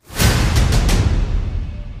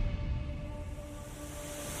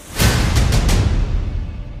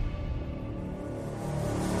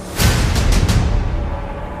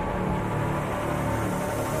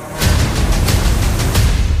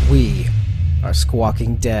are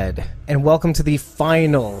Squawking Dead. And welcome to the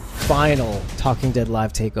final Talking Dead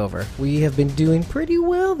live takeover. We have been doing pretty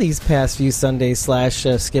well these past few Sundays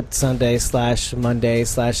 / skipped Sunday / Monday /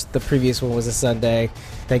 the previous one was a Sunday.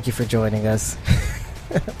 Thank you for joining us.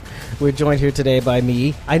 We're joined here today by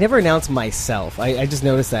me. I never announced myself. I just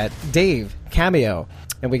noticed that. Dave, cameo.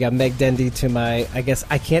 And we got Meg Dendy to my, I guess,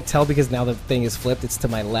 I can't tell because now the thing is flipped. It's to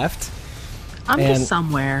my left. I'm just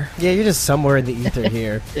somewhere. Yeah, you're just somewhere in the ether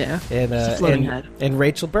here. Yeah. And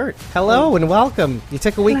Rachel Burt. Hello and welcome. You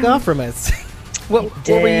took a week off from us. What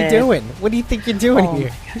were you doing? What do you think you're doing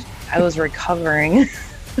here? I was recovering.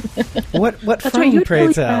 What That's from, right, you pray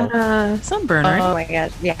really tell? had sunburn, right? Oh my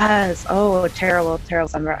god, yes. Oh, terrible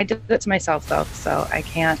sunburn. I did it to myself though, so I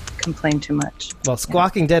can't complain too much. Well,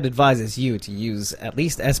 Squawking Dead advises you to use at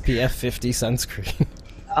least SPF 50 sunscreen.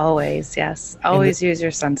 Always, yes. Always use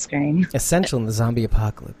your sunscreen. Essential in the zombie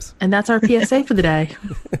apocalypse. And that's our PSA for the day.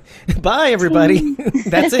 Bye, everybody.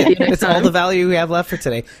 That's it. That's all the value we have left for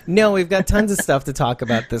today. No, we've got tons of stuff to talk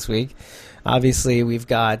about this week. Obviously, we've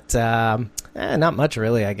got not much,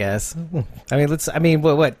 really. I guess. There was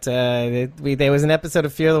an episode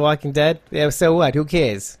of Fear the Walking Dead. Yeah. So what? Who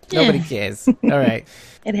cares? Nobody cares. All right.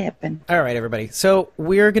 It happened. All right, everybody. So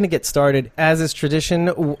we're going to get started. As is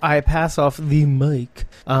tradition, I pass off the mic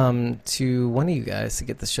to one of you guys to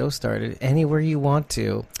get the show started anywhere you want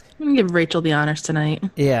to. I'm going to give Rachel the honors tonight.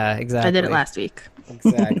 Yeah, exactly. I did it last week.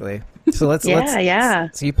 Exactly. So let's yeah.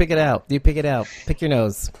 So you pick it out. Pick your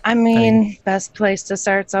nose. I mean, best place to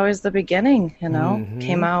start's always the beginning, you know? Mm-hmm.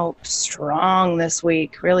 Came out strong this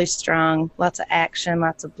week, really strong. Lots of action,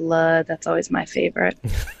 lots of blood. That's always my favorite.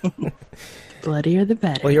 Bloodier the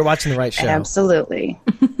better. Well, you're watching the right show. Absolutely.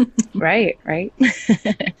 Right.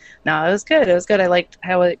 No, it was good. I liked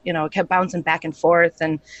how it kept bouncing back and forth,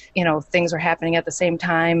 and things were happening at the same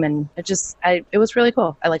time, and it was really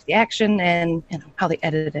cool. I liked the action and how they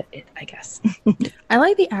edited it, I guess. I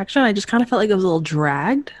like the action. I just kind of felt like it was a little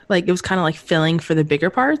dragged. Like it was kind of like filling for the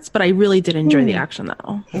bigger parts, but I really did enjoy the action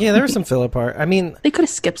though. Yeah, there was some filler part. I mean, they could have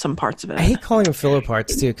skipped some parts of it. I hate calling them filler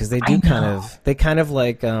parts too, because they kind of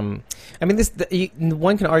like. I mean,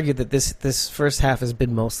 one can argue that this first half has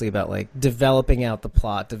been mostly about like developing out the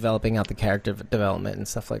plot, developing out the character development and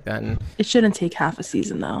stuff like that. And it shouldn't take half a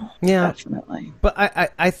season though. Yeah, definitely. But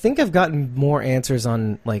I think I've gotten more answers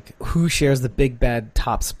on like who shares the big bad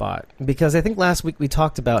top spot, because I think last week we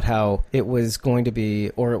talked about how it was going to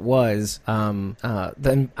be, or it was.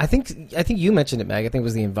 Then I think you mentioned it, Meg. I think it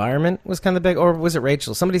was the environment was kind of big, or was it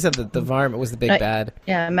Rachel? Somebody said that the environment was the big bad.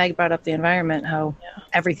 Yeah, Meg brought up the environment, how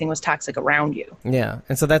everything was toxic around you. Yeah,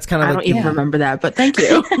 and so that's kind of I like don't even remember that, but thank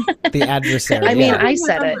you. The adversary. I mean, I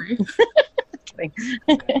said it.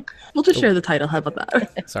 We'll just share the title. How about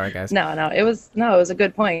that? Sorry, guys. No, it was a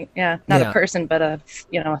good point. Yeah, not a person, but a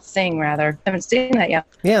thing rather. I haven't seen that yet.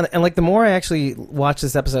 Yeah, and like the more I actually watch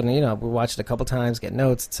this episode, and we watched it a couple times, get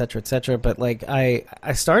notes, etc., but like I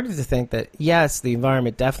started to think that yes, the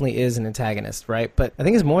environment definitely is an antagonist, right? But I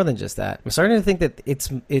think it's more than just that. I'm starting to think that it's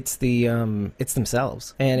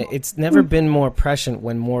themselves, and it's never been more prescient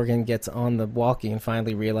when Morgan gets on the walkie and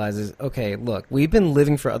finally realizes, okay, look, we've been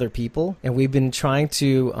living for other people, and we've been trying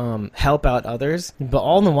to help out others, but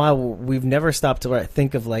all the while we've never stopped to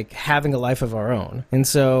think of like having a life of our own. And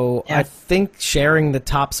so I think sharing the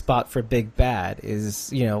top spot for Big Bad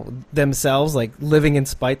is themselves, like living in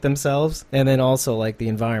spite themselves, and then also like the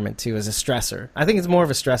environment too as a stressor. I think it's more of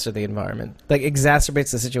a stressor, the environment, like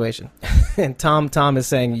exacerbates the situation. And Tom is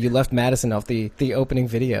saying you left Madison off the opening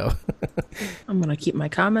video. I'm gonna keep my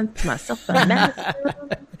comments to myself on Madison.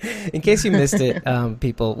 In case you missed it,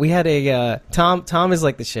 people, we had a Tom is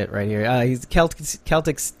like the shit right here. He's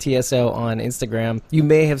Celtics TSO on Instagram. You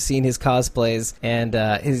may have seen his cosplays and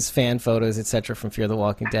his fan photos, etc., from Fear the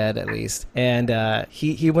Walking Dead, at least. And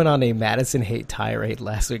he went on a Madison hate tirade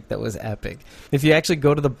last week that was epic. If you actually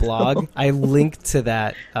go to the blog, I linked to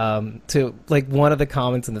that to like one of the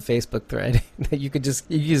comments in the Facebook thread that you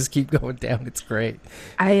just keep going down. It's great.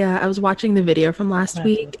 I was watching the video from last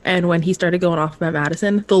week, and when he started going off about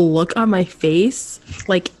Madison, the look on my face,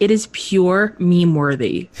 like it is pure meme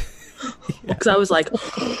worthy. Because I was like,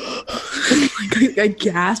 I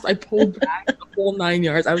gasped, I pulled back the whole 9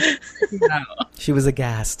 yards. I was freaking out. She was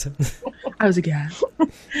aghast. I was aghast.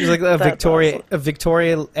 She was like a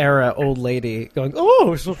Victoria era old lady going,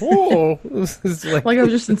 oh. It's like I was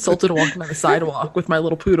just insulted walking on the sidewalk with my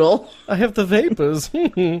little poodle. I have the vapors. How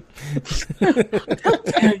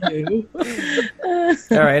dare you?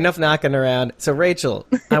 All right, enough knocking around. So Rachel,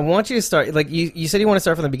 I want you to start, like you said you want to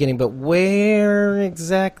start from the beginning, but where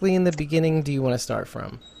exactly in the beginning do you want to start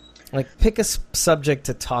from? Like, pick a subject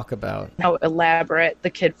to talk about. how elaborate the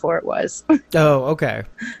kid fort was. Oh, okay.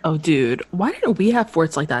 Oh, dude, why didn't we have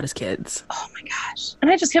forts like that as kids? Oh my gosh. And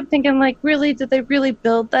I just kept thinking, like, really? Did they really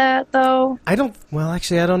build that, though? Well,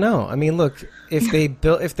 actually, I don't know. I mean, look, if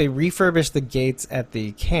they refurbished the gates at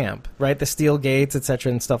the camp, right? The steel gates,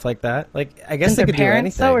 etc., and stuff like that. Like, I guess they Their could do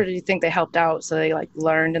parents, anything. though, or do you think they helped out so they, like,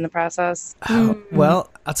 learned in the process? Oh, well,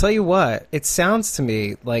 I'll tell you what. It sounds to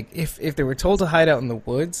me like if they were told to hide out in the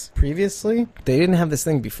woods previously, they didn't have this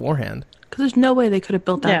thing beforehand. Because there's no way they could have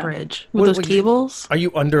built that Yeah. bridge with What- those what- cables. Are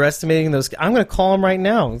you underestimating those? I'm going to call them right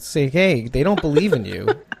now and say, hey, they don't believe in you.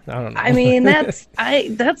 I don't know. I mean, that's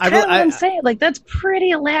kind of what I'm saying. Like, that's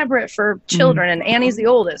pretty elaborate for children, and Annie's the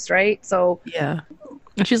oldest, right? So, Yeah.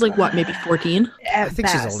 And she's like, what, maybe 14? I at think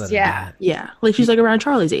she's best, older than yeah. that. Yeah. Like, she's like around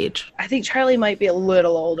Charlie's age. I think Charlie might be a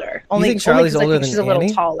little older. think Charlie's 'cause I older think than she's a little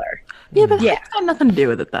Annie? taller. Yeah, but Yeah. that's got nothing to do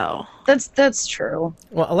with it, though. That's true.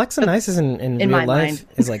 Well, Alexa Nice is in real my life mind.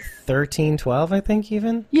 is like 13, 12, I think,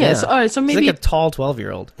 even. Yeah, so, all right, so She's maybe like a tall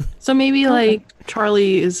 12-year-old. so maybe like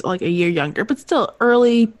Charlie is like a year younger, but still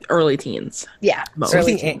early teens. Yeah. So So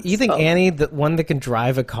early you teens. think Oh. Annie, the one that can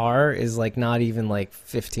drive a car, is like not even like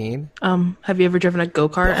 15? Have you ever driven a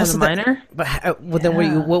go-kart as also a that- minor? But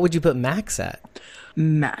then what would you put Max at?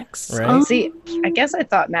 Max. Right. See, I guess I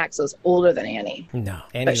thought Max was older than Annie, No,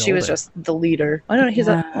 but Annie's she was older, just the leader. I don't know. He's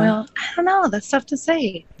Yeah. well, I don't know. That's tough to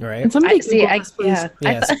say. right. And somebody See, Google this, please. yeah.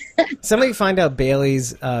 I Yes. Somebody find out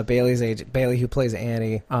Bailey's age. Bailey, who plays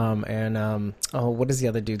Annie. What is the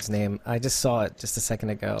other dude's name? I just saw it just a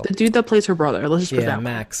second ago. The dude that plays her brother. Let's just put Yeah, that.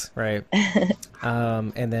 Max, right.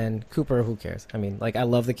 And then Cooper, who cares? I mean, like, I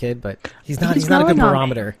love the kid, but he's not a good growing on me.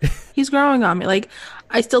 barometer. He's growing on me. Like,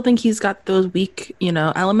 I still think he's got those weak,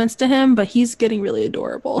 elements to him, but he's getting really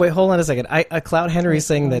adorable. Wait, hold on a second. Cloud Henry's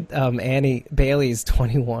saying that Annie Bailey's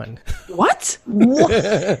 21. What?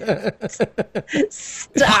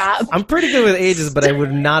 Stop. I'm pretty good with ages, but I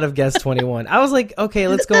would not have guessed 21. I was like, okay,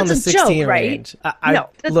 let's go on the That's a 16 joke, right? range. No,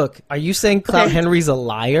 that's- Look, are you saying Cloud Okay. Henry's a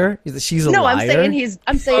liar? She's a No, liar? I'm saying he's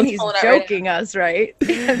I'm pulling it right joking us, right?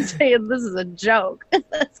 I'm saying this is a joke.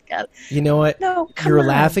 That's got You know what? No, come You're on.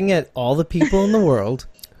 laughing at all the people in the world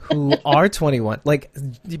who are 21. Like,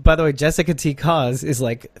 by the way, Jessica T. Cause is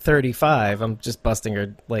like 35. I'm just busting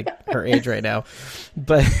her her age right now.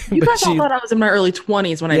 But You but guys all thought I was in my early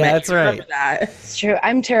 20s when I Yeah, met that's you. right. Remember that. It's true.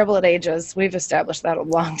 I'm terrible at ages. We've established that a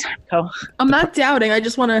long time ago. I'm not doubting. I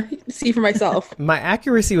just want to see for myself. my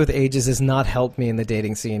accuracy with ages has not helped me in the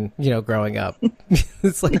dating scene, growing up.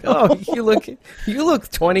 It's like, oh, you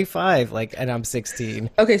look 25, and I'm 16.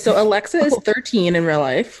 Okay, so Alexa is 13 in real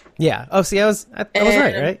life. Yeah. Oh, see, I was right, And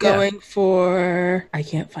I'm right? going for... I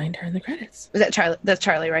can't find her in the credits. Is that Charlie? That's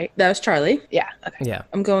Charlie, right? That was Charlie. Yeah. Okay. Yeah.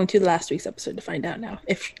 I'm going to last week's episode to find out now.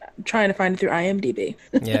 I'm trying to find it through IMDb.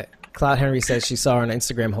 Yeah. Cloud Henry says she saw her on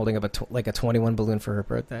Instagram holding up a 21 balloon for her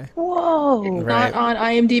birthday. Whoa. Right. Not on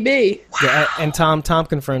IMDb. Yeah, and Tom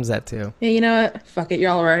confirms that too. Yeah, you know what? Fuck it.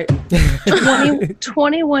 You're all right.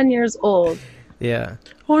 21 years old. Yeah.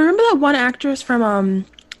 Well, remember that one actress from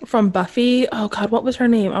Buffy? Oh God, what was her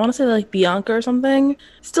name? I want to say like Bianca or something.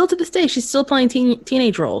 Still to this day, she's still playing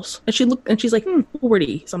teenage roles, and she's like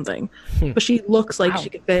 40 something, but she looks like she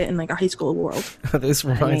could fit in like a high school world. This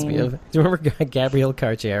reminds me of. Do you remember Gabrielle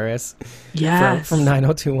Carceres Yes, from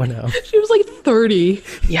 90210? she was like 30.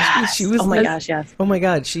 Yes. She was oh my like- gosh, yes. Oh my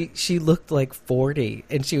God, she looked like 40,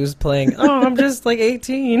 and she was playing. Oh, I'm just like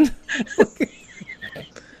 18.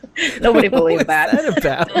 Nobody believed What's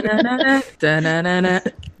that. about? Da-na-na-na, da-na-na-na.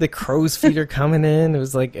 The crow's feet are coming in. It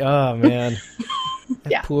was like, oh man.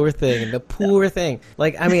 That Yeah. poor thing. The poor thing.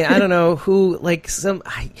 Like, I mean, I don't know who. Like,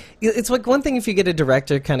 it's like one thing if you get a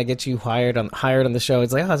director kind of gets you hired on the show.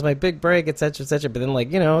 It's like, oh, it's my big break, etc., etc. But then,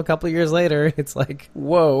 like, a couple of years later, it's like,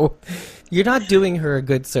 whoa, you're not doing her a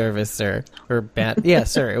good service, sir. Or bad. Yeah,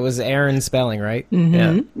 sir. It was Aaron Spelling, right?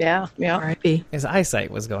 Yeah. Yeah. R.I.P. His eyesight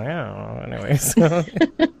was going, oh, anyway. So.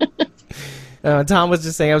 Tom was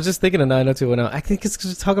just saying, I was just thinking of 90210. I think it's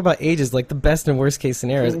because we talk about ages, like the best and worst case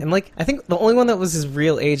scenarios. And like, I think the only one that was his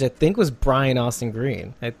real age, I think, was Brian Austin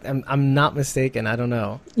Green. I'm not mistaken. I don't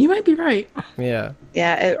know. You might be right. Yeah.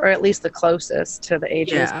 Yeah, or at least the closest to the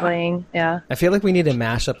age he was Yeah. playing. Yeah. I feel like we need to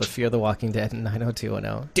mash up a Fear the Walking Dead and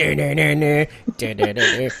 90210.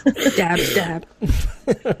 Stab, stab.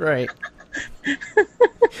 Right.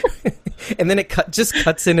 And then it just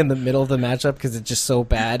cuts in the middle of the matchup because it's just so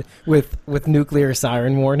bad with nuclear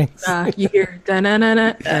siren warnings. You hear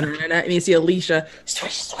da-na-na-na, da-na-na-na, and you see Alicia.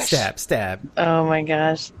 Swish, swish. Stab. Oh my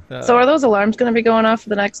gosh. So are those alarms going to be going off for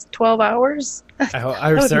the next 12 hours?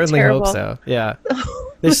 I would be certainly hope terrible. so. Yeah.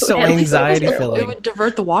 They're so At least that was anxiety true. It filling. would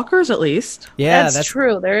divert the walkers at least. Yeah, that's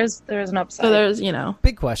true. There's an upside. So there's, you know.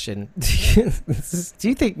 big question. Do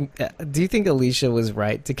you think Alicia was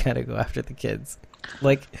right to kind of go after the kids?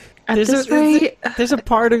 Like, At there's this a, rate, there's a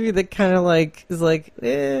part of you that kind of like is like,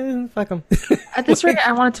 fuck them. at this rate,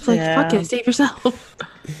 I wanted to be like, Yeah. fuck it, save yourself.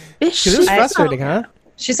 Bitch, It was save frustrating, yourself. huh?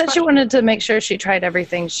 She said she wanted to make sure she tried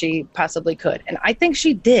everything she possibly could, and I think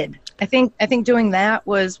she did. I think doing that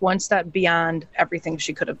was one step beyond everything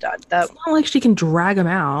she could have done. That It's not like she can drag him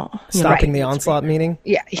out. You know? Stopping the onslaught meeting.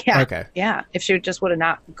 yeah. Okay. Yeah, if she just would have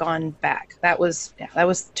not gone back, that was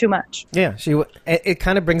too much. Yeah, it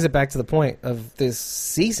kind of brings it back to the point of this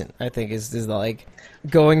season. I think is like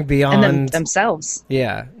going beyond And themselves.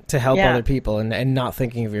 Yeah, to help Yeah. other people and not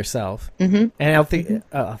thinking of yourself. Mm-hmm. And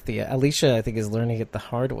Alicia, I think, is learning it the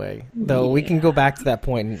hard way. Though we can go back to that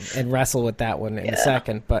point and wrestle with that one in a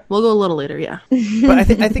second. But We'll go a little later, yeah. I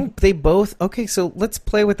think they both. Okay, so let's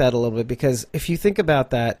play with that a little bit, because if you think about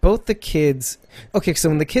that, both the kids. Okay, so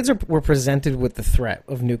when the kids were presented with the threat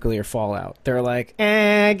of nuclear fallout, they're like,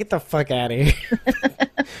 get the fuck out of here.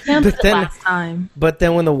 But then- last time. But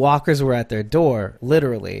then when the walkers were at their door,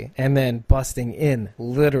 literally, and then busting in,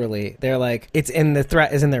 literally, they're like, the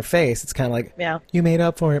threat is in their face. It's kind of like, Yeah. you made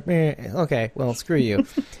up for it. Okay, well, screw you.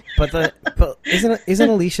 but isn't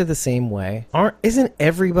Alicia the same way? Isn't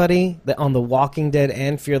everybody that on The Walking Dead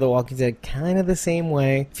and Fear the Walking Dead kind of the same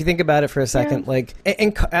way? If you think about it for a second, like,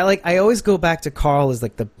 and I always go back to Carl as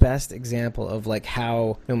like the best example of like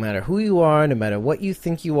how no matter who you are, no matter what you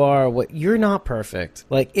think you are, you're not perfect.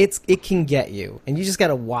 Like it can get you, and you just got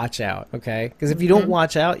to watch out, okay? Because if you don't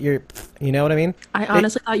watch out, you know what I mean? I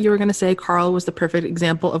honestly thought you were going to say Carl was the perfect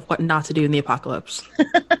example of what not to do in the apocalypse.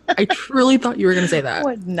 I truly thought you were going to say that.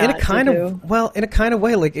 What not In a kind to do. of in a kind of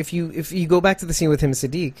way, like if you go back to the scene with him and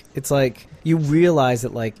Sadiq, it's like you realize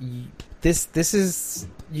that like this is.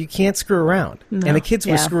 You can't screw around. No. And the kids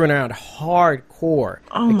were Yeah. screwing around hardcore.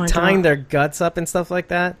 Oh like, my tying God. their guts up and stuff like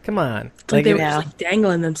that. Come on. It's like they were Yeah. just like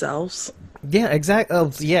dangling themselves. Yeah, exactly. Oh,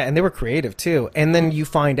 yeah, and they were creative too. And then you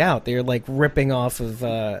find out they're like ripping off of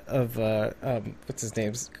what's his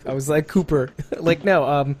name? I was like Cooper.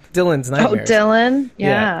 Dylan's Oh, nightmares. Dylan. Yeah.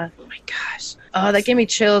 Yeah. Oh my gosh. Oh, that gave me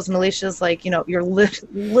chills. And Alicia's like, you're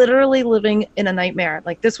literally living in a nightmare.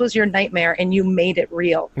 Like this was your nightmare, and you made it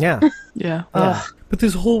real. Yeah. Yeah. Yeah. But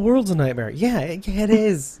this whole world's a nightmare. Yeah, it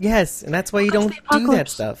is. Yes, and that's why you That's don't the do that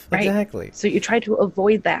apocalypse. stuff. Right. Exactly. So you try to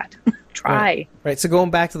avoid that. Try. Right. So going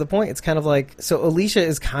back to the point, it's kind of like, so Alicia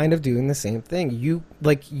is kind of doing the same thing.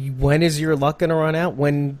 When is your luck going to run out?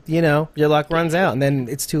 When, your luck runs out, and then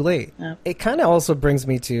it's too late. Yeah. It kind of also brings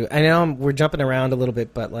me to, I know we're jumping around a little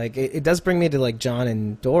bit, but like, it does bring me to like John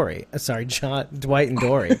and Dory. Dwight and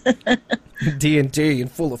Dory. D&D in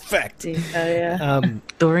full effect. Oh yeah.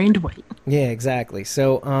 Dorian Dwight. Yeah, exactly.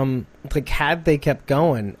 So, had they kept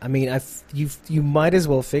going, I mean, you might as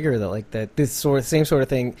well figure that this same sort of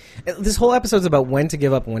thing. This whole episode's about when to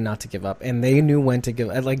give up and when not to give up, and they knew when to give.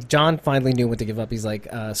 Like John finally knew when to give up. He's like,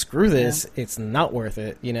 "Screw this! It's not worth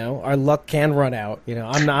it." Our luck can run out.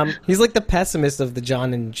 He's like the pessimist of the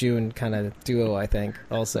John and June kind of duo, I think.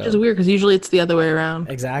 Also, Which is weird because usually it's the other way around.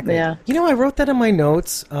 exactly. Yeah. I wrote that in my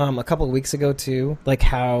notes a couple of weeks ago too. Like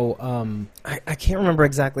how I can't remember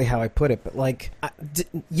exactly how I put it, but like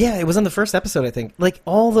it was on the first episode, I think. Like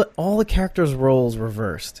all the characters' roles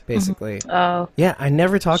reversed, basically. Oh, Yeah, I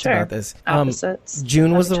never talked Sure. about this. opposites.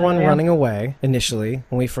 June was of the each one other, yeah. running away initially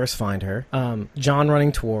when we first find her. John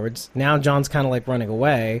running towards. Now John's kind of like running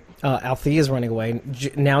away. Althea's running away.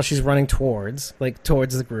 Now she's running towards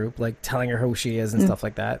the group, like telling her who she is and stuff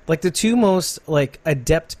like that. Like the two most like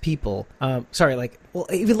adept people.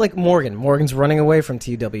 Even like Morgan. Morgan's running away from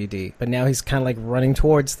TWD, but now he's kind of like running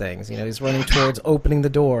towards things. He's running towards opening the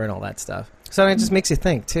door and all that stuff. So it just makes you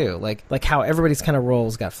think too, like how everybody's kind of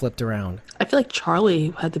roles got flipped around. I feel like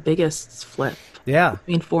Charlie had the biggest flip Yeah,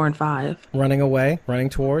 between 4 and 5. running away, running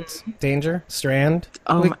towards danger, Strand.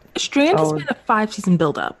 Strand has Oh. been a 5-season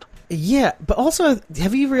build-up. Yeah, but also,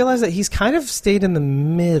 have you realized that he's kind of stayed in the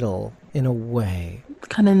middle in a way?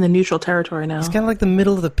 Kind of in the neutral territory now. He's kind of like the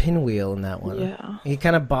middle of the pinwheel in that one. Yeah. He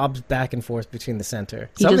kind of bobs back and forth between the center.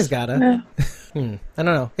 He Somebody's just- gotta. I don't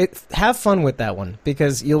know. Have fun with that one,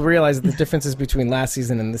 because you'll realize the differences between last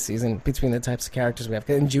season and this season, between the types of characters we have.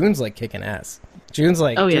 And June's like kicking ass. June's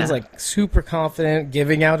like, Oh, yeah. June's like super confident,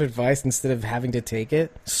 giving out advice instead of having to take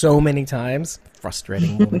it so many times.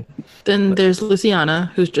 Frustrating woman. Then there's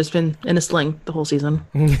Luciana, who's just been in a sling the whole season.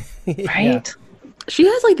 Right. She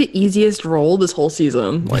has like the easiest role this whole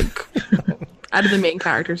season, like out of the main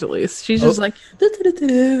characters at least. She's just like,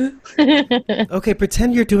 "Du-du-du-du." Okay,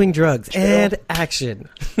 pretend you're doing drugs and action.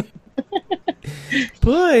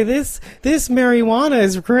 Boy, this marijuana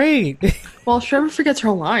is great. Well, if Trevor forgets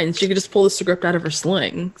her lines, she could just pull the script out of her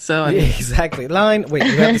sling. So, I mean, Exactly. Line. Wait,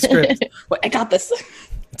 you have the script. wait, I got this.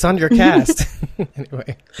 It's on your cast.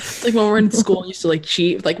 Anyway. It's like when we were in school, we used to like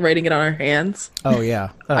cheat, like writing it on our hands. Oh, yeah.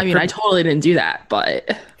 I mean, I totally didn't do that,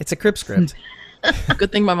 but It's a Crip script.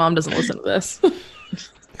 good thing my mom doesn't listen to this.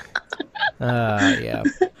 Yeah.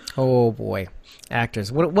 Oh, boy.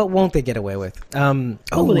 Actors. What won't they get away with? What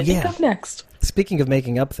do they make up next? Speaking of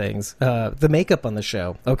making up things, the makeup on the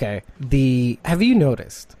show. Okay. Have you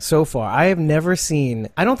noticed so far? I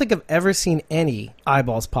don't think I've ever seen any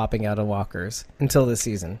eyeballs popping out of walkers until this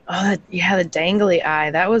season. Oh, yeah, the dangly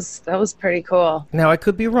eye. That was pretty cool. Now, I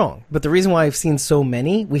could be wrong, but the reason why we have seen so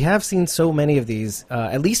many of these,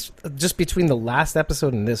 at least just between the last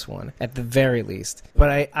episode and this one, at the very least.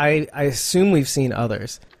 But I assume we've seen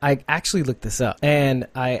others. I actually looked this up, and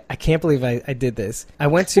I can't believe I did this. I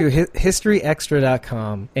went to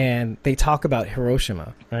historyextra.com, and they talk about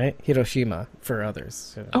Hiroshima, right? Hiroshima for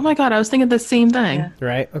others. Oh my god, I was thinking the same thing. Yeah.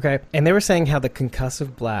 Right? Okay. And they were saying how the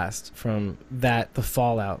concussive blast from the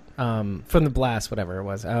fallout, from the blast, whatever it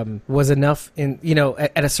was enough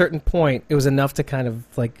at a certain point, it was enough to kind of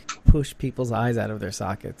like push people's eyes out of their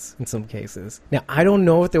sockets in some cases. Now, I don't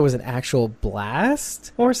know if there was an actual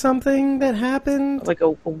blast or something that happened. Like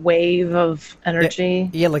a wave of energy.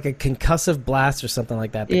 Yeah, like a concussive blast or something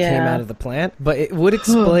like that came out of the plant. But it would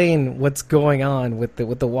explain what's going on with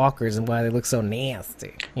the walkers and why they look so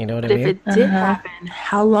nasty. You know what I But mean? if it did happen,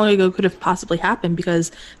 how long ago could it have possibly happened?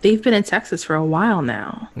 Because they've been in Texas for a while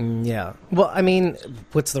now. Yeah. Well, I mean,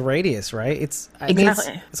 what's the radius, right? It's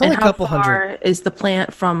Exactly. It's only and a couple how far hundred. is the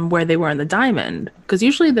plant from where they were in the diamond? Because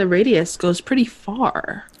usually the radius goes pretty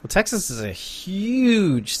far. Well, Texas is a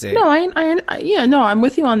huge state. No, I'm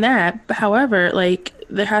with you on that. But however, like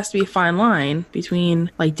there has to be a fine line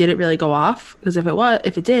between like, did it really go off? Because if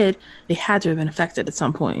it did, they had to have been affected at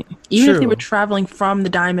some point. Even if they True. were traveling from the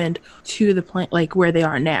diamond to the plant, like where they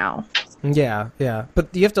are now. Yeah.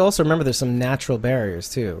 But you have to also remember there's some natural barriers,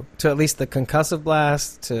 too. To at least the concussive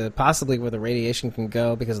blast, to possibly where the radiation can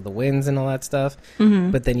go because of the winds and all that stuff.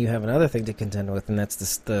 Mm-hmm. But then you have another thing to contend with, and that's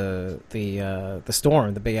the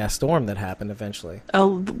storm, the big-ass storm that happened eventually.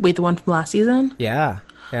 Oh, wait, the one from last season? Yeah.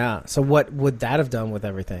 So what would that have done with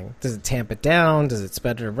everything? Does it tamp it down? Does it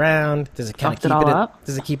spread it around? Does it kind of Fucked it all up?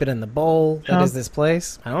 Does it keep it in the bowl that is this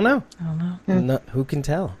place? I don't know. No, who can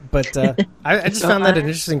tell? But I just found that an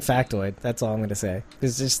interesting factoid. That's all I'm going to say.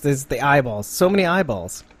 There's the eyeballs. So many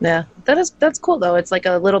eyeballs. Yeah, that's cool though. It's like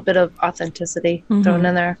a little bit of authenticity thrown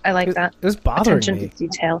in there. I like that. It was bothering Attention me. to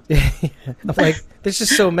detail. I'm like, there's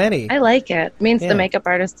just so many. I like it. It means Yeah. the makeup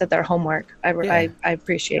artist did their homework. I Yeah.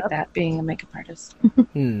 appreciate that, being a makeup artist.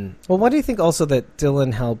 Well, what do you think also that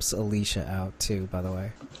Dylan helps Alicia out too, by the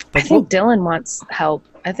way? I think Dylan wants help.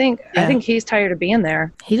 I think he's tired of being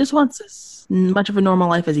there. He just wants as much of a normal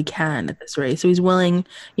life as he can at this rate. So he's willing,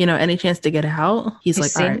 any chance to get out. He's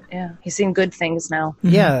like, all right. Yeah, he's seen good things now.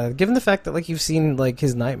 Yeah, given the fact that like you've seen like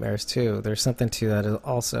his nightmares too, there's something to that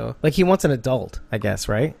also. Like he wants an adult, I guess,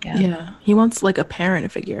 right? Yeah. He wants like a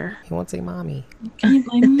parent figure. He wants a mommy. Can you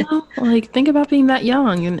blame him though? Like, think about being that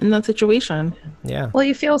young in that situation. Yeah. Well,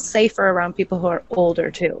 you feel safer around people who are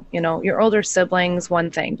older too. Your older siblings,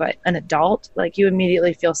 one thing, but an adult, like you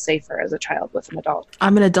immediately feel safer as a child with an adult.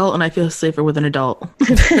 I'm an adult and I feel safer with an adult.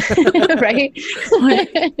 Right?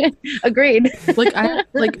 Agreed.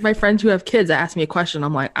 Like my friends who have kids ask me a question.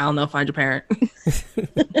 I'm like, I don't know, find your parent.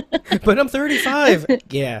 But I'm 35.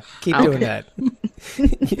 Yeah, keep doing that.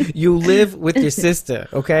 You live with your sister,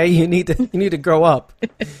 okay? You need to grow up.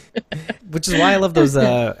 Which is why I love those.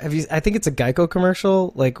 I think it's a Geico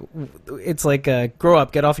commercial. Like, it's like grow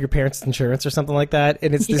up, get off your parents' insurance or something like that.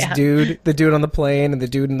 And it's this dude, the dude on the plane and the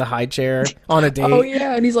dude in the high chair on a date. Oh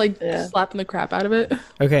yeah, and he's like slapping the crap out of it.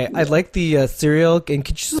 Okay, I'd like the cereal. And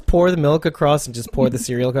could you just pour the milk across and just pour the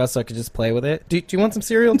cereal across so I could just play with it? Do you want some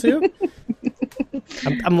cereal too?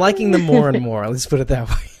 I'm liking them more and more. Let's put it that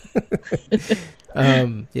way.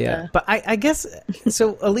 Yeah. But I guess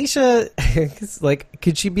so. Alicia, like,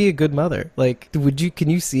 could she be a good mother? Like, can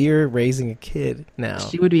you see her raising a kid now?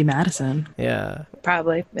 She would be Madison. Yeah.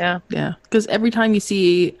 Probably, yeah. Yeah, because every time you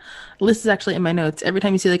see, this is actually in my notes, every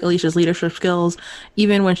time you see like Alicia's leadership skills,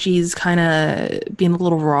 even when she's kind of being a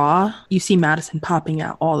little raw, you see Madison popping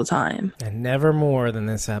out all the time. And never more than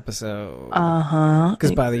this episode. Uh-huh.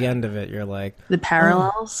 Because by the end of it, you're like, The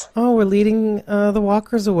parallels. oh, we're leading the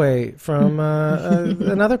walkers away from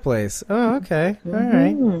another place. Oh, okay. All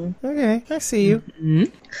right. Okay, I see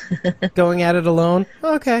you. Going at it alone.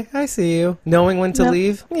 Okay, I see you. Knowing when to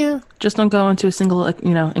leave. Yeah. Just don't go into a single,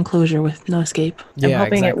 enclosure with no escape. I'm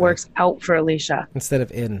hoping it works out for Alicia. Instead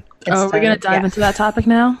of in. Are we going to dive into that topic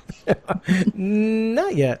now?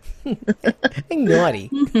 Not yet. Naughty.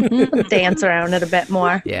 Dance around it a bit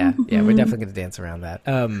more. Yeah, we're definitely going to dance around that.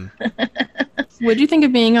 What do you think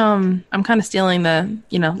of being, I'm kind of stealing the,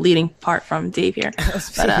 leading part from Dave here.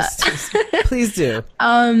 Please do.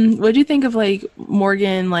 What do you think of,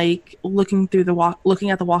 Morgan, looking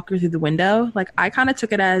at the walker through the window? I kind of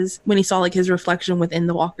took it as when he saw, his reflection within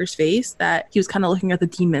the walker's face, that he was kind of looking at the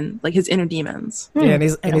demon, his inner demons. Yeah, and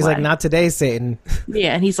he's like, not today, Satan.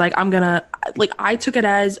 Yeah, and he's like, I'm gonna, I took it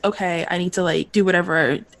as, okay, I need to, do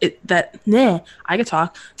whatever I could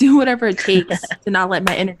talk, do whatever it takes to not let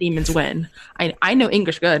my inner demons win. I know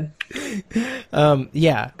English good.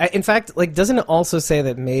 Yeah. In fact, doesn't it also say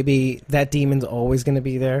that maybe that demon's always going to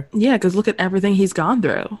be there? Yeah, because look at everything he's gone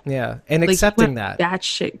through. Yeah, and accepting that. That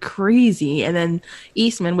shit crazy. And then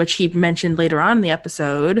Eastman, which he mentioned later on in the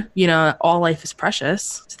episode, all life is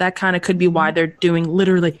precious. So that kind of could be why they're doing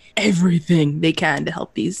literally everything they can to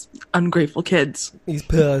help these ungrateful kids. These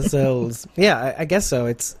poor souls. Yeah, I guess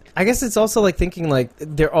so. I guess it's also thinking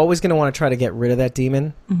they're always going to want to try to get rid of that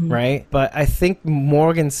demon, right? But I think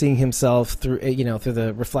Morgan seeing himself through through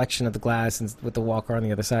the reflection of the glass and with the walker on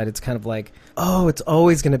the other side, it's kind of oh, it's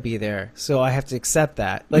always going to be there. So I have to accept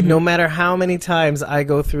that. No matter how many times I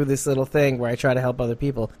go through this little thing where I try to help other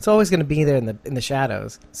people, it's always going to be there in the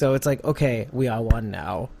shadows. So it's okay, we are one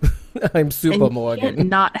now. I'm Super Morgan. You can't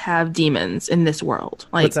not have demons in this world.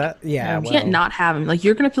 What's that? Yeah, you can't not have them.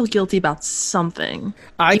 You're gonna feel guilty about something.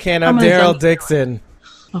 I can't. I'm Daryl Dixon.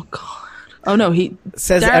 Oh God. Oh no, he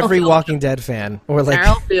says Daryl every Walking Dead fan. Or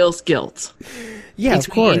Daryl feels guilt. Yeah, of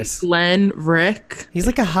course. Glenn, Rick. He's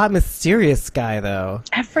a hot, mysterious guy, though.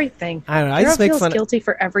 Everything. I don't know. I Daryl just make feels fun. Guilty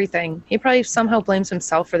for everything. He probably somehow blames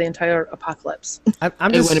himself for the entire apocalypse.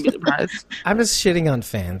 I'm just, wouldn't be surprised. I'm just shitting on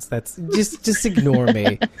fans. That's just ignore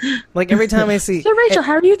me. Every time I see. So Rachel,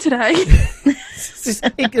 how are you today? Just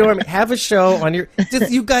ignore me. Have a show on your.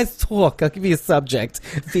 Just you guys talk. I'll give you a subject.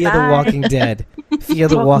 Fear the Walking Dead. Fear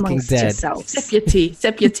the Walking Dead. Sip your tea,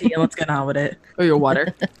 and let's get on with it. Or your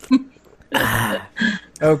water.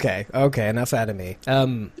 Okay. Enough out of me.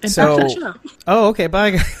 So. Oh, okay.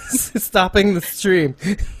 Bye, guys. Stopping the stream.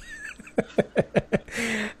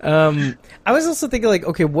 I was also thinking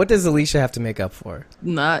okay, what does Alicia have to make up for?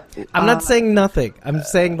 I'm not saying nothing. I'm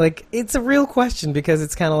saying it's a real question because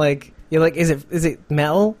it's kind of you're is it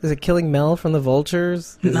Mel? Is it killing Mel from the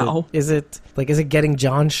vultures? No. Is it getting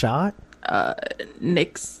John shot?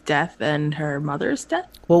 Nick's death and her mother's death.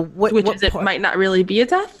 Well, it might not really be a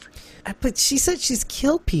death. But she said she's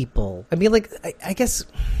killed people. I mean, I guess.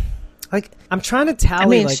 I'm trying to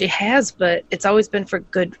tally. She has, but it's always been for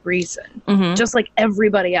good reason, just like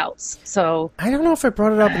everybody else. So I don't know if I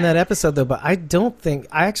brought it up in that episode though, but I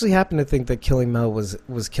actually happen to think that killing Mel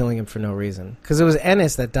was killing him for no reason because it was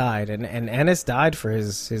Ennis that died, and Ennis died for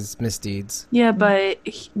his misdeeds. Yeah, but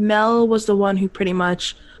Mel was the one who pretty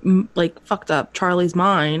much fucked up Charlie's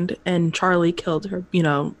mind, and Charlie killed her,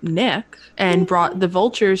 Nick, and brought the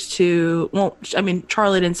vultures to. Well, I mean,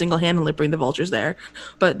 Charlie didn't single-handedly bring the vultures there,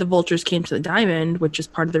 but the vultures came to the diamond, which is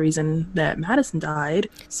part of the reason that Madison died.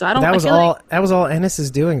 So I don't. That was all Ennis is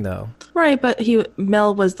doing, though. Right, but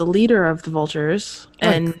Mel was the leader of the vultures,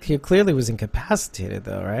 and he clearly was incapacitated,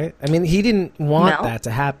 though, right? I mean, he didn't want that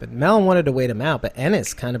to happen. Mel wanted to wait him out, but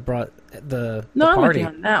Ennis kind of brought the I'm with party. you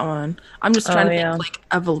on that one. I'm just trying to think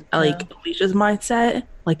of Alicia's mindset,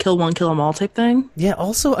 kill one, kill them all type thing. Yeah.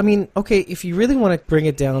 Also, I mean, okay, if you really want to bring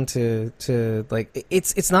it down to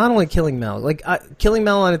it's not only killing Mel. Killing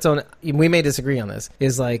Mel on its own. We may disagree on this.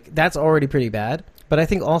 Is that's already pretty bad. But I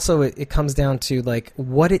think also it comes down to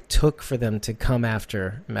what it took for them to come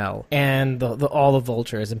after Mel and all the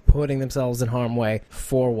vultures and putting themselves in harm's way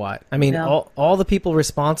for what? I mean, all the people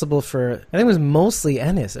responsible for, I think it was mostly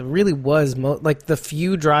Ennis. It really was the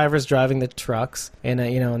few drivers driving the trucks and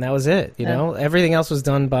and that was it. You know, everything else was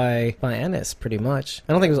done by Ennis pretty much.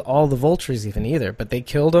 I don't think it was all the vultures even either, but they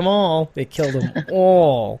killed them all. They killed them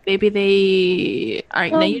all. Maybe they. All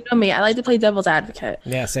right, now you know me. I like to play devil's advocate.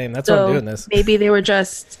 Yeah, same. That's why I'm doing this. Maybe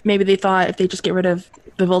they thought if they just get rid of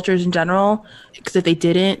the vultures in general, because if they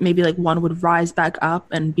didn't, maybe one would rise back up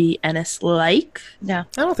and be Ennis-like. Yeah.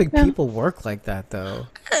 I don't think people work like that though.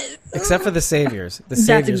 Except for the saviors. The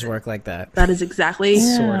saviors work like that. That is exactly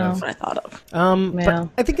sort of what I thought of. But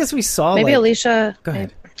I think as we saw maybe Alicia. Go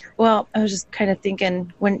ahead. Well, I was just kind of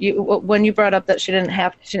thinking when you brought up that she didn't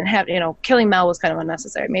have killing Mel was kind of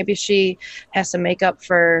unnecessary. Maybe she has to make up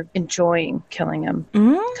for enjoying killing him.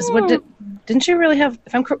 Because didn't she really have?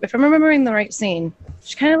 If I'm remembering the right scene,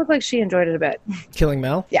 she kind of looked like she enjoyed it a bit. Killing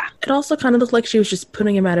Mel? Yeah. It also kind of looked like she was just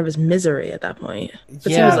putting him out of his misery at that point. But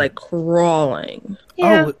he Yeah. was like crawling.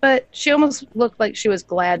 Yeah, Oh. but she almost looked like she was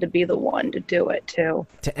glad to be the one to do it too.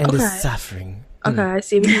 To end his Okay. suffering. Okay, I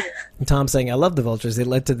see what you And Tom saying, I love the vultures. It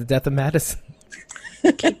led to the death of Madison.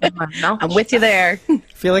 keep in mind now. I'm with you there. I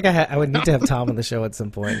feel like I would need to have Tom on the show at some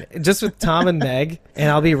point. Just with Tom and Meg, and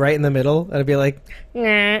I'll be right in the middle, and I'll be like,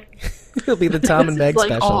 nah. It'll be the Tom and Meg like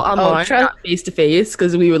special. all online, not face to face,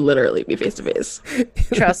 because we would literally be face to face.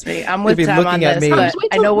 Trust me, I'm You'd with be Tom on looking at this, me. but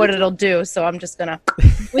I know what it'll do, so I'm just gonna.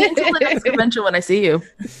 Wait until the next convention when I see you.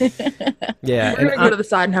 Yeah, We're and gonna go to the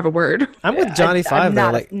side and have a word. I'm with Johnny Five, I'm though.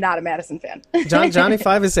 not, Like, not a Madison fan. Johnny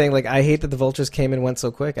Five is saying, like, I hate that the vultures came and went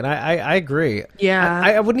so quick, and I agree. Yeah.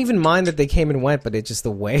 I wouldn't even mind that they came and went, but it's just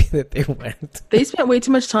the way that they went. They spent way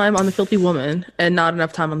too much time on the filthy woman and not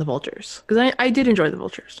enough time on the vultures. Because I did enjoy the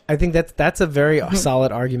vultures. I think that's a very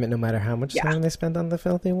solid argument, no matter how much Yeah. time they spent on the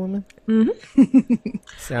filthy woman.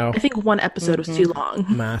 So I think one episode was too long.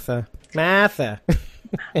 Martha.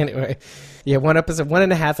 Anyway, yeah,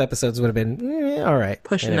 1.5 episodes would have been all right.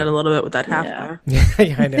 Pushing Anyway. it a little bit with that half Yeah. hour.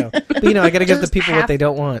 Yeah, I know. But, I got to give the Just people what half- they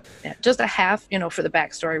don't want. Yeah, just a half, for the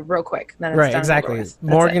backstory, real quick. Then it's Right, done exactly. otherwise.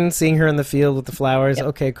 That's Morgan seeing her in the field with the flowers. Yep.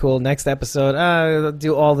 Okay, cool. Next episode,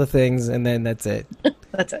 do all the things, and then that's it. it.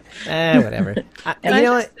 That's it. Whatever. Can You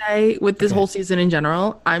know I what? just say, with this whole season in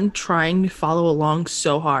general, I'm trying to follow along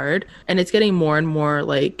so hard, and it's getting more and more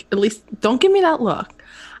like, at least, don't give me that look.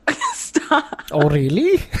 Stop. Oh,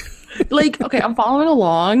 really? Like, okay, I'm following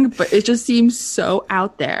along, but it just seems so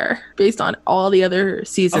out there based on all the other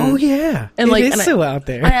seasons. Oh, yeah. And, It like, is and so out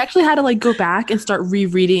there. I actually had to like go back and start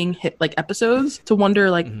rereading episodes to wonder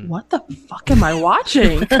like, what the fuck am I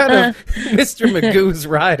watching? Kind of Mr. Magoo's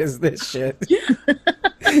ride is this shit.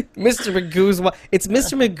 Mr. Magoo's it's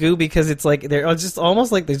Mr. Magoo because it's like they're just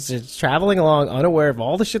almost like they're just traveling along unaware of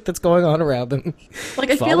all the shit that's going on around them. Like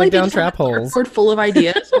I feel Falling like they down just have trap a holes. dartboard full of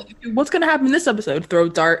ideas. Like, what's gonna happen in this episode? Throw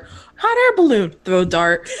dart. Hot air balloon. Throw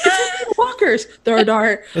dart. It's walkers. Throw a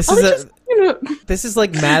dart. This Oh, is they a- just, you know, This is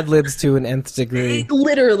like Mad Libs to an nth degree.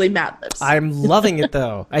 literally Mad Libs. I'm loving it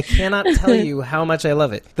though. I cannot tell you how much I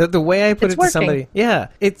love it. The way I put It's it to working. somebody, yeah,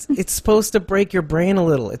 it's supposed to break your brain a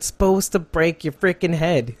little. It's supposed to break your freaking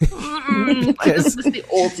head. This is the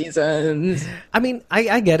old seasons. I mean,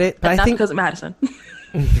 I get it, but I Not think because of Madison.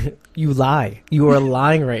 you lie. You are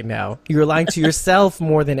lying right now. You are lying to yourself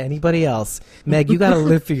more than anybody else. Meg, you gotta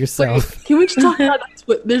live for yourself. Can we just talk about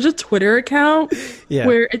that? There's a Twitter account Yeah.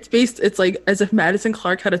 where it's like as if Madison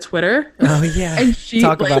Clark had a Twitter. Oh yeah. And she,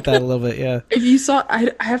 Talk like- about that a little bit. Yeah. If you saw,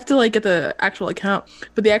 I have to like get the actual account,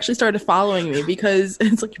 but they actually started following me because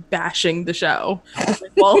it's like bashing the show. It's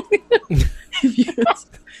like, well, if you,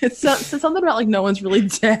 it's something about like no one's really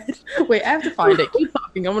dead. Wait, I have to find it. Keep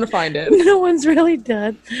talking. I'm gonna find it. No one's really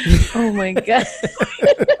dead. Oh my god.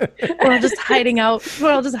 We're all just hiding out.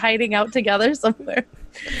 We're all just hiding out together somewhere.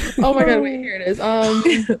 Oh my god! Wait, here it is.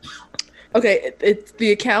 Okay, it's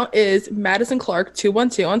the account is Madison Clark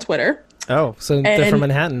 212 on Twitter. Oh, so they're And- from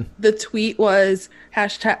Manhattan. The tweet was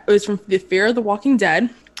hashtag. It was from the Fear of the Walking Dead.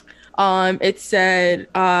 It said,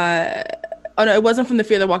 oh no, it wasn't from the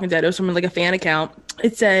Fear of the Walking Dead. It was from like a fan account.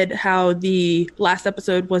 It said how the last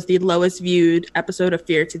episode was the lowest viewed episode of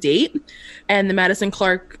Fear to date, and the Madison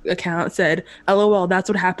Clark account said, "LOL, that's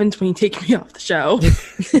what happens when you take me off the show."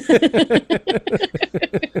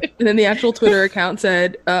 And then the actual Twitter account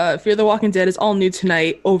said, "Fear the Walking Dead is all new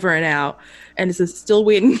tonight, over and out." And it says, "Still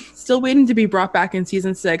waiting to be brought back in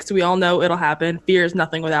season 6. We all know it'll happen. Fear is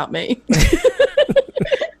nothing without me."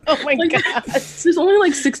 Oh my Like, god. there's only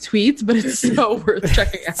like 6 tweets, but it's so worth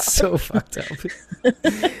checking out. So fucked up.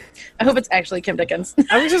 I hope it's actually Kim Dickens.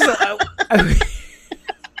 I'm just.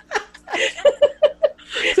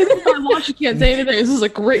 So if I watch, you can't say anything. This is a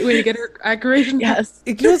great way to get her accuracy. Yes.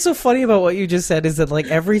 You know what's so funny about what you just said is that like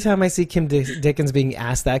every time I see Kim Dickens being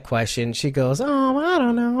asked that question, she goes, "Oh, I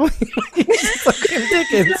don't know." It's like Kim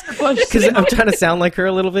Dickens, because I'm trying to sound like her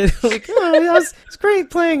a little bit. Like, oh, it's great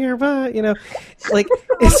playing her, but like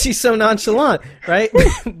she's so nonchalant, right?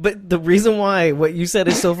 But the reason why what you said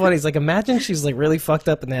is so funny is like imagine she's like really fucked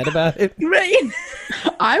up in the head about it, Right.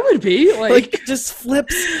 I would be like just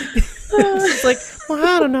flips. It's like, well,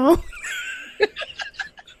 I don't know.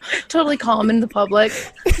 Totally calm in the public.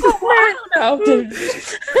 I don't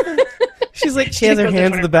know. She's like, she has her goes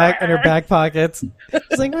hands in the back in her back pockets.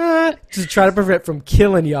 She's like, just try to prevent from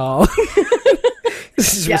killing y'all.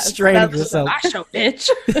 She's Yes, restraining that's- herself. I show bitch.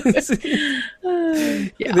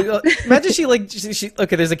 Imagine she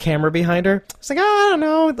okay, there's a camera behind her. It's like, I don't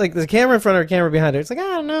know. Like there's a camera in front of her, camera behind her. It's like, I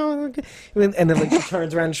don't know. And then like she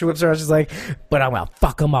turns around and she whips her out. She's like, but I'm gonna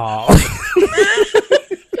fuck them all.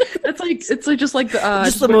 It's like just like the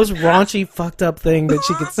Just the most raunchy, fucked up thing that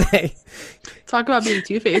she could say. talk about being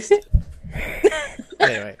two-faced.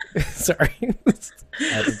 Anyway, sorry.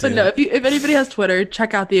 But no, if anybody has Twitter,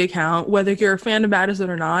 check out the account. Whether you're a fan of Madison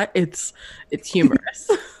or not, it's humorous.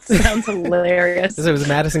 Sounds hilarious. So it was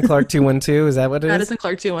Madison Clark 212. Is that what it is? Madison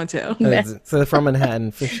Clark 212. So they're from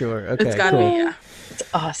Manhattan for sure. Okay, It's gotta cool. be, yeah. It's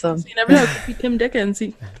awesome. You never know. It could be Tim Dickens.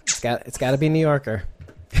 It's got to be New Yorker.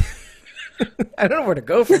 I don't know where to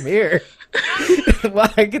go from here.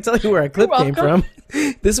 Well, I can tell you where our clip came from.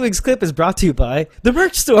 This week's clip is brought to you by the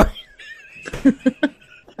merch store.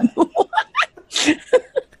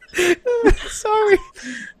 Sorry.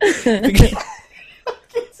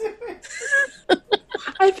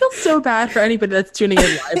 I feel so bad for anybody that's tuning in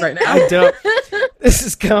live right now. I don't. This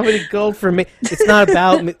is comedy gold for me. It's not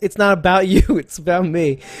about me. It's not about you. It's about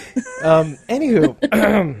me.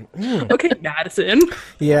 Anywho. Okay, Madison.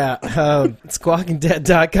 Yeah.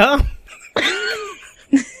 Squawkingdead.com.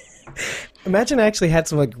 Imagine I actually had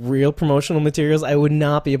some like real promotional materials. I would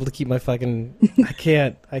not be able to keep my fucking. I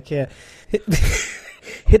can't.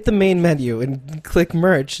 Hit the main menu and click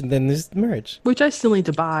merch, and then there's merch. Which I still need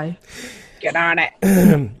to buy. Get on it.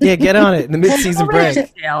 Yeah, get on it in the mid-season break.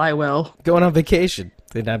 Yeah, I will. Going on vacation.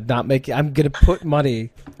 And I'm not making. I'm gonna put money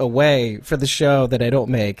away for the show that I don't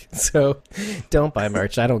make. So don't buy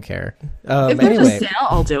merch. I don't care. If there's Anyway, a sale,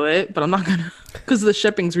 I'll do it, but I'm not gonna because the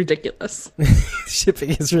shipping's ridiculous. shipping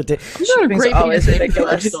is ridiculous. I'm doing a Shipping's great always thing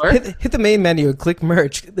ridiculous. store. Hit the main menu and click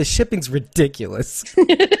merch. The shipping's ridiculous.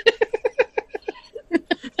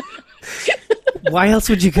 Why else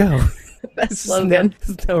would you go? Best slogan.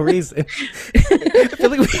 There's no reason. I feel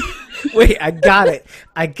like wait, I got it.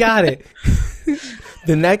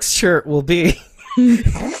 The next shirt will be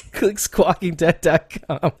click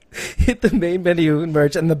squawkingdead.com. Hit the main menu and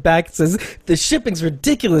merch, and the back says the shipping's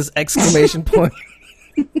ridiculous! Exclamation point.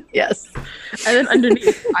 Yes. And then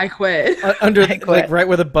underneath, I quit. Under I quit. like right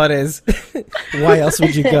where the butt is. Why else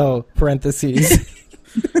would you go? Parentheses.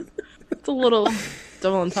 It's a little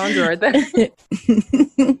double entendre right there.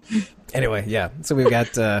 Anyway, yeah. So we've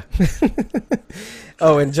got.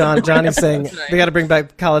 Oh, and Johnny's saying they got to bring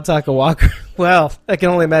back Kalataka Walker. Well, I can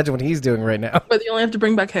only imagine what he's doing right now. But you only have to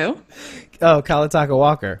bring back who? Oh, Kalataka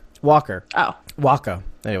Walker. Oh. Waka.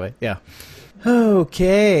 Anyway, yeah.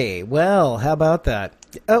 Okay. Well, how about that?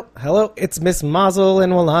 Oh, hello. It's Miss Mazel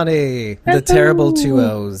and Walani, the terrible two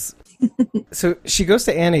O's. So she goes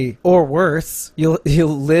to Annie, or worse, you'll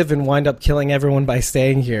live and wind up killing everyone by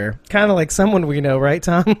staying here. Kind of like someone we know, right,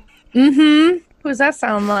 Tom? Mm-hmm. Who does that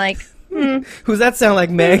sound like? Who's that sound like,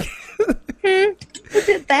 Meg? Who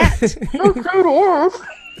did that?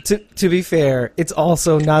 To be fair, it's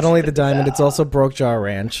also not only the diamond, it's also Broke Jaw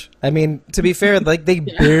Ranch. I mean, to be fair, like they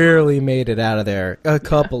barely made it out of there a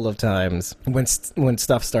couple of times when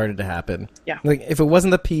stuff started to happen. Yeah. Like if it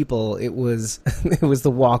wasn't the people, it was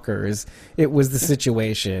the walkers. It was the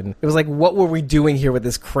situation. It was like, what were we doing here with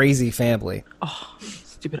this crazy family? Oh,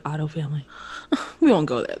 stupid Otto family. We won't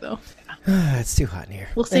go there though. It's too hot in here.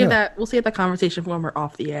 We'll save that. We'll save that conversation for when we're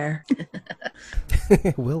off the air.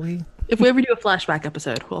 Will we? If we ever do a flashback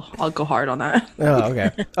episode, I'll go hard on that. Oh,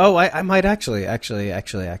 okay. Oh, I might actually. I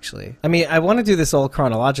mean, I want to do this all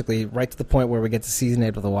chronologically, right to the point where we get to season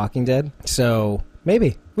 8 of The Walking Dead. So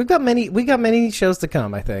maybe we got many shows to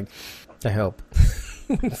come. I think. I hope.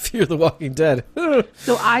 Fear the Walking Dead.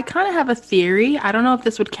 So I kind of have a theory. I don't know if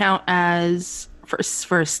this would count as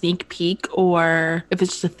for a sneak peek or if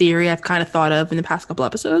it's just a theory I've kind of thought of in the past couple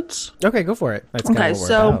episodes. Okay, go for it. That's kind Okay, of what we're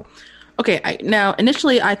so about. now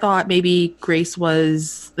initially I thought maybe Grace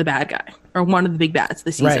was the bad guy or one of the big bads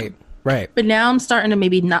this season. Right. But now I'm starting to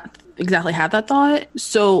maybe not exactly have that thought.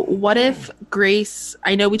 So what if Grace,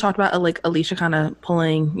 I know we talked about like Alicia kind of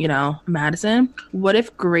pulling, Madison. What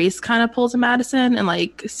if Grace kind of pulls a Madison and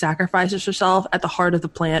like sacrifices herself at the heart of the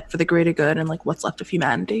plant for the greater good and like what's left of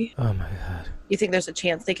humanity? Oh my god. You think there's a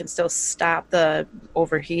chance they can still stop the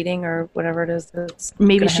overheating or whatever it is that's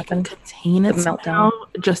Maybe gonna she happen? can contain it The somehow,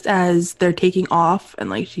 just as they're taking off and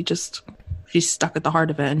like she's stuck at the heart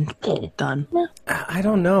of it and done. I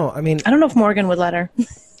don't know. I mean, I don't know if Morgan would let her.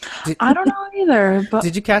 I don't know either, but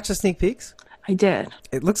did you catch the sneak peeks? I did.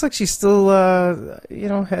 It looks like she's still,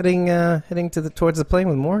 heading towards the plane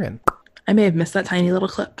with Morgan. I may have missed that tiny little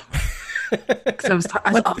clip. 'Cause I was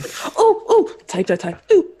type. Ooh, type.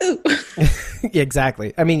 Ooh, ooh. Yeah,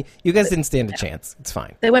 exactly. I mean, you guys didn't stand a chance. It's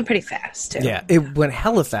fine. They went pretty fast, too. Yeah, it went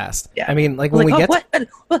hella fast. Yeah. I mean, like I was when we like, get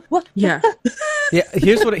what? Yeah. yeah,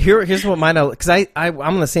 here's what mine are, because I'm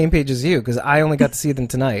on the same page as you, because I only got to see them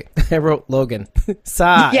tonight. I wrote Logan.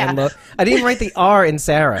 Sa Yeah. and I didn't write the R in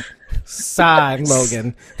Sarah. Sa and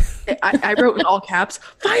Logan. I wrote in all caps,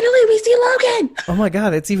 finally we see Logan! Oh my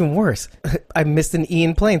god, it's even worse. I missed an E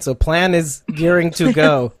in plane, so plan is gearing to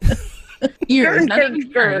go. Ears, not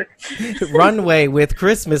even ears. Runway with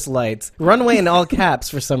Christmas lights. Runway in all caps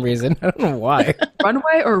for some reason. I don't know why.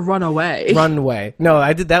 Runway or run away? Runway. No,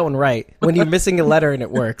 I did that one right. When you're missing a letter and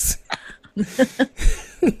it works.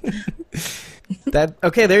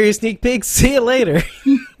 Okay, there are your sneak peeks. See you later.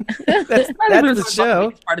 That's the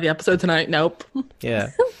show. Part of the episode tonight. Nope.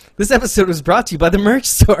 Yeah. This episode was brought to you by the merch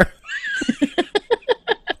store.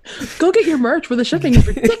 Go get your merch where the shipping is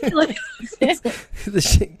ridiculous.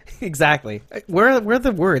 Exactly. Where are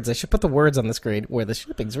the words? I should put the words on the screen where the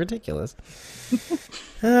shipping's ridiculous.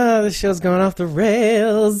 This show's going off the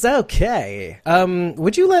rails. Okay.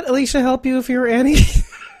 Would you let Alicia help you if you were Annie?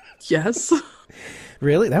 Yes.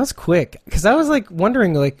 Really? That was quick. Because I was like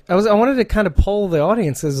wondering, like I wanted to kind of poll the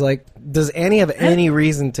audience as like, does Annie have any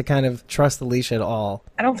reason to kind of trust Alicia at all?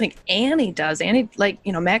 I don't think Annie does. Annie, like,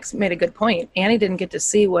 Max made a good point. Annie didn't get to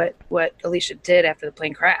see what Alicia did after the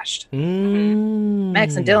plane crashed.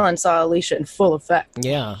 Max and Dylan saw Alicia in full effect.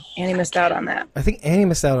 Yeah. Annie missed out on that. I think Annie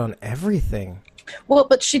missed out on everything. Well,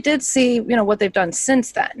 but she did see, what they've done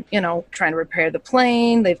since then. Trying to repair the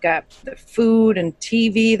plane. They've got the food and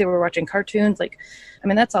TV. They were watching cartoons. Like, I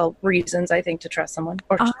mean, that's all reasons, I think, to trust someone.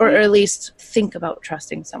 Or at least think about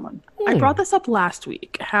trusting someone. I brought this up last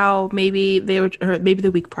week, how maybe or maybe the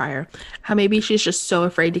week prior, how maybe she's just so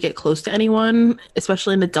afraid to get close to anyone,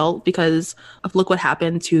 especially an adult, because of look what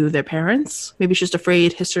happened to their parents. Maybe she's just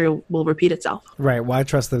afraid history will repeat itself. Right. Why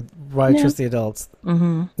trust the adults?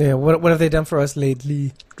 Mm-hmm. Yeah. What have they done for us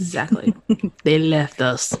lately? Exactly. They left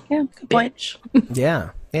us. Yeah, good point. Bitch. Yeah.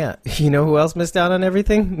 Yeah. You know who else missed out on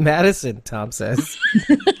everything? Madison, Tom says.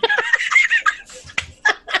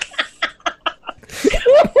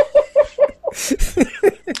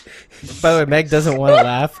 By the way, Meg doesn't want to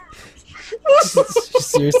laugh. She's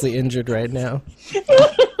seriously injured right now.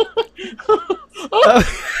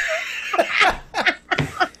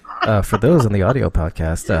 For those on the audio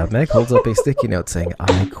podcast, Meg holds up a sticky note saying,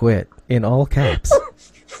 "I quit," in all caps.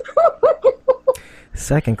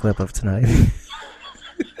 Second clip of tonight.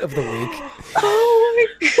 Of the week. Oh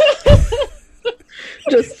my god.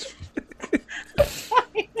 Just.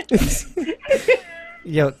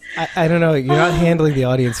 Yo, I don't know. You're not handling the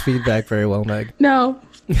audience feedback very well, Meg. No.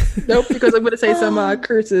 Nope, because I'm going to say some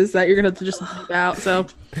curses that you're going to have to just leave out, so.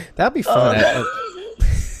 That'd be fun.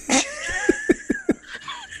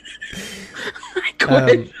 I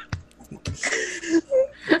quit.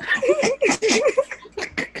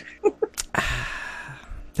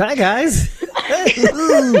 Hi, guys.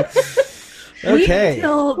 Wait Okay.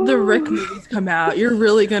 until the Rick movies come out. You're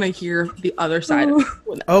really going to hear the other side of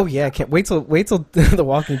it. Oh yeah, can't wait till The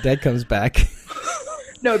Walking Dead comes back.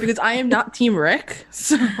 No, because I am not Team Rick,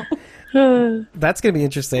 so. That's gonna be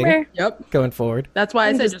interesting. Yep. Going forward. That's why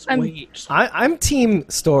I said just wait. I'm team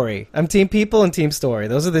story. I'm team people and team story.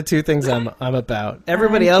 Those are the two things I'm about.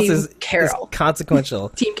 Everybody else team is Carol. consequential.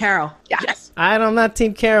 Team Carol. Yeah. Yes. I'm not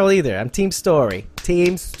team Carol either. I'm team story.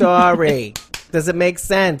 Team story. Does it make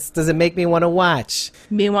sense? Does it make me want to watch?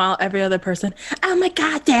 Meanwhile, every other person, oh my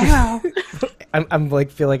god, Daryl. I'm like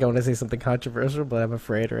feel like I want to say something controversial, but I'm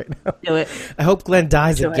afraid right now. Do it. I hope Glenn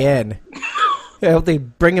dies Do it. again. I hope they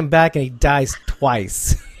bring him back and he dies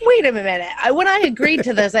twice. Wait a minute. When I agreed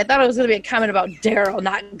to this, I thought it was going to be a comment about Daryl,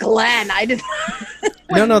 not Glenn. I didn't.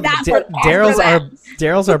 No, Not for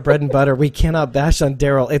Daryl's our bread and butter. We cannot bash on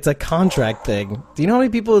Daryl. It's a contract thing. Do you know how many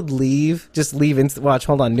people would leave? Just leave. Watch.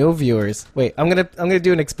 Hold on. No viewers. Wait. I'm gonna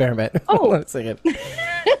do an experiment. Oh. Hold on a second.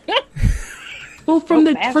 Well, from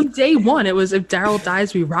man. day one, it was if Daryl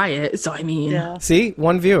dies, we riot. So I mean, Yeah. See,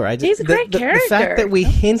 one viewer. He's a great the fact character. that we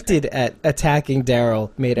hinted at attacking Daryl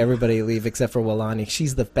made everybody leave except for Walani.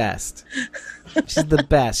 She's the best. She's the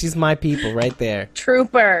best. She's my people right there.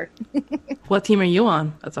 Trooper. what team are you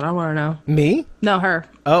on? That's what I want to know. Me? No, her.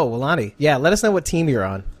 Oh, Walani. Yeah, let us know what team you're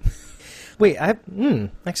on. Wait,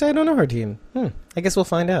 actually, I don't know her team. I guess we'll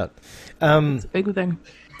find out. It's a big thing.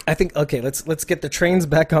 I think, okay, let's get the trains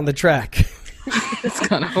back on the track. It's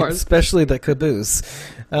kind of hard. Especially the caboose.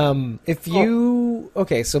 So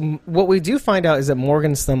what we do find out is that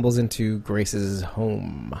Morgan stumbles into Grace's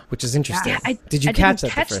home, which is interesting. Yeah, Did you catch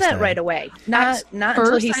that? Catch that right away. Not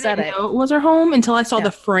until he said it. It was her home until I saw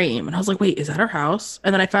the frame, and I was like, "Wait, is that her house?"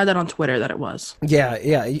 And then I found out on Twitter that it was. Yeah.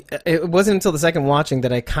 It wasn't until the second watching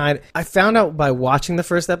that I found out by watching the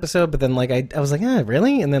first episode, but then like I was like,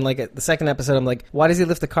 really? And then like at the second episode, I'm like, why does he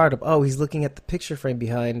lift the card up? Oh, he's looking at the picture frame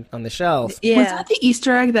behind on the shelf. Yeah. Was that the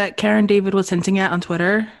Easter egg that Karen David was hinting at on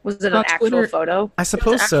Twitter? Was it an actual photo? I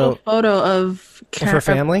suppose so. Photo of Karen, her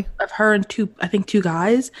family, of her and two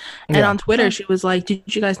guys. And on Twitter, she was like, "Did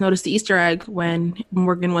you guys notice the Easter egg when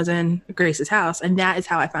Morgan was in Grace's house?" And that is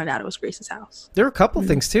how I found out it was Grace's house. There were a couple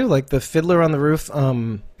things too, like the Fiddler on the Roof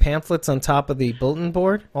pamphlets on top of the bulletin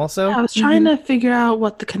board. Also, I was trying to figure out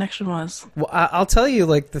what the connection was. Well, I'll tell you,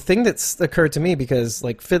 like the thing that's occurred to me because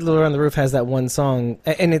like Fiddler on the Roof has that one song,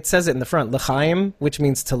 and it says it in the front, L'chaim, which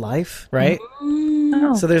means to life, right?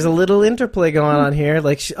 So there's a little interplay going on here.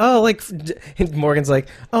 Like, Morgan's like,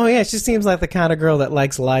 oh yeah, she seems like the kind of girl that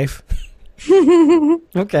likes life.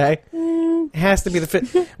 Okay. It has to be the fit.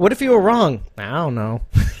 What if you were wrong? I don't know.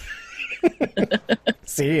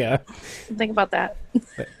 See ya. Think about that.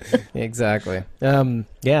 Exactly.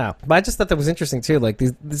 Yeah. But I just thought that was interesting too. Like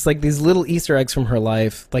these little Easter eggs from her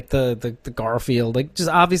life, like the Garfield, like just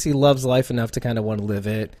obviously loves life enough to kind of want to live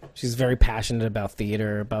it. She's very passionate about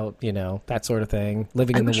theater, about, that sort of thing,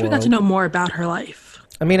 living in the world. I wish we got to know more about her life.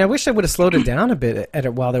 I mean, I wish I would have slowed it down a bit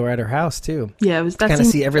while they were at her house too. Yeah, it was to kind of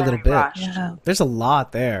see every little bit. Yeah. There's a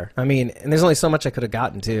lot there. I mean, and there's only so much I could have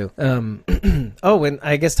gotten to. And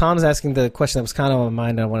I guess Tom's asking the question that was kind of on my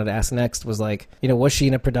mind and I wanted to ask next was like, was she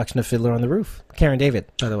in a production of Fiddler on the Roof? Karen David,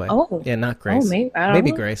 by the way. Oh. Yeah, not Grace. Oh,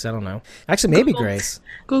 maybe Grace, I don't know. Actually, maybe Google. Grace.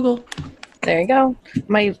 Google. There you go.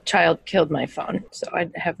 My child killed my phone, so I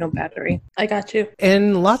have no battery. I got you.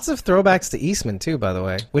 And lots of throwbacks to Eastman, too, by the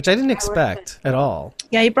way, which I didn't expect at all.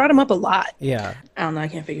 Yeah, he brought him up a lot. Yeah. I don't know. I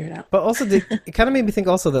can't figure it out. But also, it kind of made me think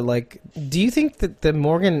also that, like, do you think that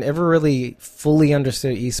Morgan ever really fully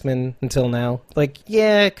understood Eastman until now? Like,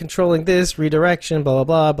 yeah, controlling this, redirection, blah, blah,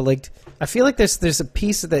 blah, but, like, I feel like there's a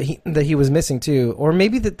piece that he was missing, too. Or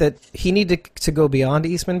maybe that he needed to go beyond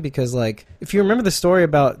Eastman because, like, if you remember the story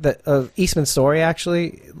about Eastman's story,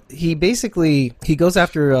 actually, he goes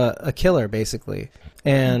after a killer, basically.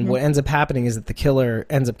 And what ends up happening is that the killer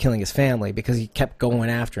ends up killing his family because he kept going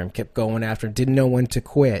after him, didn't know when to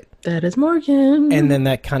quit. That is Morgan. And then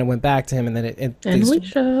that kind of went back to him, and then and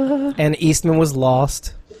Alicia. And Eastman was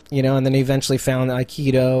lost, and then he eventually found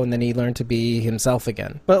Aikido, and then he learned to be himself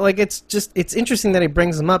again. But, like, it's interesting that he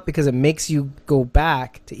brings him up because it makes you go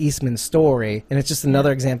back to Eastman's story, and it's just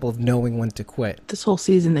another example of knowing when to quit. This whole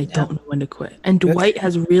season, they don't know when to quit. And Dwight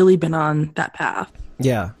has really been on that path.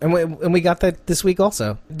 Yeah, and we got that this week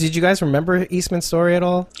also. Did you guys remember Eastman's story at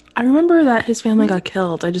all? I remember that his family got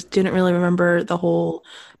killed. I just didn't really remember the whole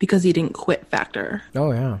because he didn't quit factor.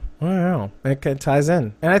 Oh, yeah. It ties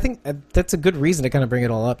in. And I think that's a good reason to kind of bring it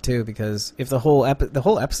all up, too, because if the whole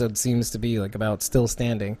episode seems to be like about still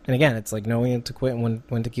standing. And again, it's like knowing when to quit and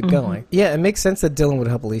when to keep going. Yeah, it makes sense that Dylan would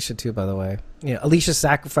help Alicia, too, by the way. Alicia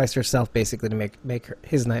sacrificed herself, basically, to make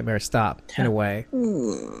his nightmare stop, in a way.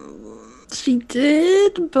 She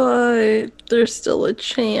did, but there's still a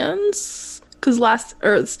chance.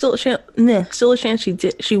 Still a chance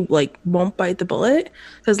she like won't bite the bullet.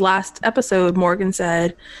 Because last episode, Morgan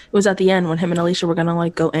said it was at the end when him and Alicia were gonna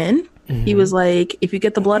like go in. He was like, if you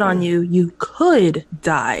get the blood on you, you could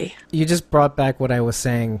die. You just brought back what I was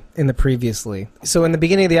saying in the previously. So in the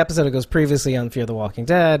beginning of the episode, it goes previously on Fear the Walking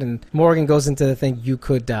Dead, and Morgan goes into the thing, you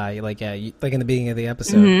could die. Like, yeah, like in the beginning of the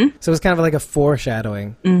episode. So it's kind of like a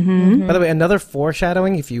foreshadowing. By the way, another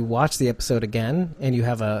foreshadowing, if you watch the episode again, and you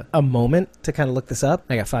have a moment to kind of look this up,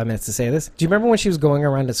 I got 5 minutes to say this. Do you remember when she was going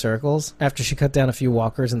around in circles after she cut down a few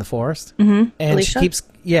walkers in the forest? And Alicia?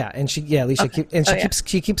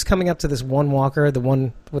 She keeps coming up to this one walker, the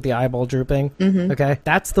one with the eyeball drooping. Okay,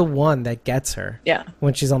 that's the one that gets her. Yeah,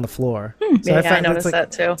 when she's on the floor. So I noticed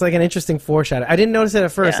that too. It's like an interesting foreshadow. I didn't notice it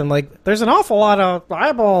at first. I'm like, there's an awful lot of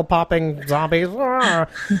eyeball popping zombies. No,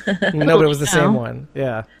 but it was the same one.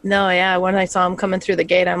 Yeah. No, yeah. When I saw him coming through the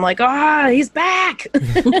gate, I'm like, he's back.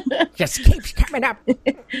 Just keeps coming up.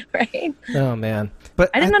 Right. Oh man. But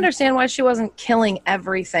I didn't understand why she wasn't killing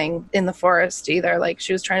everything in the forest either. Like,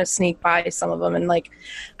 she was trying to sneak by some of them, and like,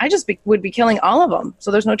 I just would be killing all of them. So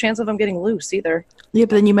there's no chance of them getting loose either. Yeah,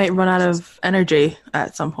 but then you might run out of energy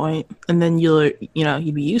at some point, and then you'd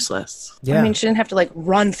be useless. Yeah. I mean, she didn't have to like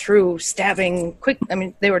run through stabbing quick. I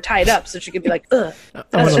mean, they were tied up, so she could be like, ugh.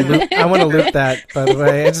 I want to loop that, by the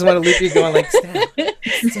way. I just want to loop you going like, stab.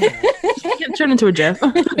 Can't turn into a GIF.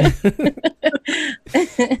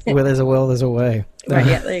 Where there's a will, there's a way. Right,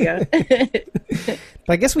 yeah, there you go.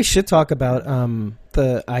 But I guess we should talk about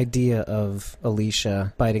the idea of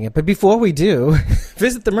Alicia biting it. But before we do,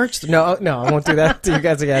 visit the merch. No, I won't do that to you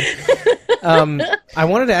guys again. I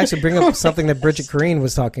wanted to actually bring up something that Bridget Corrine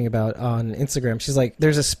was talking about on Instagram. She's like,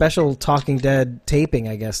 there's a special Talking Dead taping,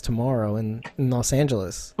 I guess, tomorrow in Los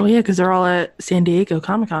Angeles. Oh, yeah, because they're all at San Diego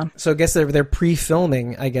Comic-Con. So I guess they're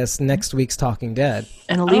pre-filming, I guess, next week's Talking Dead.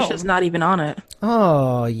 And Alicia's not even on it.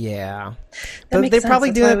 Oh, yeah. That makes they're sense. probably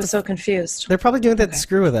That's doing why I that. was so confused. They're probably doing that to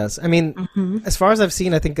screw with us. I mean, as far as I've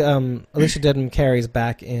seen, I think Alicia Dedham Carey's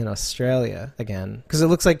back in Australia again. Because it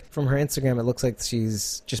looks like, from her Instagram, it looks like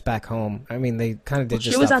she's just back home. I mean, they kind of did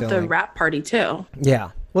just She was stop at filming. the rap party, too.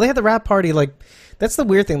 Yeah. Well, they had the rap party, like, that's the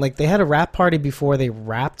weird thing. Like, they had a rap party before they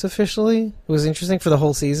rapped officially. It was interesting for the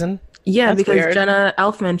whole season. Yeah, That's because weird. Jenna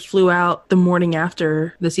Elfman flew out the morning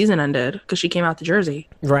after the season ended because she came out to Jersey.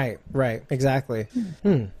 Right, exactly.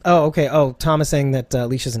 Oh, okay. Oh, Tom is saying that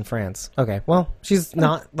Alicia's in France. Okay, well, she's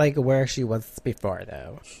not, like, where she was before,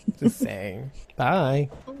 though. Just saying. Bye.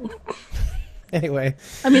 Anyway.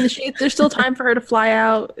 I mean, there's still time for her to fly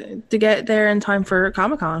out to get there in time for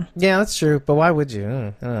Comic-Con. Yeah, that's true. But why would you? I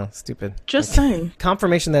don't know. Stupid. Just saying.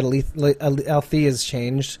 Confirmation that Althea's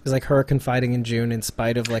changed is like her confiding in June in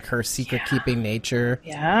spite of like her secret-keeping nature.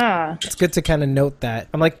 Yeah. It's good to kind of note that.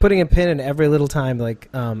 I'm like putting a pin in every little time like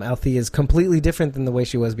Althea is completely different than the way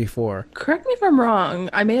she was before. Correct me if I'm wrong.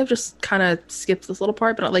 I may have just kind of skipped this little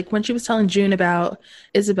part, but like when she was telling June about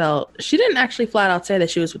Isabel, she didn't actually flat out say that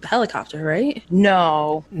she was with the helicopter, right?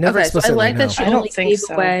 No. Never Okay, so I explicitly, like no. that she I don't only think gave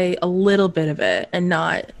so. away a little bit of it and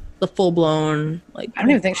not the full-blown, like... I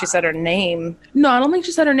don't even think she said her name. No, I don't think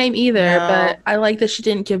she said her name either, No. but I like that she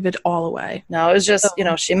didn't give it all away. No, it was just,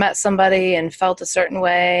 she met somebody and felt a certain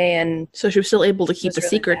way, and So she was still able to keep was the really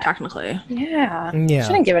secret, bad. technically. yeah. Yeah.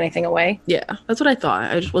 She didn't give anything away. Yeah, that's what I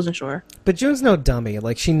thought. I just wasn't sure. But June's no dummy.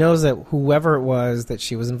 Like, she knows that whoever it was that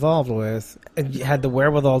she was involved with had the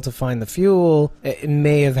wherewithal to find the fuel. It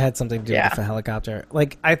may have had something to do Yeah. with the helicopter.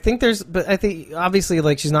 Like, I think obviously,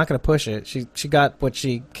 like, she's not going to push it. She got what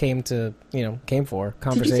she came for. Did you see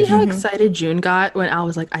Conversation. how excited June got when Al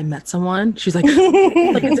was like, I met someone? She's like,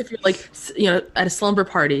 like as if you're like, at a slumber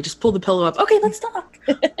party, just pull the pillow up. Okay, let's talk.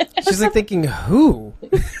 She's like thinking, who?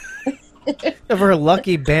 Of her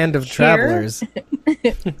lucky band of travelers.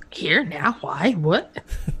 Here, now, why? What?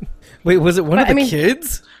 Wait, was it one of But, the I mean-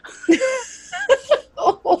 kids?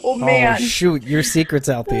 Oh, man. Oh, shoot. Your secret's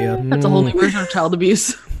out there. That's a whole new version of child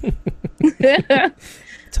abuse.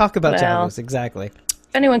 Talk about Well. child abuse, exactly.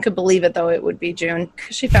 If anyone could believe it, though, it would be June,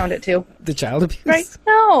 because she found it too. The child abuse? Right?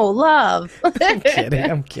 No, love. I'm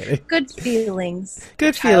kidding. Good feelings.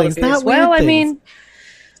 Good Child feelings, abuse. not weird Well, I things. mean,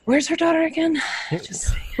 where's her daughter again?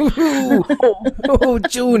 Just Ooh. Oh,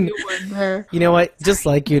 June. You know what? Just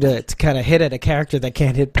like you to kind of hit at a character that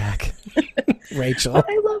can't hit back. Rachel.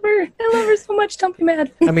 I love her. I love her so much. Don't be mad.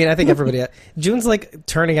 I mean, I think everybody... June's like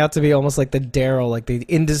turning out to be almost like the Daryl, like the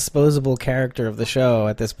indisposable character of the show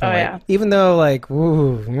at this point. Oh, yeah. Even though, like,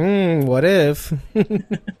 what if?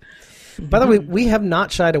 By the way, we have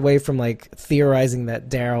not shied away from like theorizing that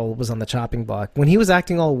Daryl was on the chopping block when he was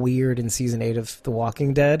acting all weird in season 8 of The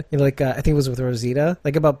Walking Dead. I think it was with Rosita,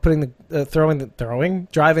 like about putting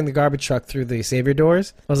driving the garbage truck through the savior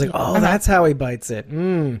doors. I was like, oh, that's how he bites it.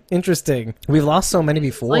 Interesting. We've lost so many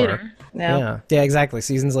before. Later. No. Yeah, exactly.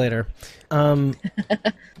 Seasons later.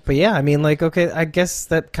 But yeah, I mean, like, okay, I guess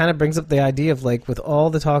that kind of brings up the idea of like with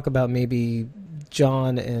all the talk about maybe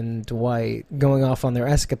John and Dwight going off on their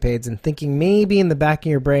escapades and thinking maybe in the back of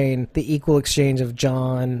your brain the equal exchange of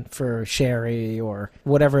John for Sherry or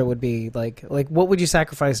whatever it would be, like what would you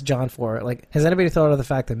sacrifice John for? Like, has anybody thought of the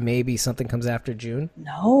fact that maybe something comes after June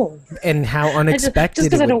No. and how unexpected Just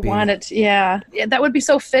because it I would don't be? want it. Yeah. That would be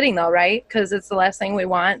so fitting, though, right? Because it's the last thing we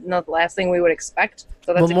want, not the last thing we would expect.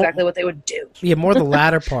 So that's Well, exactly what they would do. Yeah, more the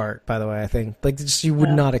latter part, by the way, I think. Like, just you would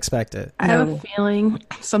not expect it. I have No. a feeling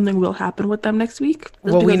something will happen with them next week. Just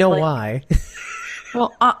Well, we because, know like, why.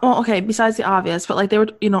 Well, okay, besides the obvious, but like they were,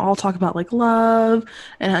 all talk about like love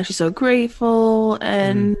and how she's so grateful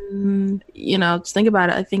and, just think about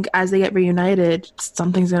it. I think as they get reunited,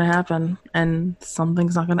 something's going to happen and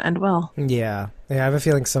something's not going to end well. Yeah, I have a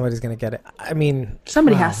feeling somebody's going to get it. I mean...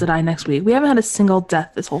 Somebody wow. has to die next week. We haven't had a single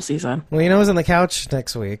death this whole season. Well, who's on the couch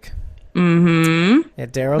next week? Mm-hmm. Yeah,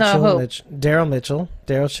 Daryl No, Chill who? Mitchell.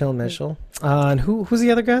 Daryl Chill Mitchell. And who's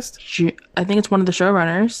the other guest? I think it's one of the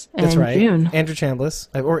showrunners. That's and right. June. Andrew Chambliss.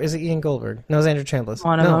 Or is it Ian Goldberg? No, it's Andrew Chambliss.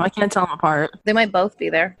 One of no. them. I can't tell them apart. They might both be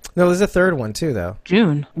there. No, there's a third one too, though.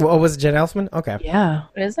 June. Well, was it Jen Elfman? Okay. Yeah.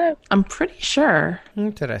 Is it? I'm pretty sure.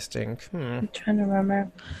 Interesting. I'm trying to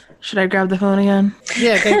remember. Should I grab the phone again?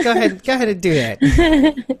 Yeah, okay, go ahead. Go ahead and do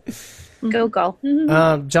that. Google.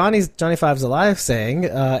 Johnny Five's Alive saying,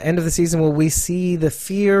 end of the season, will we see the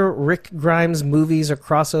Fear Rick Grimes movies or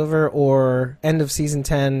crossover, or end of season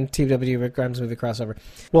 10 TW Rick Grimes movie crossover?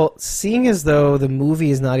 Well, seeing as though the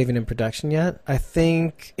movie is not even in production yet, I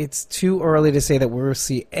think it's too early to say that we'll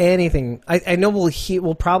see anything. I know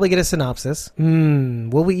we'll probably get a synopsis.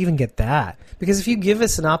 Will we even get that? Because if you give a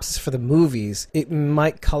synopsis for the movies, it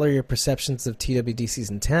might color your perceptions of TWD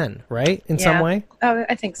season 10, right? In some way? Oh,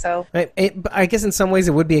 I think so. I guess in some ways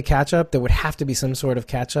it would be a catch-up. There would have to be some sort of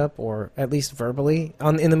catch-up, or at least verbally,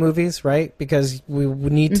 in the movies, right? Because we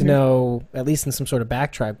would need to know, at least in some sort of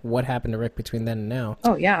backtrack, what happened to Rick between then and now.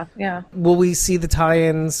 Oh, yeah, yeah. Will we see the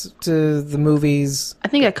tie-ins to the movies? I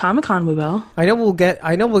think at Comic-Con we will. I know we'll get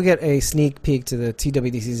a sneak peek to the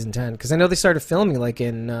TWD season 10, because I know they started filming like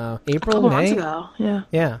in April, May. Months ago. Yeah.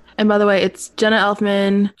 Yeah. And by the way, it's Jenna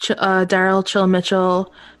Elfman, Daryl Chill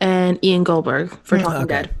Mitchell, and Ian Goldberg for Talking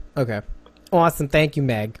Dead. Okay. Awesome. Thank you,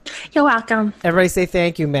 Meg. You're welcome. Everybody say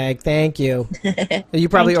thank you, Meg. Thank you. You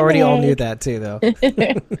probably already all knew that too, though.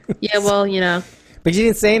 Yeah, well, you know. But you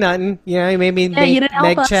didn't say nothing. You know, you made me you didn't help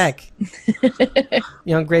Meg us. check.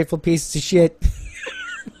 You ungrateful piece of shit.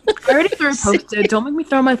 I already posted. Don't make me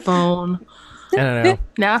throw my phone. I don't know.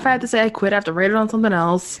 Now if I have to say I quit, I have to rate it on something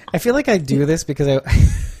else. I feel like I do this because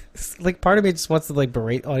like part of me just wants to like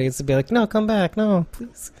berate audience and be like, no, come back. No,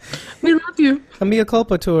 please. We love you. A Mea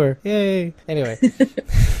Culpa tour. Yay. Anyway.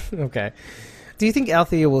 Okay. Do you think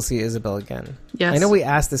Althea will see Isabel again? Yes. I know we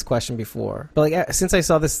asked this question before, but like since I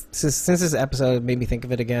saw this, since this episode it made me think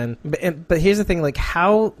of it again. But here's the thing: like,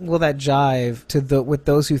 how will that jive with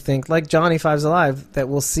those who think, like Johnny Five's Alive, that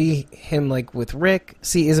we'll see him like with Rick,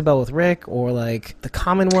 see Isabel with Rick, or like the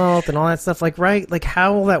Commonwealth and all that stuff? Like, right? Like,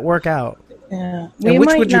 how will that work out? Yeah. And which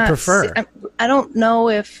would you prefer? I don't know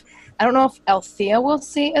if Althea will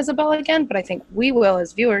see Isabel again, but I think we will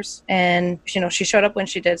as viewers. And you know, she showed up when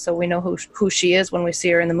she did, so we know who she is when we see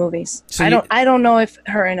her in the movies. So I don't know if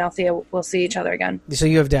her and Althea will see each other again. So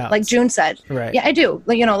you have doubts, like June said. Right? Yeah, I do.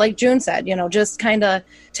 Like, you know, like June said, you know, just kind of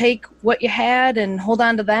take what you had and hold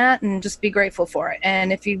on to that, and just be grateful for it.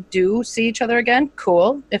 And if you do see each other again,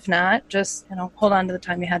 cool. If not, just, you know, hold on to the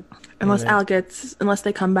time you had. Unless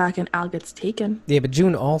they come back and Al gets taken. Yeah, but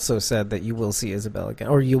June also said that you will see Isabel again,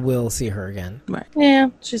 or you will see her again. Right. Yeah,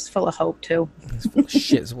 she's full of hope too.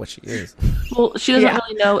 Shit is what she is. Well, she doesn't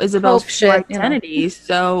really know Isabel's Hope shit, identity,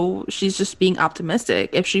 so she's just being optimistic.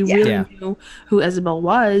 If she really knew who Isabel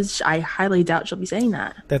was, I highly doubt she'll be saying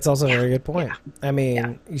that. That's also a very good point. Yeah. I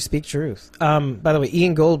mean, you speak truth. By the way,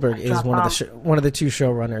 Ian Goldberg is one of the two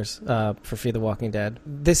showrunners for Fear the Walking Dead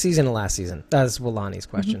this season and last season. That's Wilani's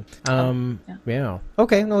question. Yeah.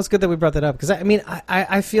 Okay. No, it's good that we brought that up, because I mean,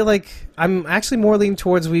 I feel like I'm actually more leaning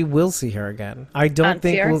towards we will see her again. I don't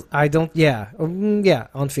think Fear? we'll. I don't. Yeah.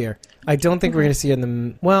 On Fear. I don't think we're going to see her in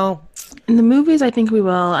the. Well, in the movies, I think we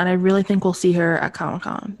will, and I really think we'll see her at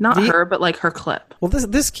Comic-Con. Not her, but like her clip. Well,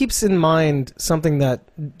 this keeps in mind something that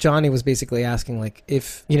Johnny was basically asking, like,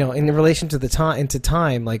 if, you know, in relation to the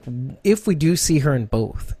time, like, if we do see her in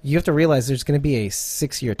both, you have to realize there's going to be a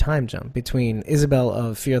 6-year time jump between Isabel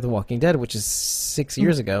of Fear the Walking Dead, which is 6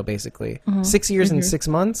 years ago, basically. 6 years and 6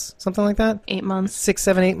 months, something like that. 8 months. 6,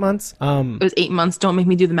 7, 8 months. It was 8 months. Don't make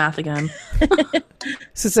me do the math again.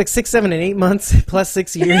 So it's like 6, 7, and 8 months plus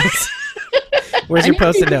 6 years. Where's your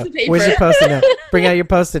Post-it note? Where's your Post-it note? Bring out your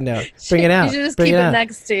Post-it note. Bring it out. You should just Bring keep it it out.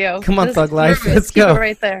 next to you. Come on, Just Thug Life. keep Let's it go.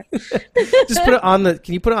 right there. Just put it on the.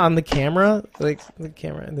 Can you put it on the camera? Like the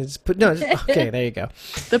camera, and then just put. No. Okay, there you go.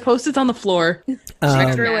 The Post-it's on the floor. She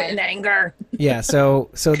threw it in anger. Yeah. So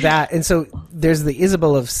that, and so there's the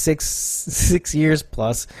Isabel of 6 years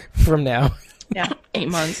plus from now. Yeah. 8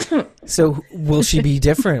 months. So will she be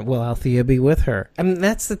different? Will Althea be with her? I mean,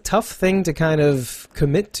 that's the tough thing to kind of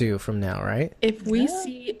commit to from now, right? If we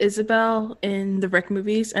see Isabel in the Rick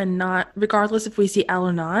movies, and not, regardless if we see Al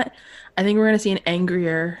or not, I think we're going to see an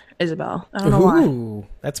angrier Isabel. I don't know why. Ooh,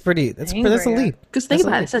 that's pretty. That's a leap. Because think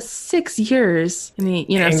about it. It says 6 years. I mean,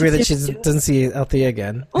 angry that she doesn't see Althea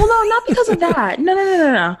again. Well, no, not because of that.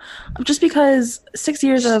 No. Just because 6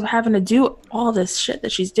 years of having to do all this shit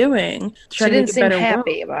that she's doing. She didn't seem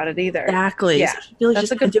happy about it either. Exactly. Yeah, so she feels like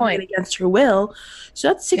that's a good point. Against her will. So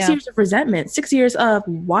that's 6 years of resentment. 6 years of,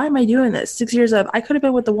 why am I doing this? 6 years of, I could have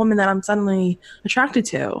been with the woman that I'm suddenly attracted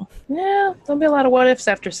to. Yeah, there'll be a lot of what ifs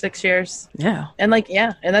after 6 years. Yeah. And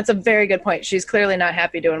and that's a very good point. She's clearly not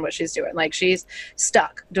happy doing what she's doing. Like, she's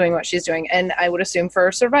stuck doing what she's doing. And I would assume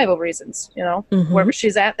for survival reasons, wherever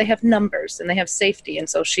she's at, they have numbers and they have safety. And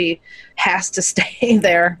so she has to stay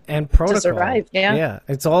there and protocol. To survive. Yeah.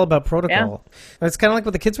 It's all about protocol. Yeah. It's kind of like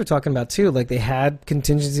what the kids were talking about too. Like, they had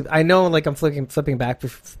contingency. I know, like, I'm flipping back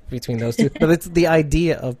between those two, but it's the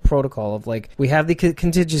idea of protocol of, like, we have the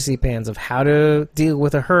contingency plans of how to deal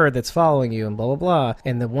with a herd that's following you and blah, blah, blah.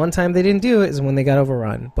 And the one time they didn't do it is when they got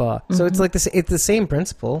overrun. But so it's like this. It's the same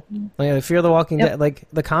principle. Like, the Fear of the Walking Dead. Like,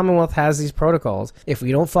 the Commonwealth has these protocols. If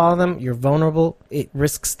we don't follow them, you're vulnerable. It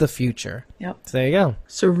risks the future. Yep. So there you go.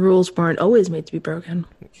 So rules weren't always made to be broken.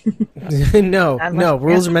 No.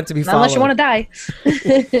 Rules are meant to be followed. Unless you want to die.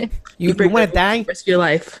 you want to die? Risk your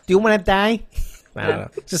life. Do you want to die? I don't know.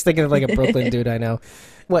 Just thinking of like a Brooklyn dude I know.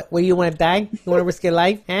 What do you want to die? You want to risk your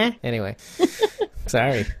life? Anyway.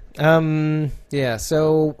 Sorry. Yeah,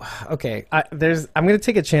 so okay. I'm gonna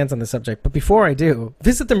take a chance on the subject, but before I do,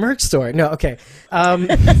 visit the merch store. No, okay.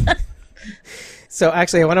 So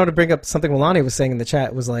actually, I wanted to bring up something Milani was saying in the chat.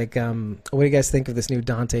 It was like, what do you guys think of this new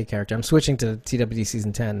Dante character? I'm switching to TWD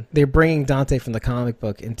Season 10. They're bringing Dante from the comic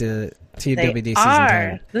book into TWD Season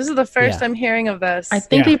 10. This is the first I'm hearing of this. I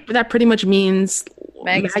think that pretty much means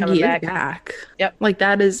Maggie's Maggie coming is back. Yep. Like,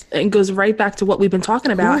 that is, and goes right back to what we've been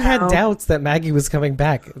talking about. Who had doubts that Maggie was coming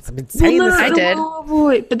back? I've been saying this. I did.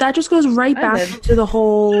 Boy, but that just goes right back to the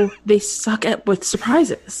whole, they suck at with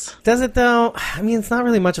surprises. Does it though? I mean, it's not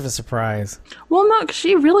really much of a surprise. Well, no,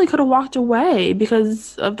 she really could have walked away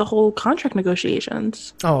because of the whole contract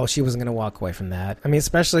negotiations. Oh, she wasn't going to walk away from that. I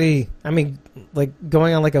mean, like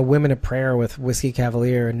going on like a Women of Prayer with Whiskey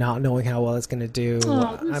Cavalier and not knowing how well it's going to do.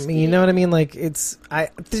 I mean, you know what I mean? Like, I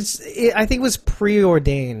think it was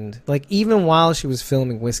preordained. Like, even while she was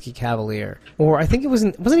filming Whiskey Cavalier, or I think it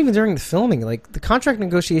wasn't even during the filming. Like, the contract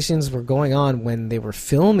negotiations were going on when they were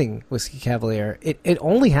filming Whiskey Cavalier. It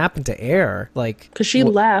only happened to air like because she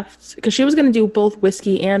left because she was going to do both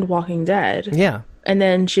Whiskey and Walking Dead. Yeah. And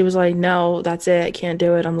then she was like, no, that's it. I can't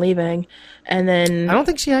do it. I'm leaving. And then... I don't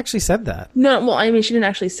think she actually said that. No, well, I mean, she didn't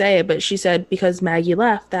actually say it, but she said because Maggie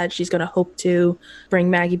left that she's going to hope to bring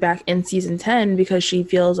Maggie back in season 10 because she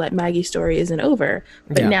feels like Maggie's story isn't over.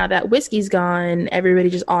 But now that Whiskey's gone, everybody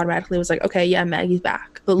just automatically was like, okay, yeah, Maggie's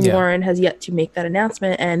back. But Lauren has yet to make that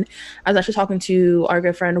announcement. And I was actually talking to our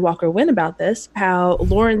good friend Walker Wynn about this, how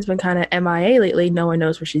Lauren's been kind of MIA lately. No one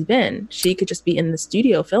knows where she's been. She could just be in the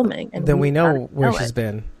studio filming. And then we know where she's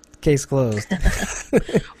been. Case closed.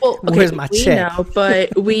 Well, okay, where's my check? Know,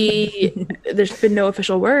 but there's been no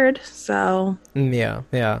official word, so yeah.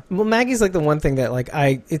 Well, Maggie's like the one thing that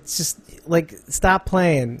it's just like, stop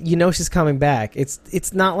playing. You know she's coming back.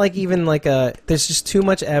 It's not like even like there's just too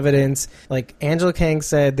much evidence. Like Angela Kang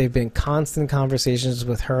said, they've been constant conversations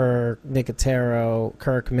with her, Nicotero,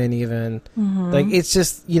 Kirkman, even. Like, it's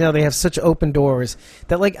just, they have such open doors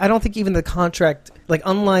that, like, I don't think even the contract, like,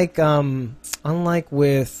 unlike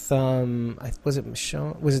with was it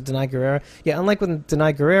Michonne? Was it Denai Guerrera? Yeah, unlike with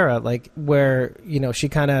Denai Guerrera, like, where she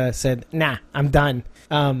kind of said, "Nah, I'm done."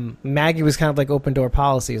 Maggie was kind of like open door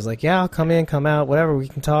policy. It was like, "Yeah, I'll come in, come out, whatever. We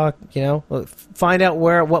can talk. Find out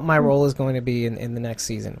what my role is going to be in the next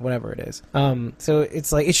season, whatever it is." So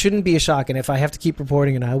it's like, it shouldn't be a shock. And if I have to keep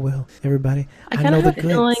reporting, and I will, everybody, I kind of have a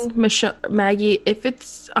feeling Maggie, if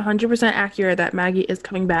it's 100% accurate that Maggie is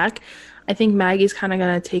coming back, I think Maggie's kind of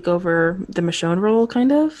going to take over the Michonne role,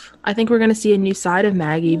 kind of. I think we're going to see a new side of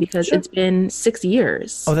Maggie because it's been 6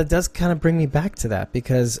 years. Oh, that does kind of bring me back to that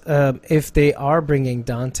because if they are bringing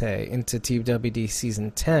Dante into TWD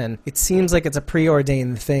Season 10, it seems like it's a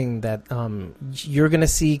preordained thing that you're going to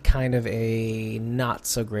see kind of a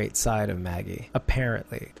not-so-great side of Maggie,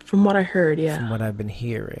 apparently. From what I heard, yeah. From what I've been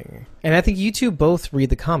hearing. And I think you two both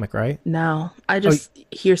read the comic, right? No, I just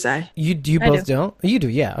hearsay. You both don't? You do,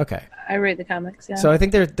 yeah, okay. I read the comics, yeah. So I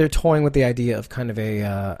think they're toying with the idea of kind of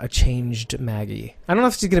a changed Maggie. I don't know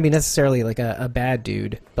if she's going to be necessarily like a bad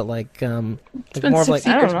dude, but like more of like,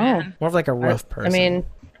 I don't know, more of like a rough person. I mean,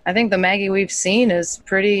 I think the Maggie we've seen is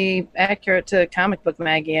pretty accurate to comic book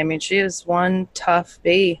Maggie. I mean, she is one tough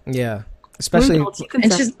bee. Yeah, especially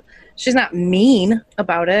and she's not mean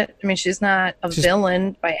about it. I mean, she's not a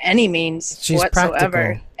villain by any means whatsoever.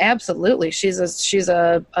 Practical. Absolutely, she's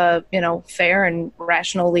a fair and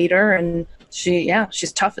rational leader, and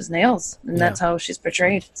she's tough as nails, and that's how she's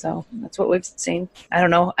portrayed. So that's what we've seen. I don't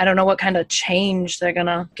know what kind of change they're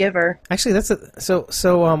gonna give her. Actually, so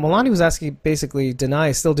Milani was asking, basically, Denai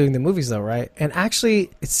is still doing the movies though, right? And actually,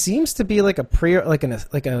 it seems to be like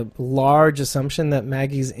a large assumption that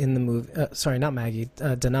Maggie's in the movie. Sorry, not Maggie.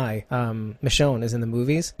 Denai. Michonne is in the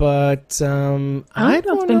movies, but I don't know.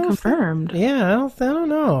 It's been confirmed. I don't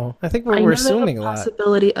know. I think we're assuming a lot.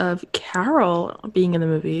 Possibility of Carol being in the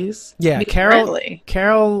movies. Yeah.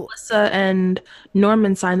 Carol, Melissa and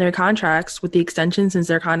Norman signed their contracts with the extension since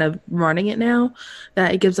they're kind of running it now.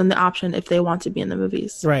 That it gives them the option if they want to be in the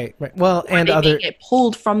movies. Right. Well, and other get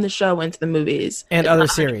pulled from the show into the movies and other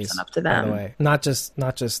series. Up to them. By the way, not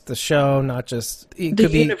just the show, not just the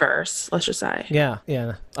universe. Let's just say. Yeah.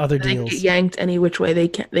 Other deals. They get yanked any which way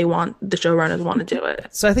they want. The showrunners want to do it.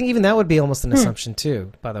 So I think even that would be almost an assumption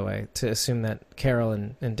too. By the way, to assume that Carol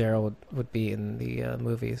and Daryl would be in the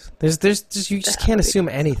movies. You just can't assume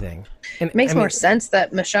anything. And it makes more sense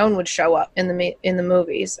that Michonne would show up in the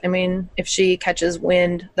movies. I mean, if she catches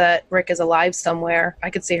wind that Rick is alive somewhere, I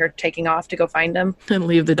could see her taking off to go find him and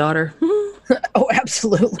leave the daughter. Oh,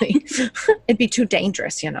 absolutely. It'd be too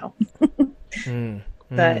dangerous,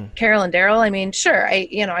 But Carol and Daryl, I mean, sure,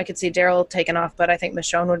 I could see Daryl taking off, but I think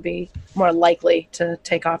Michonne would be more likely to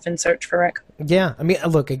take off in search for Rick. Yeah, I mean,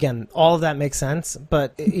 look, again, all of that makes sense,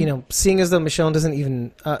 but, seeing as though Michonne doesn't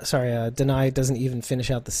even, Denai doesn't even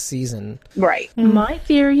finish out the season. Right. My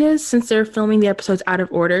theory is, since they're filming the episodes out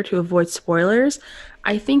of order to avoid spoilers,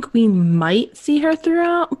 I think we might see her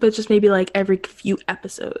throughout, but just maybe like every few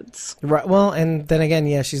episodes. Right. Well, and then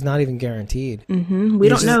again, she's not even guaranteed. Mm-hmm. We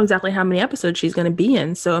don't know exactly how many episodes she's going to be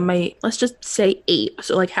in, so it might, let's just say 8,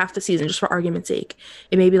 so like half the season, just for argument's sake.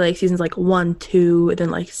 It may be like seasons like 1, 2, and then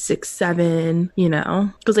like 6, 7,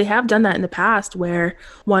 because they have done that in the past where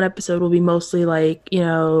one episode will be mostly like,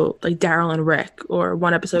 like Daryl and Rick, or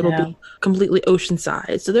one episode will be completely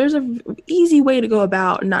Oceanside. So there's an easy way to go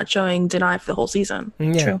about not showing Denai for the whole season.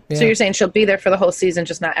 Yeah, true. Yeah. So you're saying she'll be there for the whole season,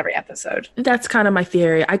 just not every episode? That's kind of my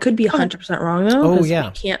theory. I could be 100% wrong, though. Oh, yeah.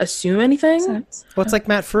 We can't assume anything. Well, it's like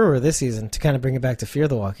Matt Frewer this season, to kind of bring it back to Fear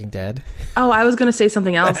the Walking Dead. Oh, I was going to say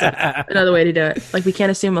something else. Another way to do it. Like, we can't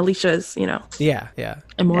assume Alicia's, Yeah.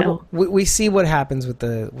 immortal. Yeah. We see what happens with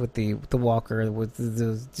the walker, with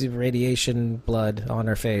the radiation blood on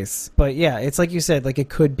her face. But yeah, it's like you said, like it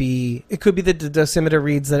could be the dosimeter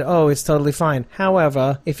reads that, oh, it's totally fine.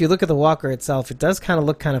 However, if you look at the walker itself, it does kind of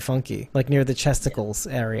look kind of funky, like near the chesticles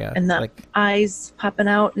area. And the eyes popping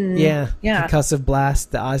out. And concussive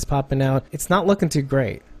blast, the eyes popping out. It's not looking too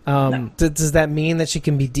great. No. Does that mean that she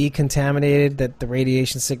can be decontaminated, that the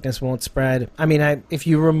radiation sickness won't spread? I mean, if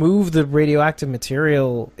you remove the radioactive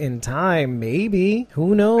material in time, maybe.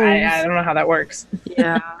 Who knows? I don't know how that works.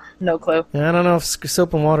 Yeah. No clue. I don't know if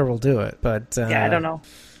soap and water will do it, but... I don't know.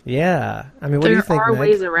 Yeah, I mean, what do you think, There are Meg?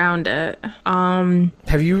 ways around it.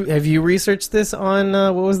 Have you researched this on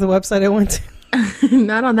what was the website I went to?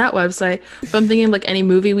 Not on that website. But I'm thinking like any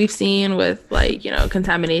movie we've seen with like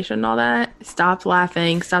contamination and all that. Stop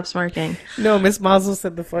laughing. Stop smirking. No, Miss Mazel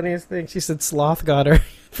said the funniest thing. She said Sloth got her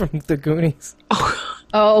from the Goonies.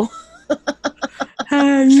 Oh.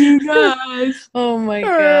 Hey, you guys. Oh my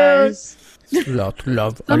gosh. Sloth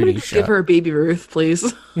love Somebody Alicia. give her a Baby Ruth,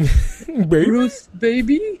 please. Ruth,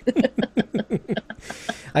 baby.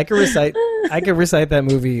 I could recite that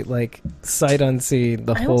movie like sight unseen,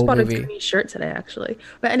 the whole bought movie. a Goonies shirt today, actually.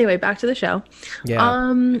 But anyway, back to the show. Yeah.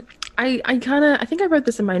 I think I wrote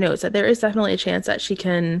this in my notes that there is definitely a chance that she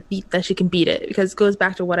can beat it, because it goes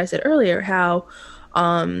back to what I said earlier, how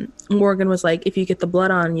Morgan was like, if you get the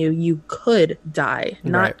blood on you, you could die,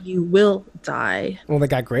 not you will die. Well, they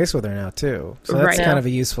got Grace with her now too, so that's kind of a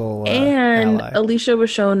useful and ally. Alicia was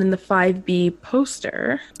shown in the 5B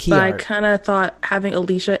poster. Key but art. I kind of thought having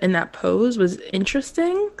Alicia in that pose was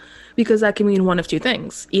interesting, because that can mean one of two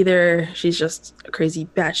things. Either she's just a crazy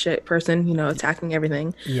batshit person, attacking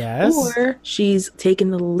everything. Yes. Or she's taking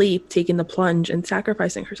the leap, taking the plunge, and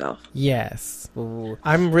sacrificing herself. Yes. Ooh.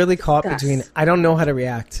 I'm really caught between... I don't know how to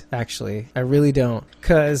react, actually. I really don't.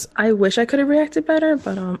 Because... I wish I could have reacted better,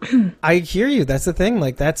 but... I hear you. That's the thing.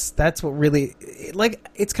 Like, that's what really... Like,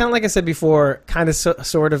 it's kind of like I said before, kind of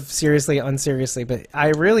sort of seriously, unseriously, but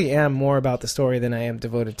I really am more about the story than I am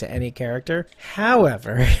devoted to any character.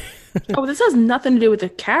 However... Oh, this has nothing to do with the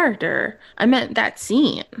character. I meant that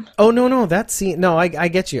scene. Oh, no, that scene. No, I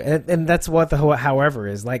get you. And that's what the however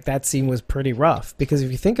is. Like, that scene was pretty rough. Because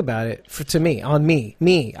if you think about it, to me,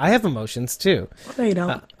 I have emotions too. No, you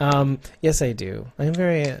don't. Yes, I do. I'm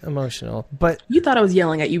very emotional. But You thought I was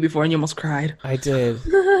yelling at you before and you almost cried. I did.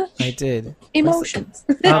 I did. Emotions.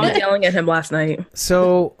 I was yelling at him last night.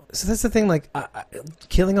 So that's the thing, like,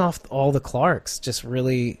 killing off all the Clarks just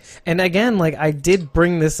really... And again, like, I did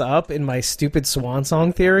bring this up in my stupid swan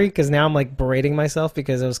song theory, because now I'm, like, berating myself,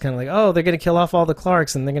 because I was kind of like, oh, they're going to kill off all the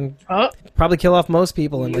Clarks, and they're going to probably kill off most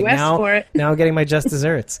people, and, You like, asked for it. now I'm getting my just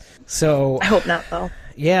desserts. So... I hope not, though.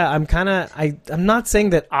 Yeah, I'm not saying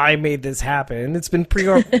that I made this happen. It's been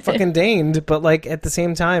preordained, but like at the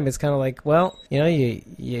same time, it's kind of like, well, you know, you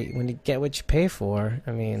when you get what you pay for.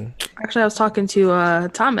 I mean, Actually, I was talking to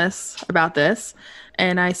Thomas about this,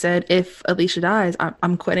 and I said, if Alicia dies,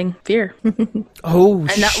 I'm quitting Fear. oh, And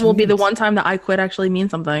that will be the one time that I quit actually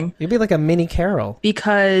means something. You'd be like a mini Carol.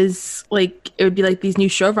 Because, like, it would be like these new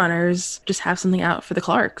showrunners just have something out for the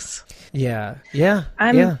Clarks. Yeah.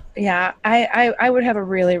 I would have a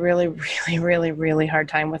really, really, really, really, really hard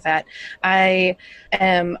time with that. I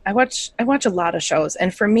watch a lot of shows,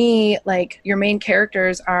 and for me, like, your main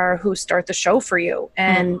characters are who start the show for you,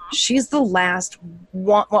 and she's the last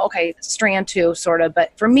one. Well, okay, Strand too, sort of,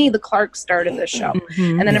 but for me, the Clark started the show,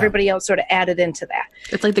 and then everybody else sort of added into that.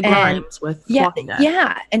 It's like the Grimes with Walking Dead.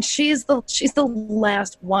 Yeah, and she's the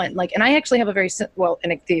last one. Like, and I actually have a very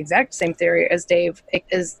the exact same theory as Dave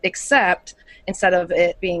except instead of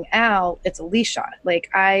it being Al, it's Alicia. Like,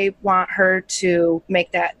 I want her to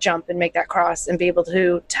make that jump and make that cross and be able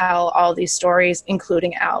to tell all these stories,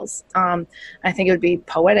 including Al's. I think it would be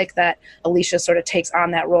poetic that Alicia sort of takes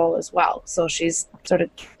on that role as well. So she's sort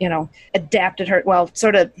of, adapted her, I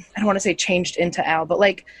don't want to say changed into Al, but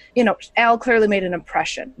like, Al clearly made an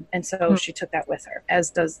impression. And so she took that with her,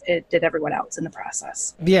 as did everyone else in the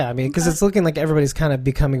process. Yeah, I mean, because it's looking like everybody's kind of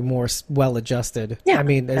becoming more well-adjusted. Yeah. I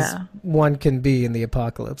mean, as one can be in the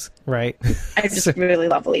apocalypse, right? I just really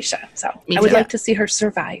love Alicia, so Me I would too. like to see her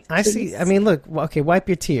survive. I see. I mean, look. Okay, wipe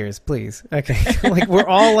your tears, please. Okay, like we're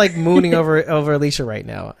all like mooning over Alicia right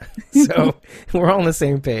now, so we're all on the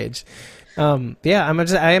same page. Yeah,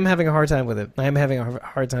 I am having a hard time with it. I am having a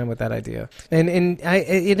hard time with that idea, and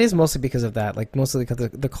it is mostly because of that, like mostly because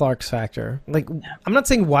of the Clark's factor. Like, I'm not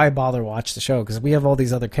saying why bother watch the show, because we have all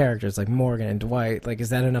these other characters like Morgan and Dwight. Like, is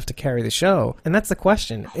that enough to carry the show? And that's the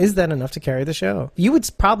question: is that enough to carry the show? You would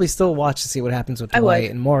probably still watch to see what happens with Dwight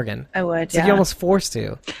and Morgan. I would. It's like you're almost forced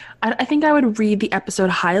to. I think I would read the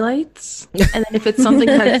episode highlights, and then if it's something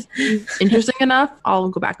that's interesting enough, I'll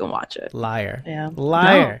go back and watch it. Liar. Yeah.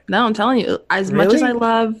 Liar. No, I'm telling you, as much as I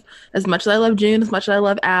love June, as much as I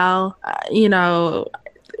love Al,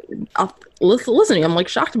 I'll listen. I'm like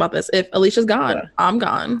shocked about this. If Alicia's gone, I'm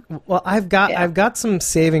gone. Well, I've got some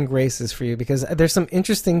saving graces for you, because there's some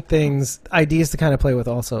interesting ideas to kind of play with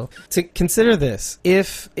also. To consider this: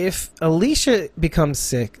 if Alicia becomes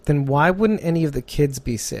sick, then why wouldn't any of the kids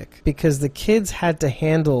be sick? Because the kids had to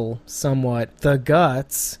handle somewhat the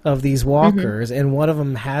guts of these walkers, and one of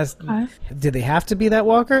them has. Okay. Did they have to be that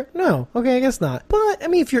walker? No. Okay, I guess not. But I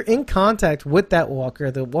mean, if you're in contact with that walker,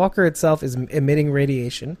 the walker itself is emitting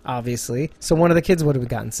radiation, obviously. So one of the kids would have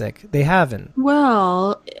gotten sick. They haven't.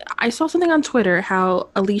 Well, I saw something on Twitter how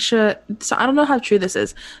Alicia... So I don't know how true this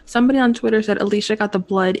is. Somebody on Twitter said Alicia got the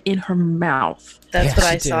blood in her mouth. That's what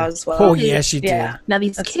I saw as well. Oh, yeah, she did. Now,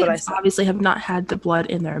 these kids obviously have not had the blood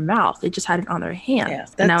in their mouth. They just had it on their hand. Yeah,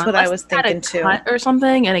 that's what I was thinking too. Or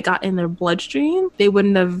something, and it got in their bloodstream, they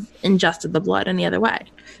wouldn't have ingested the blood any other way.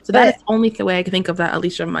 So that is the only way I can think of that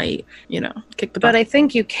Alicia might, kick the butt. But I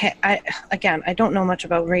think you can. I don't know much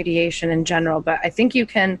about radiation in general, but I think you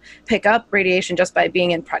can pick up radiation just by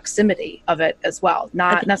being in proximity of it as well.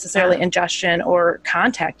 Not necessarily ingestion or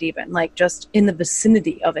contact, even like just in the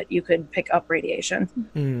vicinity of it, you could pick up radiation.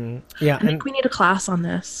 Yeah, I think we need a class on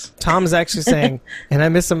this. Tom is actually saying, and I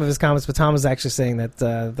missed some of his comments, but Tom was actually saying that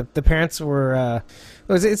the parents were.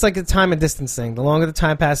 It's like a time and distance thing. The longer the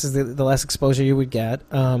time passes, the less exposure you would get.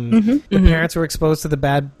 The parents were exposed to the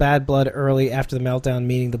bad blood early after the meltdown,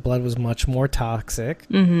 meaning the blood was much more toxic.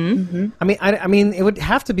 I mean, it would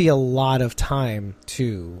have to be a lot of time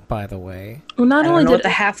too. By the way, well, not only did what the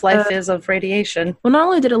half-life is of radiation. Well, not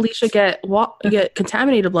only did Alicia get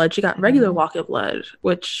contaminated blood, she got regular walking blood,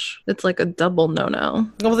 which it's like a double no-no.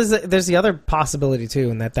 Well, there's the other possibility too,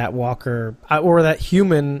 in that walker or that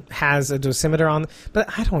human has a dosimeter on, but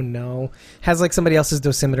I don't know, has like somebody else's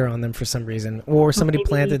dosimeter on them for some reason, or somebody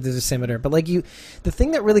replanted the dosimeter. But like the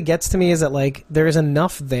thing that really gets to me is that like there is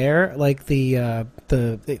enough there, like the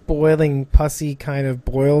boiling pussy kind of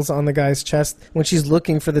boils on the guy's chest. When she's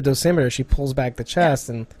looking for the dosimeter, she pulls back the chest,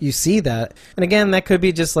 and you see that. And again, that could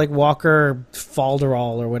be just like Walker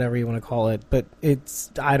Falderall or whatever you want to call it. But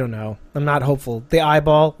I don't know. I'm not hopeful. The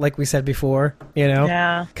eyeball, like we said before,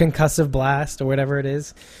 Yeah. concussive blast or whatever it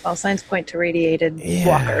is. All signs point to radiated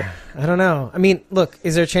Walker. I don't know. I mean, look,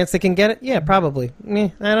 is there a chance they can get it? Yeah, probably.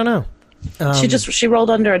 I don't know. She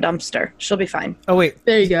rolled under a dumpster. She'll be fine. Oh, wait.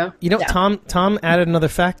 There you go. You know, Yeah. Tom added another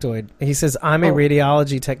factoid. He says, I'm a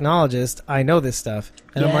radiology technologist. I know this stuff.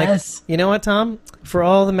 And I'm like, you know what, Tom? For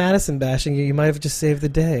all the Madison bashing, you might have just saved the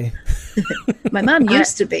day. My mom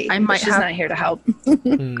used to be. I might she's not here to help.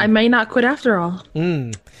 I may not quit after all.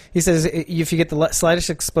 He says, if you get the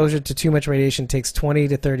slightest exposure to too much radiation, it takes 20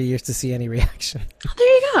 to 30 years to see any reaction. There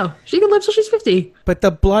you go. She can live till she's 50. But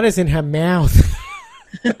the blood is in her mouth.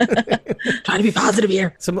 Trying to be positive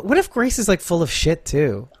here. So what if Grace is like full of shit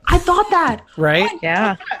too? I thought that. Right?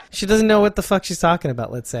 Yeah. She doesn't know what the fuck she's talking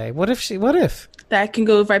about, let's say. What if? That can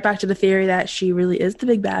go right back to the theory that she really is the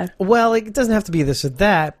big bad. Well, like, it doesn't have to be this or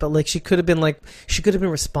that, but like she could have been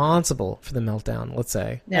responsible for the meltdown, let's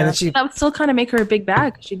say. Yeah. And then That would still kind of make her a big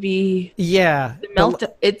bad. 'Cause she'd be yeah. the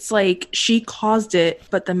meltdown. It's like she caused it,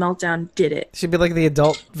 but the meltdown did it. She'd be like the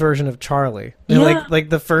adult version of Charlie. Yeah. Like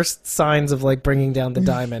the first signs of like bringing down the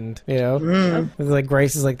diamond, Like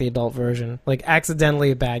Grace is like the adult version. Like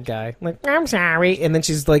accidentally a bad guy. Like, I'm sorry. And then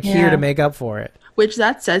she's like here to make up for it. Which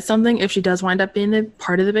that says something if she does wind up being the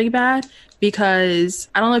part of the big bad, because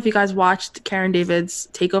I don't know if you guys watched Karen David's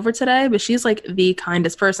takeover today, but she's like the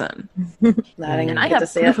kindest person, and I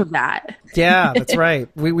have proof of that Yeah, that's right.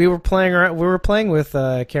 We were playing around. We were playing with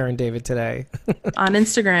Karen David today. on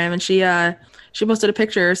Instagram, and she posted a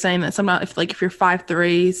picture saying that somehow if you're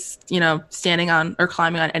 5'3", standing on or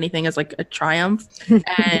climbing on anything is like a triumph,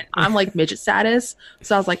 and I'm like midget status,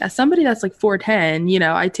 so I was like, as somebody that's like 4'10",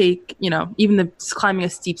 I take even the climbing a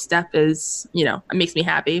steep step is it makes me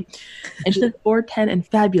happy, and she's like 4'10" and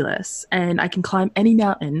fabulous, and I can climb any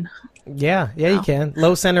mountain. Yeah, you can.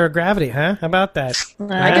 Low center of gravity, huh? How about that?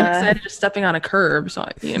 I get excited just stepping on a curb, so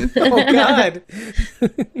I mean, Oh God.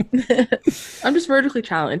 I'm just vertically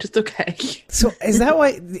challenged. It's okay. So is that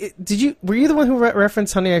why? Were you the one who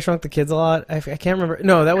referenced Honey, I Shrunk the Kids a lot? I can't remember.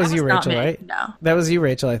 No, that was you, not Rachel, me. right? No. That was you,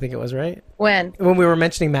 Rachel. I think it was, right? When we were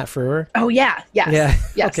mentioning Matt Frewer. Oh yeah. Yes. Yeah.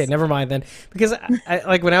 Yes. Okay, never mind then. Because I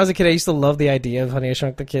like when I was a kid, I used to love the idea of Honey, I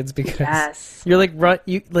Shrunk the Kids because you're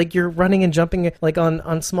like you're running and jumping like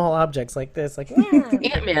on small objects like this, like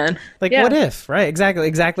Ant-Man. like what if, right? Exactly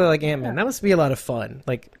like Ant-Man. That must be a lot of fun.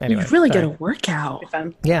 Like anyway, You really sorry. get a workout.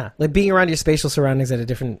 Fun. Yeah, like being around your spatial surroundings at a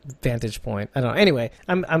different vantage point. I don't know. Anyway,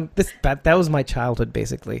 that was my childhood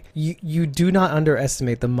basically. You do not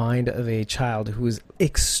underestimate the mind of a child who is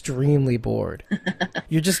extremely bored.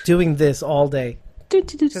 You're just doing this all day.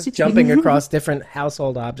 Just jumping across different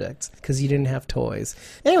household objects because you didn't have toys.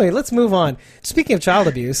 Anyway, let's move on. Speaking of child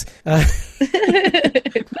abuse,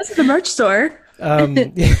 Visit the merch store.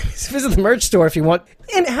 visit the merch store if you want.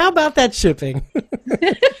 And how about that shipping?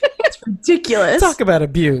 It's ridiculous. Talk about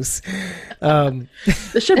abuse. The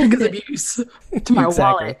shipping is abuse to my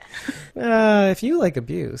Exactly. wallet. If you like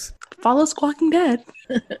abuse, Follow Squawking Dead.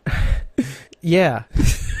 yeah.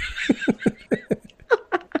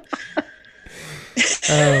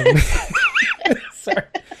 Sorry.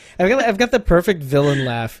 I've got the perfect villain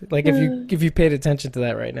laugh. Like if you paid attention to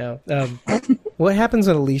that right now. What happens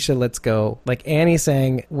when Alicia lets go? Like Annie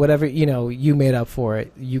saying, whatever, you made up for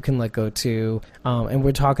it, you can let go too. And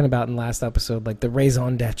we're talking about in last episode, like the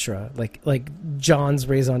raison d'etre. Like John's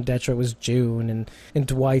raison d'etre was June and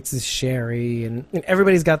Dwight's is Sherry and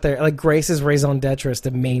everybody's got their, like Grace's raison d'etre is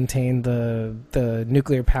to maintain the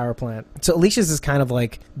nuclear power plant. So Alicia's is kind of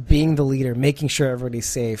like being the leader, making sure everybody's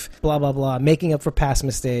safe, blah, blah, blah, making up for past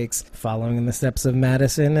mistakes, following in the steps of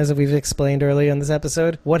Madison, as we've explained earlier in this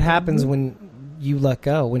episode. What happens when you let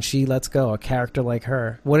go, when she lets go, a character like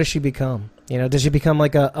her? What does she become? Does she become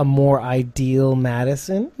like a more ideal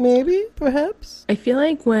Madison? Maybe, perhaps? I feel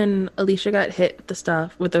like when Alicia got hit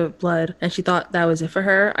with the blood, and she thought that was it for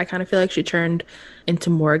her, I kind of feel like she turned into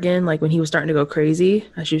Morgan, like when he was starting to go crazy,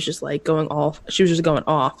 and she was just like going off. She was just going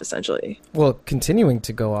off, essentially. Well, continuing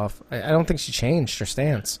to go off. I don't think she changed her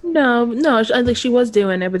stance. No, I think she was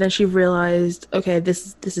doing it, but then she realized, okay,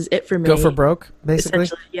 this is it for me. Go for broke, basically?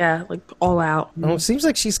 Essentially, yeah, like all out. Well, it seems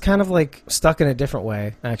like she's kind of like stuck in a different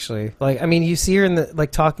way, actually. Like, I mean, you see her in the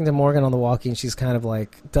like talking to Morgan on the walkie, and she's kind of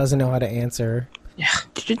like doesn't know how to answer. Yeah.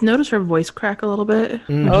 Did you notice her voice crack a little bit?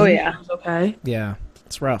 Oh yeah. It was okay. Yeah.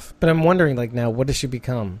 It's rough. But I'm wondering, like, now, what does she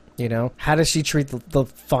become? You know? How does she treat the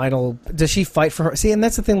final... Does she fight for her? See, and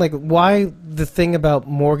that's the thing, like, why the thing about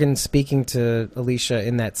Morgan speaking to Alicia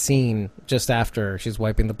in that scene just after she's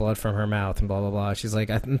wiping the blood from her mouth and blah, blah, blah. She's like,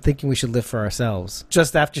 I'm thinking we should live for ourselves.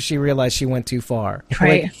 Just after she realized she went too far.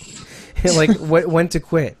 Right. Like when to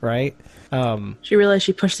quit, right? She realized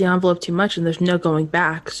she pushed the envelope too much and there's no going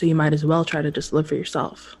back, so you might as well try to just live for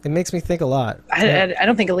yourself. It makes me think a lot. I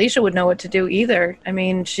don't think Alicia would know what to do either. I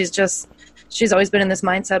mean, she's always been in this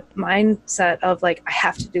mindset of like, I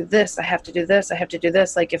have to do this, I have to do this, I have to do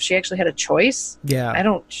this. Like, if she actually had a choice,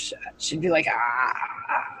 she'd be like,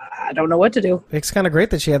 I don't know what to do. It's kind of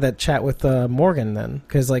great that she had that chat with Morgan then,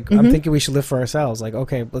 because like I'm thinking we should live for ourselves. Like,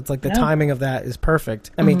 okay, it's like the timing of that is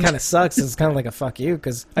perfect. I mean, it kind of sucks. It's kind of like a fuck you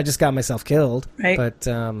because I just got myself killed. Right. But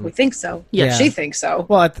we think so. Yeah. She thinks so.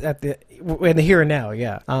 Well, in the here and now,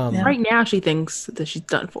 yeah. Right now, she thinks that she's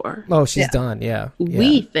done for. Oh, she's done. Yeah.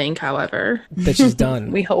 We think, however, that she's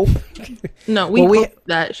done. We hope. No, we hope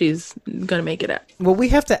that she's gonna make it out. Well, we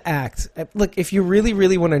have to act. Look, if you really,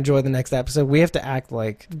 really want to enjoy the next episode, we have to act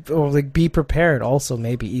like, or like be prepared also,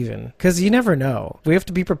 maybe even. Because you never know. We have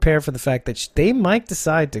to be prepared for the fact that they might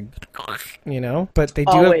decide to, you know, but they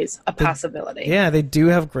do always a possibility. Yeah, they do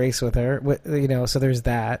have grace with her, you know, so there's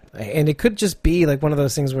that. And it could just be like one of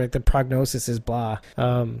those things where like, the prognosis is blah.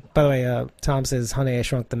 By the way, Tom says, Honey, I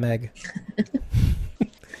Shrunk the Meg.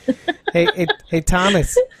 Hey,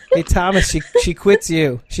 Thomas. Hey, Thomas, she quits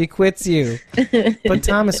you. She quits you. But,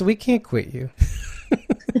 Thomas, we can't quit you.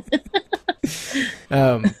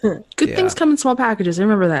 Good things come in small packages.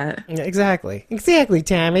 Remember that. Exactly,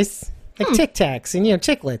 Thomas. Like Tic Tacs and, you know,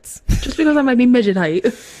 chiclets. Just because I might be midget height.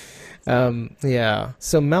 Yeah.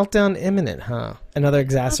 So meltdown imminent, huh? Another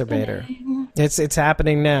exacerbator. It's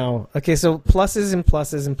happening now. Okay, so pluses and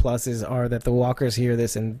pluses and pluses are that the walkers hear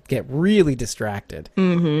this and get really distracted.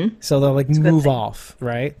 Mm-hmm. So they'll like move off,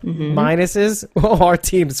 right? Mm-hmm. Minuses, our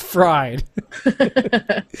team's fried.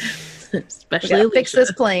 Especially fix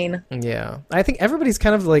this plane. Yeah. I think everybody's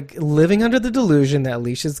kind of like living under the delusion that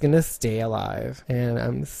Alicia's going to stay alive. And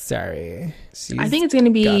I'm sorry. I think it's going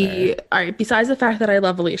to be... All right, besides the fact that I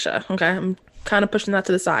love Alicia, okay? I'm kind of pushing that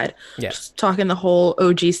to the side. Yeah. Just talking the whole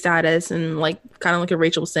OG status and like kind of like what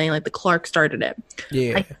Rachel was saying, like the Clark started it.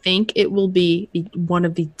 Yeah. I think it will be one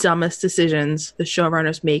of the dumbest decisions the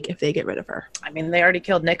showrunners make if they get rid of her. I mean, they already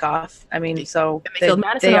killed Nick off. I mean, so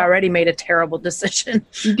they already made a terrible decision.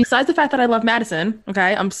 Besides the fact that I love Madison,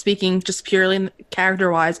 okay, I'm speaking just purely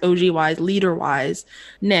character-wise, OG-wise, leader-wise.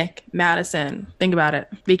 Nick, Madison, think about it.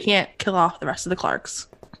 We can't kill off the rest of the Clarks.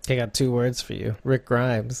 I got 2 words for you. Rick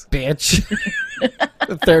Grimes. Bitch.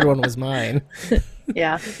 The third one was mine.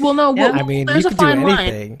 Yeah. Well, no. Yeah. I mean, there's you a could do fine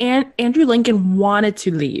anything. line. And Andrew Lincoln wanted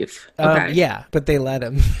to leave. Okay. Yeah, but they let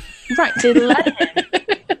him. Right. They let him.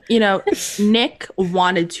 You know, Nick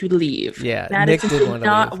wanted to leave. Yeah, Madison Nick did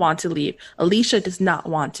not want to leave. Alicia does not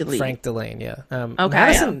want to leave. Frank Delane, yeah. Okay.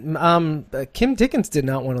 Madison, Kim Dickens did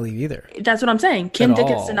not want to leave either. That's what I'm saying. Kim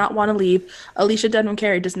Dickens did not want to leave. Alicia Dedmon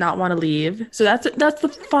Carey does not want to leave. So that's the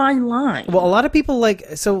fine line. Well, a lot of people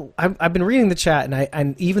so I've been reading the chat,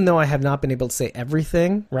 and even though I have not been able to say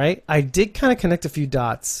everything, right, I did kind of connect a few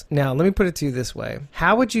dots. Now, let me put it to you this way.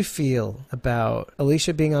 How would you feel about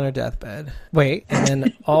Alicia being on her deathbed? Wait, and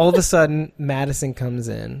then all of a sudden, Madison comes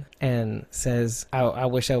in and says, I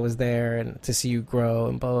wish I was there and to see you grow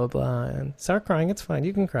and blah, blah, blah. And start crying. It's fine.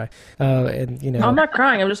 You can cry. And, you know. No, I'm not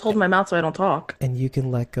crying. I'm just holding my mouth so I don't talk. And you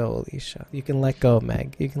can let go, Alicia. You can let go,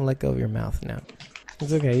 Meg. You can let go of your mouth now.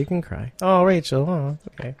 It's okay. You can cry. Oh, Rachel. Oh,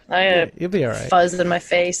 okay. You'll be all right. Fuzz in my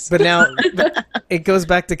face. But now it goes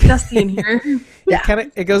back to dusty in here. Yeah.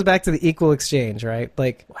 It goes back to the equal exchange, right?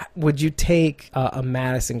 Like, would you take a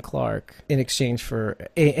Madison Clark in exchange for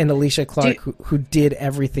an Alicia Clark who did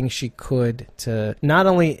everything she could to not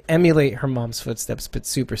only emulate her mom's footsteps but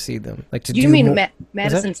supersede them? Like to do you mean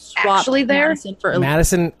Madison's actually there?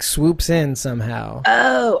 Madison swoops in somehow.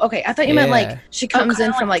 Oh, okay. I thought you meant like she comes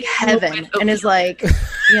in from like heaven and is like,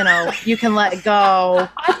 you know, you can let go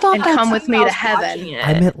and come with me to heaven.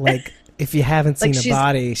 I meant like, if you haven't seen a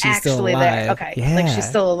body, she's still alive. There. Okay, yeah. Like she's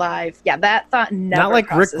still alive. Yeah, that thought never. Not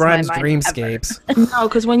like Rick Grimes' my Dreamscapes. No,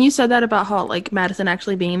 because when you said that about how like Madison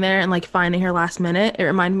actually being there and like finding her last minute, it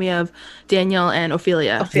reminded me of Daniel and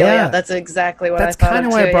Ophelia. Yeah, that's exactly what I thought. That's kind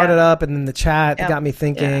of why I brought it up, and then the chat got me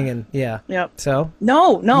thinking, and Yep. So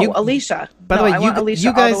no, Alicia. By the No, way, I want Alicia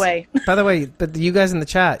you guys, all the way. by the way, but you guys in the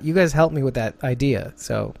chat, you guys helped me with that idea.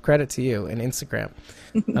 So credit to you and Instagram.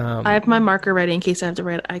 I have my marker ready in case I have to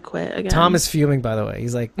write I quit again. Tom is fuming, by the way.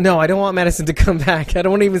 He's like, no, I don't want Madison to come back. I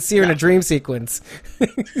don't want to even see her in a dream sequence.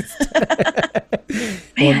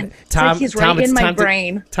 Man, it's like he's right in my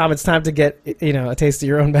brain. Tom, it's time to get, a taste of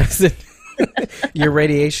your own medicine. Your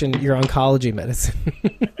radiation, your oncology medicine.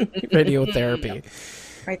 Radiotherapy.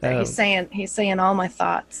 Right there. He's saying all my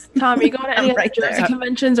thoughts. Tom, are you going to any right Jersey there.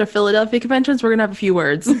 conventions or Philadelphia conventions? We're going to have a few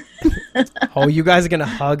words. Oh, you guys are going to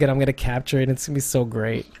hug and I'm going to capture it. It's going to be so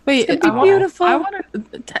great. Wait, It's gonna be beautiful. I want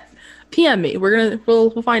to PM me.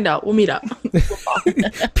 We'll find out. We'll meet up.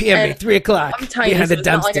 PM me, 3 o'clock. I'm tiny, behind so the it's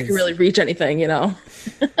not like I dumpsters. can really reach anything,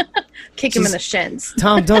 Kick him in the shins.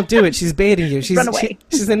 Tom, don't do it. She's baiting you. Run away.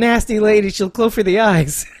 She's a nasty lady. She'll glow for the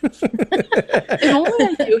eyes. If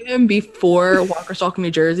only I knew him before Walker Stalking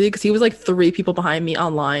New Jersey, because he was like 3 people behind me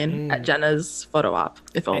online at Jenna's photo op.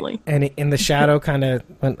 If only. And in the shadow kind of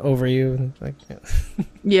went over you. And like,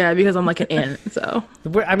 Yeah, because I'm like an ant. So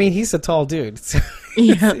I mean, he's a tall dude. So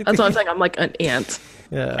yeah, that's what I'm saying. I'm like an ant.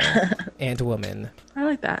 yeah, ant woman. I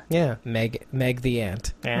like that. Yeah, Meg the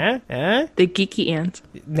ant. The geeky ant.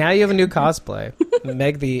 Now you have a new cosplay,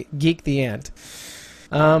 Meg the geek the ant.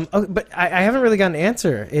 But I haven't really got an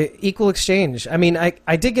answer. Equal exchange. I mean,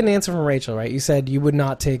 I did get an answer from Rachel, right? You said you would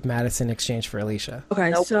not take Madison in exchange for Alicia. Okay,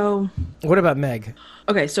 Nope. so What about Meg?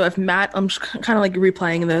 okay, so if Matt, I'm just kind of like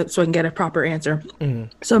replaying so I can get a proper answer.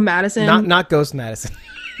 So Madison, Not Ghost Madison.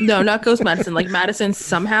 no, not Ghost Madison. Like Madison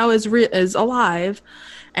somehow is alive,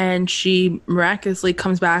 and she miraculously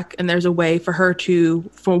comes back, and there's a way for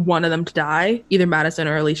one of them to die, either Madison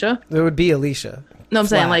or Alicia. It would be Alicia. No, I'm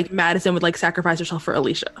saying Flat. like Madison would like sacrifice herself for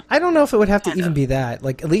Alicia. I don't know if it would have to even be that.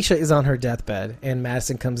 Like Alicia is on her deathbed, and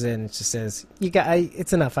Madison comes in and she says,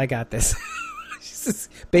 it's enough. I got this." She's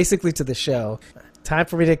just basically to the show. Time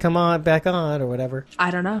for me to come back on, or whatever.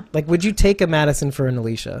 I don't know. Like, would you take a Madison for an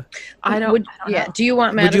Alicia? I don't know. Do you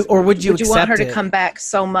want Madison? Would you want accept her to it? come back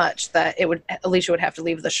so much that Alicia would have to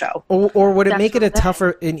leave the show? Or would it That's make it a what I'm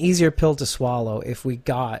tougher, an easier pill to swallow if we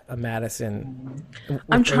got a Madison?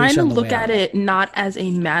 I'm trying to on the look way at out? it not as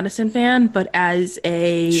a Madison fan, but as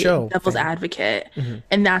a Show devil's fan. advocate.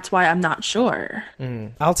 And that's why I'm not sure.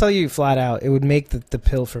 I'll tell you flat out, it would make the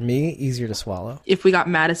pill for me easier to swallow. If we got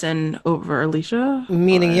Madison over Alicia.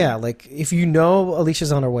 Meaning, yeah, like if you know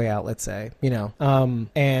Alicia's on her way out, let's say,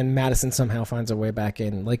 and Madison somehow finds her way back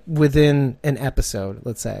in, like within an episode,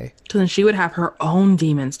 let's say. So then she would have her own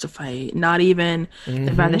demons to fight. Not even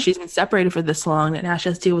the fact that she's been separated for this long, and now she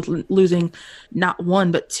has to deal with losing not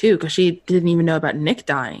one but 2, because she didn't even know about Nick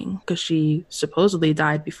dying, because she supposedly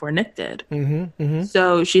died before Nick did.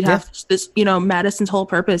 So she'd have this, Madison's whole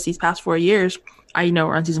purpose these past 4 years. I know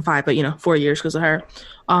we're on season 5, but 4 years because of her.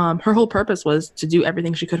 Her whole purpose was to do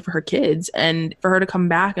everything she could for her kids, and for her to come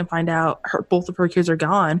back and find out both of her kids are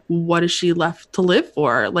gone. What is she left to live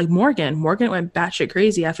for? Like Morgan went batshit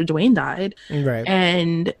crazy after Dwayne died,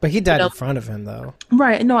 Right. but he died in front of him, though.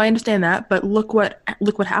 right. No, I understand that, but look what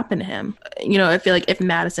happened to him. I feel like if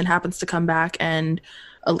Madison happens to come back and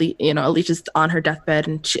Alicia's on her deathbed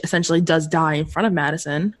and she essentially does die in front of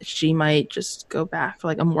Madison, she might just go back for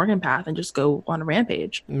like a Morgan path and just go on a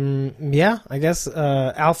rampage. Yeah, I guess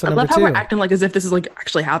Alpha I number love how 2. we're acting like as if this is like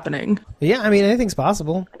actually happening. Yeah, I mean, anything's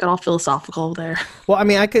possible. I got all philosophical there. Well, I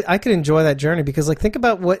mean, I could enjoy that journey because, like, think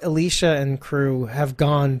about what Alicia and crew have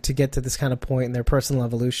gone to get to this kind of point in their personal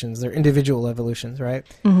evolutions, their individual evolutions, right?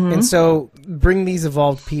 And so bring these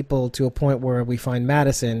evolved people to a point where we find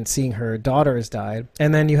Madison seeing her daughter has died,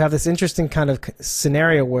 and then you have this interesting kind of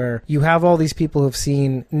scenario where you have all these people who've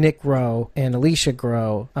seen Nick grow and Alicia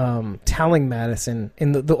grow, telling Madison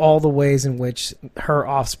in all the ways in which her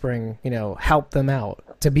offspring, helped them out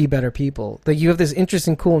to be better people. That you have this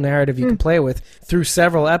interesting, cool narrative you can play with through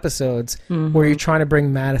several episodes where you're trying to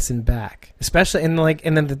bring Madison back, especially and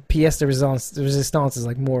then the pièce de resistance is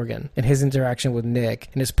like Morgan and his interaction with Nick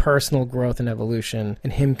and his personal growth and evolution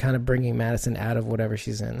and him kind of bringing Madison out of whatever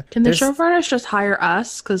she's in. Can the showrunners just hire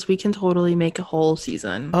us? Because we can totally make a whole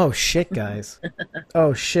season. Oh shit, guys.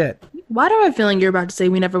 Oh shit. Why do I have a feeling you're about to say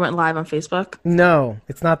we never went live on Facebook? No,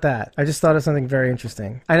 it's not that. I just thought of something very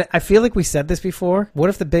interesting. I feel like we said this before. What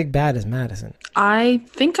if the big bad is Madison? I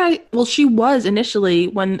think she was initially,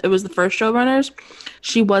 when it was the first showrunners,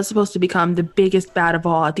 she was supposed to become the biggest bad of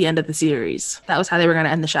all at the end of the series. That was how they were going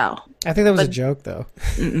to end the show. I think that was a joke, though.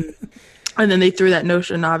 And then they threw that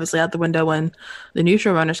notion obviously out the window when the new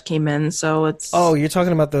showrunners came in, so it's Oh, you're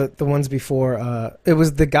talking about the ones before. It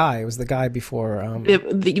was the guy before.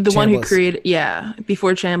 the one who Chambliss. created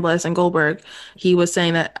before Chambliss and Goldberg. He was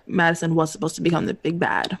saying that Madison was supposed to become the big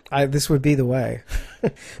bad. This would be the way.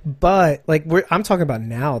 But like I'm talking about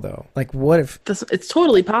now though. Like what if It's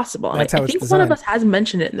totally possible. That's I how it's think one of designed. us has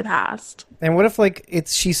mentioned it in the past. and what if like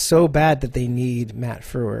she's so bad that they need Matt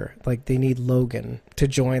Frewer, like they need Logan to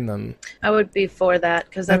join them. I would be for that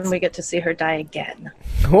because then That's- we get to see her die again.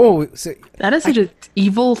 Oh, so, That is such an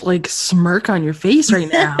evil like smirk on your face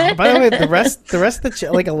right now. by the way, the rest of the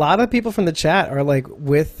chat, like a lot of people from the chat are like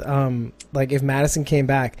with like if Madison came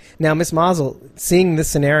back. Now, Miss Mazel, seeing this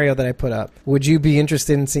scenario that I put up, would you be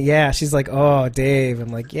interested in seeing? Yeah, she's like, oh, Dave. I'm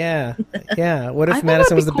like, yeah. What I if think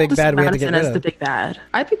Madison it'd was be the cool big to see bad we had to get Madison rid as of? the big bad.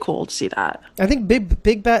 I'd be cool to see that. I think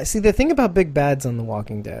big bad. See, the thing about big bads on The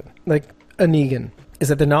Walking Dead, like a Negan, is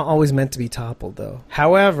that they're not always meant to be toppled, though.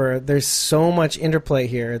 However, there's so much interplay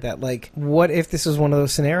here that, like, what if this is one of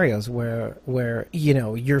those scenarios where you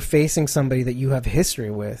know you're facing somebody that you have history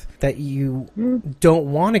with that you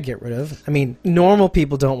don't want to get rid of? I mean, normal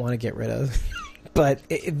people don't want to get rid of. But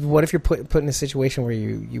what if you're put in a situation where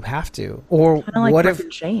you have to? Or Kind of like what Rick if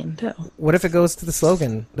and Shane too. what if it goes to the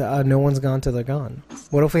slogan, no one's gone till they're gone?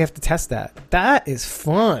 What if we have to test that? That is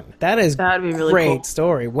fun. That is That'd be really great cool.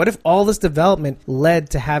 story. What if all this development led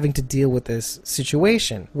to having to deal with this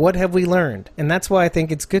situation? What have we learned? And that's why I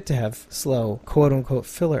think it's good to have slow, quote-unquote,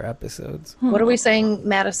 filler episodes. What are we saying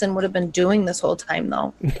Madison would have been doing this whole time,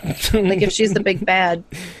 though? Like, if she's the big bad.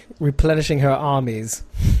 Replenishing her armies.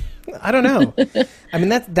 I don't know. I mean,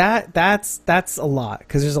 that's a lot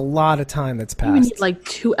because there's a lot of time that's We passed. need like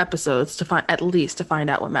 2 episodes to find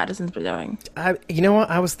out what Madison's been doing. You know what?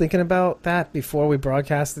 I was thinking about that before we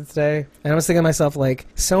broadcasted today. And I was thinking to myself, like,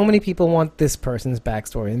 so many people want this person's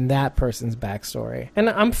backstory and that person's backstory. And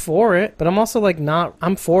I'm for it, but I'm also, like,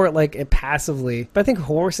 I'm for it, like, passively. But I think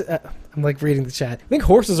I'm, like, reading the chat. I think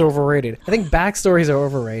horses are overrated. I think backstories are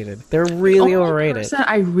overrated. They're really The only overrated. person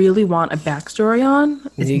I really want a backstory on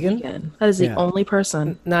is Negan? Negan. That is the Yeah. only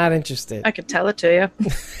person. Not interested. I could tell it to you.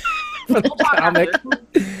 For the comic.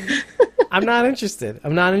 I'm not interested.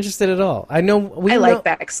 I'm not interested at all. I know I like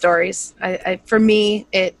backstories. For me,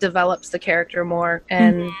 it develops the character more,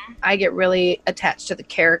 and I get really attached to the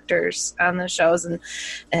characters on the shows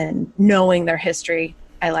and knowing their history.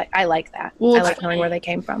 I like that. Well, I it's like knowing where they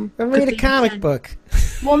came from. I read a comic book.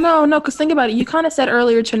 Well, no, because think about it. You kind of said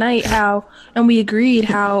earlier tonight how, and we agreed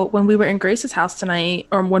how when we were in Grace's house tonight,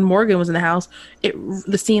 or when Morgan was in the house,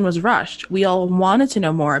 the scene was rushed. We all wanted to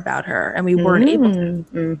know more about her, and we weren't able to.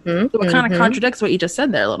 Mm-hmm. So it kind of contradicts what you just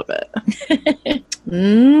said there a little bit.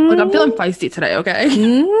 Mm-hmm. Look, I'm feeling feisty today,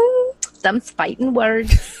 okay? Some fighting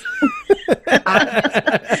words.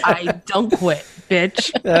 I don't quit,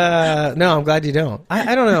 bitch. No, I'm glad you don't.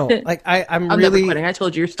 I don't know. Like I'm I'm really never quitting. I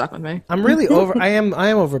told you you're stuck with me. I'm really over. I am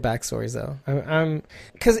over backstories though. I'm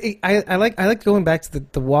because I like going back to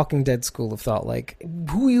the Walking Dead school of thought. Like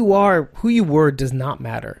who you were does not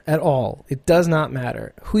matter at all. It does not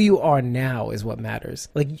matter. Who you are now is what matters.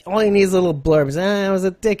 Like all you need is little blurbs. I was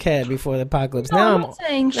a dickhead before the apocalypse. No, Now I'm not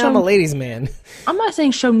saying I'm a ladies' man. I'm not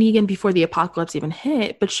saying show Negan before the apocalypse even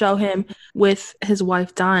hit, but show him with his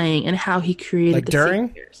wife dying and how he created Like the during?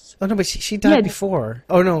 saviors. Oh no, but she died Yeah. before.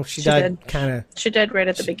 Oh no, she died did. kind of. She did right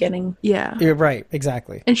at the beginning. Yeah. You're right.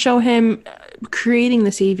 Exactly. And show him creating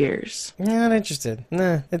the saviors. Not interested.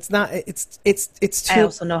 Nah, it's not. It's too. I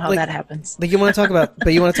also know how like, that happens. Like you want to talk about,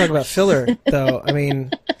 but you want to talk about filler, though. I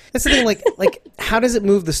mean, that's the thing. Like, how does it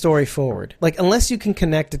move the story forward? Like, unless you can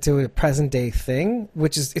connect it to a present day thing,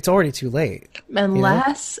 which is it's already too late.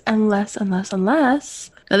 Unless.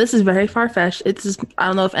 Now, this is very far-fetched. I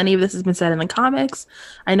don't know if any of this has been said in the comics.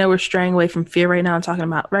 I know we're straying away from fear right now and talking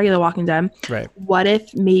about regular Walking Dead. Right. What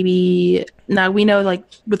if maybe... Now, we know, like,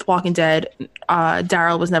 with Walking Dead,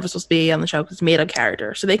 Daryl was never supposed to be on the show because he's a made-up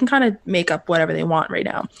character. So they can kind of make up whatever they want right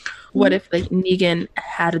now. What if, like, Negan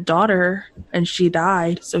had a daughter and she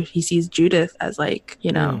died, so he sees Judith as, like,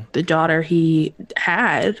 you know, the daughter he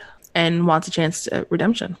had and wants a chance to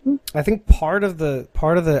redemption? I think part of the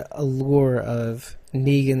allure of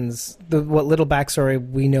Negan's what little backstory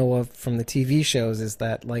we know of from the TV shows is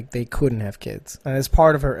that like they couldn't have kids. And as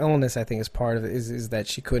part of her illness, I think is part of it is that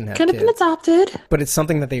she couldn't have Could have kids. been adopted. But it's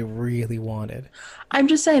something that they really wanted. I'm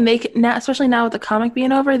just saying they can now, especially now with the comic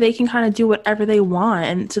being over, they can kind of do whatever they want.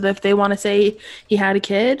 And so that if they want to say he had a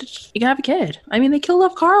kid, you can have a kid. I mean, they killed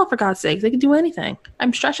off Carl for God's sake. They could do anything.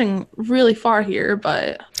 I'm stretching really far here,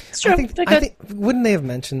 but It's true. I think wouldn't they have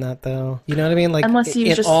mentioned that though? You know what I mean? Like Unless he was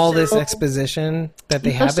in just all this so- exposition that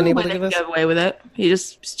they have There's been no able way to they give could us. get away with it. He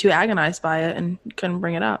just was too agonized by it and couldn't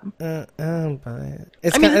bring it up. I don't buy it.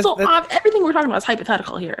 It's I mean, kinda, everything we're talking about is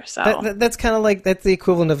hypothetical here. So that's kind of like that's the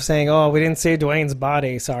equivalent of saying, "Oh, we didn't see Dwayne's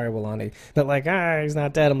body. Sorry, Wilani." But like, he's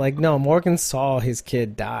not dead. I'm like, no, Morgan saw his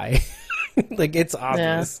kid die. Like it's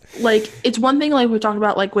obvious. like, it's one thing like we talked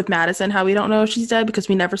about like with Madison, how we don't know if she's dead because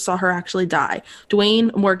we never saw her actually die.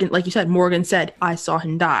 Dwayne, Morgan, like you said, Morgan said, I saw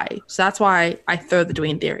him die. So that's why I throw the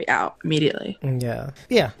Dwayne theory out immediately.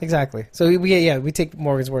 Yeah, exactly. So we take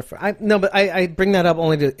Morgan's word for it. I bring that up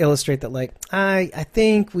only to illustrate that like I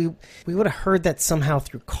think we would have heard that somehow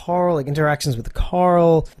through Carl, like interactions with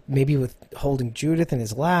Carl, maybe with holding Judith in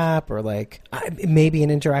his lap, or like maybe an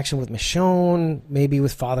interaction with Michonne, maybe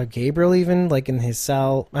with Father Gabriel even, like in his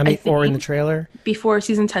cell. Or in the trailer. Before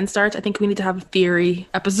season 10 starts, I think we need to have a theory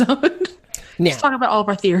episode. Yeah. Let's talk about all of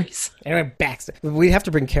our theories. Anyway, Baxter. We have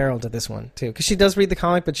to bring Carol into this one too, because she does read the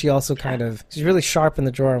comic, but she also she's really sharp in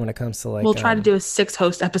the drawer when it comes to like. We'll try to do a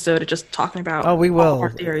 6-host episode of just talking about. Oh, we will. All of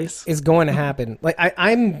our theories. It's going to happen. Like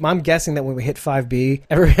I'm guessing that when we hit 5B,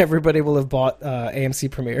 everybody will have bought AMC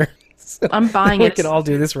Premiere. So I'm buying it. We can all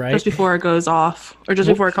do this right just before it goes off, or just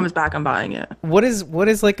before it comes back. I'm buying it. What is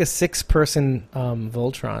like a 6-person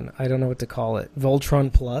Voltron? I don't know what to call it.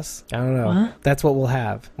 Voltron Plus? I don't know. What? That's what we'll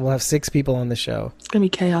have. We'll have 6 people on the show. It's gonna be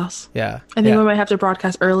chaos. Yeah. I think we might have to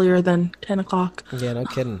broadcast earlier than 10 o'clock. Yeah, no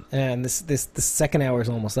kidding. And the second hour is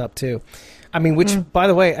almost up too. I mean, by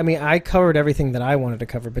the way, I covered everything that I wanted to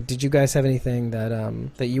cover, but did you guys have anything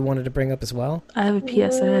that you wanted to bring up as well? I have a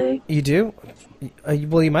PSA. You do?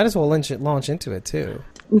 Well, you might as well launch into it too.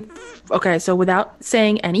 Okay, so without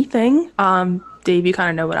saying anything, Dave, you kind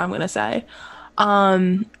of know what I'm going to say.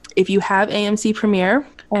 If you have AMC Premiere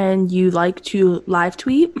and you like to live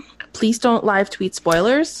tweet, please don't live tweet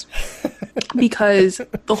spoilers because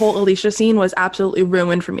the whole Alicia scene was absolutely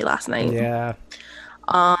ruined for me last night. Yeah.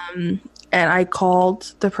 And I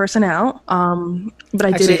called the person out, but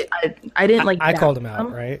I didn't like. I called him out,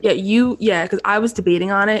 right? Yeah, because I was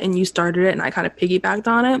debating on it, and you started it, and I kind of piggybacked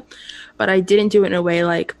on it, but I didn't do it in a way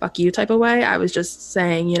like "fuck you" type of way. I was just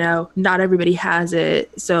saying, not everybody has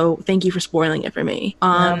it, so thank you for spoiling it for me.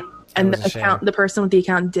 And the person with the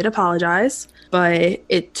account did apologize, but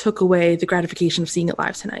it took away the gratification of seeing it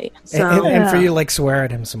live tonight. So, and for you to like swear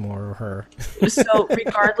at him some more, or her. So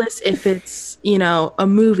regardless if it's, a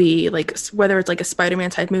movie, like whether it's like a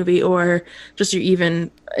Spider-Man type movie or just even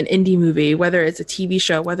an indie movie, whether it's a TV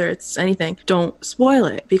show, whether it's anything, don't spoil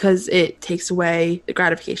it because it takes away the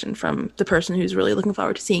gratification from the person who's really looking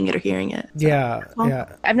forward to seeing it or hearing it. So,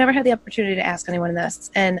 yeah. I've never had the opportunity to ask anyone this.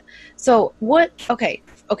 And so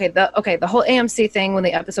the whole AMC thing when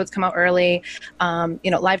the episodes come out early,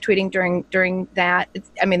 live tweeting during that.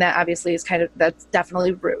 That obviously is that's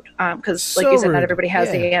definitely rude. Because like you said, not everybody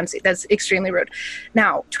has the AMC. That's extremely rude.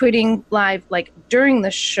 Now, tweeting live like during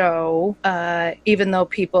the show, even though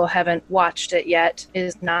people haven't watched it yet,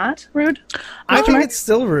 is not rude. I think it's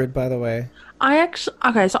still rude, by the way. So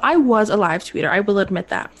I was a live tweeter. I will admit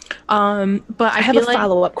that. But I have a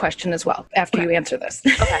follow-up question as well after you answer this.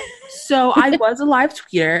 Okay. So I was a live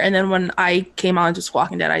tweeter, and then when I came on to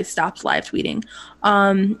Walking Dead, I stopped live tweeting.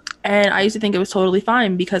 And I used to think it was totally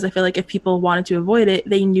fine because I feel like if people wanted to avoid it,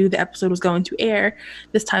 they knew the episode was going to air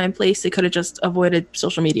this time and place. They could have just avoided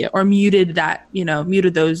social media or muted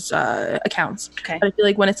those accounts. Okay. But I feel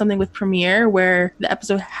like when it's something with Premiere where the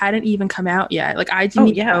episode hadn't even come out yet, like I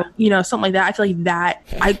didn't know, something like that, I feel like that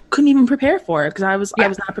I couldn't even prepare for it because I was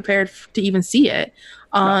not prepared to even see it.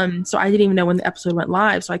 So I didn't even know when the episode went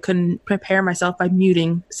live, so I couldn't prepare myself by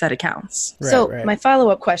muting said accounts. My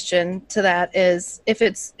follow-up question to that is if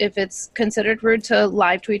it's considered rude to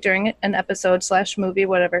live tweet during an episode / movie,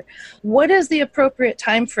 whatever, what is the appropriate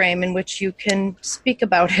time frame in which you can speak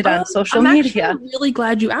about it on social media? I'm really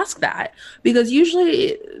glad you asked that because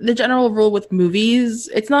usually the general rule with movies,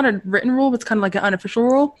 it's not a written rule, but it's kind of like an unofficial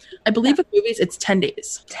rule. I believe with movies, it's 10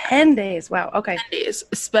 days. 10 days. Wow. Okay. 10 days,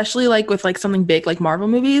 especially like with like something big like Marvel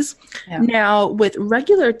movies. Now with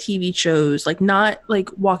regular TV shows, like not like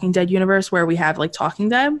Walking Dead universe where we have like Talking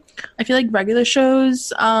Dead, I feel like regular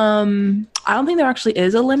shows, I don't think there actually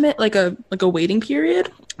is a limit, like a waiting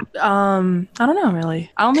period. I don't know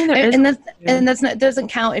really. I don't think there is. And that's not, doesn't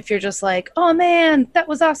count if you're just like, oh man, that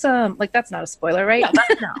was awesome. Like that's not a spoiler, right?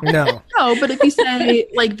 No. No, but if you say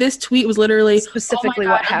like this tweet was literally Specifically oh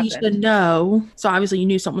my what God, Alicia, happened. no. So obviously you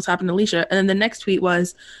knew something was happening to Alicia. And then the next tweet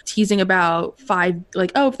was teasing about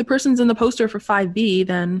like, oh, if the person's in the poster for 5B,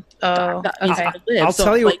 then that means okay. I live. I'll So,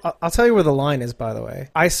 tell you. like, I'll tell you where the line is. By the way,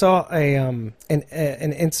 I saw an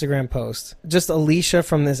Instagram post, just Alicia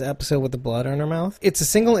from this episode with the blood on her mouth. It's a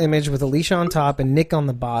single image with Alicia on top and Nick on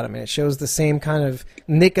the bottom, and it shows the same kind of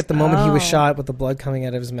Nick at the moment he was shot with the blood coming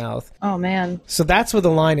out of his mouth. Oh man. So that's where the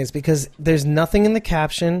line is, because there's nothing in the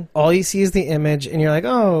caption. All you see is the image, and you're like,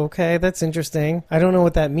 oh, okay, that's interesting. I don't know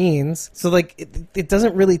what that means. So like, it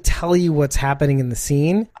doesn't really tell you what's happening in the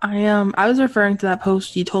scene. I was referring to that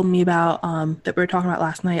post you told me about that we were talking about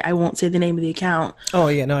last night. I won't say the name of the account. Oh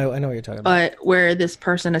yeah, no, I know what you're talking about. But where this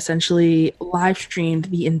person essentially live streamed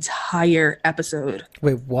the entire episode.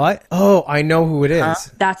 Wait, what? Oh, I know who it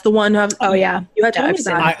is. That's the one. Oh yeah. You had told Yeah, me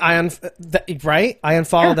I've seen that. Right? I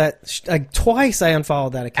unfollowed that like twice. I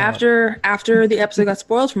unfollowed that account. After the episode got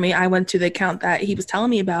spoiled for me, I went to the account that he was telling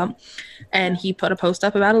me about, and he put a post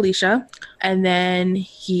up about Alicia, and then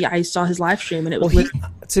I saw his live stream, and it was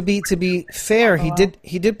to be fair, he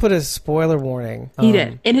did put a spoiler warning. He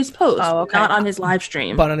did in his post, okay. not on his live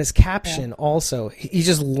stream, but on his caption also. He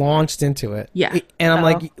just launched into it. Yeah, and I'm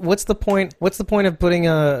like, what's the point? What's the point of putting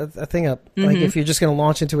a thing up? Like if you're just gonna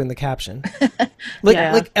launch into it in the caption,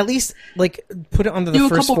 like at least like put it under the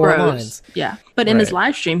first four lines. Yeah, but in his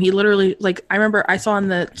live stream, he literally I remember I saw in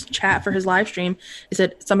the chat for his live stream, it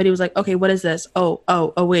said somebody was like, okay, what is this?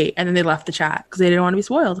 Oh wait, and then they left the chat because they didn't want to be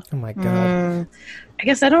spoiled. Oh my god. I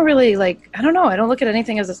guess I don't really I don't know. I don't look at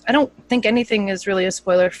anything as I don't think anything is really a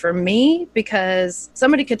spoiler for me, because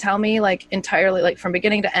somebody could tell me like entirely, like from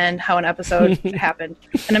beginning to end, how an episode happened,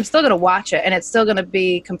 and I'm still going to watch it, and it's still going to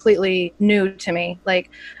be completely new to me. Like,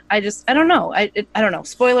 I don't know. I don't know.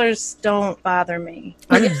 Spoilers don't bother me.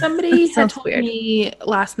 Like if somebody had Sounds told weird. me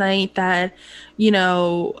last night that,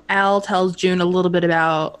 Al tells June a little bit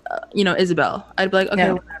about, Isabel, I'd be like,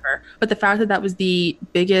 okay, whatever. But the fact that that was the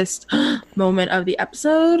biggest moment of the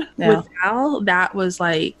episode with Al, that was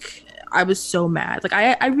like, I was so mad. Like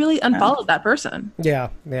I really unfollowed that person. Yeah.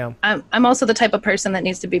 I'm also the type of person that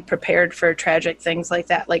needs to be prepared for tragic things like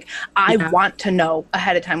that. Like I want to know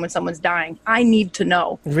ahead of time when someone's dying. I need to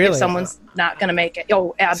know if someone's not going to make it.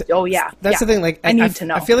 Oh yeah. That's the thing. Like I need to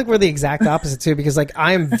know. I feel like we're the exact opposite too, because like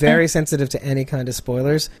I am very sensitive to any kind of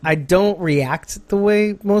spoilers. I don't react the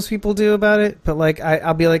way most people do about it, but like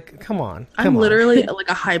I'll be like, come on. I'm literally like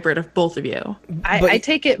a hybrid of both of you. I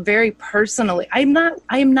take it very personally. I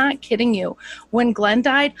am not kidding you. When Glenn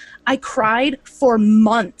died, I cried for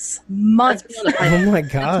months. Oh my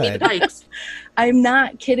god. I'm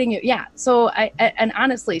not kidding you. Yeah. So and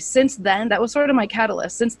honestly, since then, that was sort of my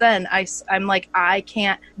catalyst. Since then, I'm like, I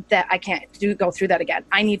can't go through that again.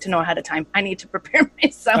 I need to know ahead of time. I need to prepare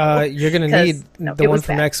myself. You're gonna need the one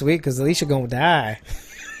for next week, because Alicia gonna die.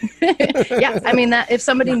 Yeah, I mean that if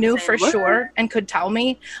somebody knew for sure and could tell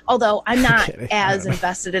me, although I'm not as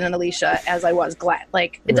invested in Alicia as I was Glenn.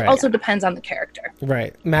 Like it also depends on the character.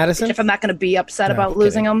 Right, Madison. If I'm not going to be upset about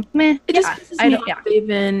losing them, it just pisses me off. They've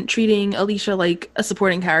been treating Alicia like a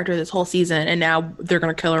supporting character this whole season, and now they're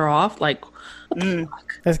going to kill her off. Like, what the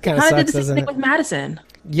fuck? That kind of How sucks, did the same doesn't thing it? with Madison?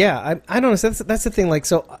 Yeah, I don't know. So that's the thing. Like,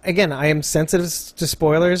 so again, I am sensitive to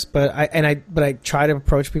spoilers, but I try to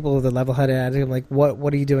approach people with a level-headed attitude. I'm like,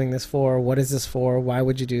 what are you doing this for? What is this for? Why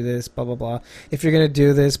would you do this? Blah blah blah. If you're gonna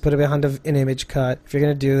do this, put it behind an image cut. If you're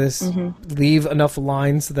gonna do this, leave enough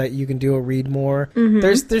lines so that you can do a read more.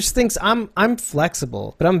 There's things. I'm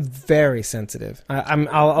flexible, but I'm very sensitive.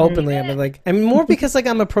 I'll openly. I'm like, and more because like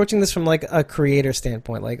I'm approaching this from like a creator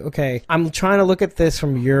standpoint. Like, okay, I'm trying to look at this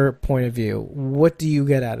from your point of view. What do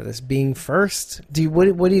you get out of this? Being first?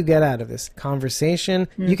 What do you get out of this? Conversation?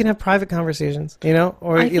 You can have private conversations,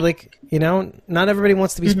 or not everybody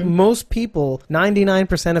wants to be, most people,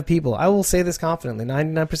 99% of people, I will say this confidently,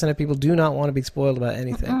 99% of people do not want to be spoiled about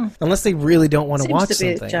anything, unless they really don't want to watch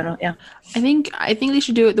something. General, yeah. I think they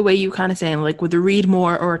should do it the way you kind of saying, like with the read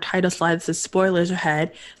more or a title slide that says spoilers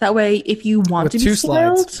ahead. That way, if you want to be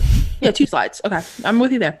spoiled, 2 slides. Okay, I'm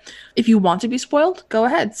with you there. If you want to be spoiled, go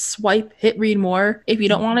ahead, swipe, hit read more. If you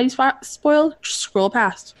don't want to be spoiled, just scroll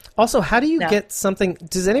past. Also, how do you get something?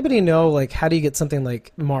 Does anybody know, like, how do you get something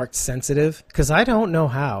like marked sensitive? Because I don't know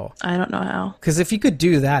how. I don't know how. Because if you could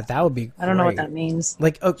do that, that would be great. I don't know what that means.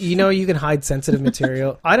 Like, you can hide sensitive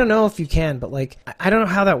material. I don't know if you can, but like, I don't know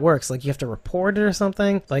how that works. Like, you have to report it or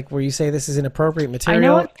something. Like, where you say this is inappropriate material. I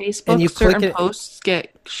know on Facebook, and certain posts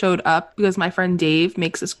get showed up because my friend Dave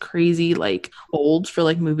makes this crazy like molds for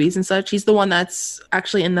like movies and such. He's the one that's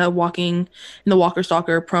actually in the Walker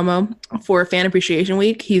Stalker promo for Fan Appreciation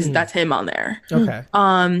Week. That's him on there. Okay.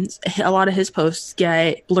 A lot of his posts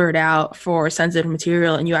get blurred out for sensitive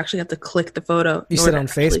material, and you actually have to click the photo. You said on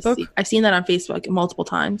Facebook? I've seen that on Facebook multiple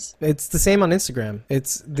times. It's the same on Instagram.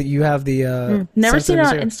 It's that you have the never seen it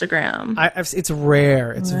on material. Instagram. It's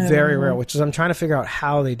rare. It's very rare, which is I'm trying to figure out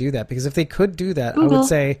how they do that, because if they could do that, I Google. would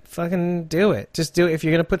say fucking do it. Just do it. If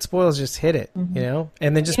you're gonna put spoils, just hit it, you know,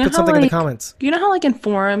 and then just put something in the comments. You know how like in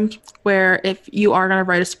forums where if you are gonna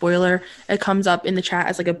write a spoiler, it comes up in the chat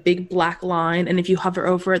as like a big black line, and if you hover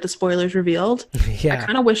over it, the spoiler is revealed. Yeah. I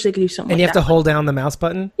kind of wish they could do something. And like you have to that. hold down the mouse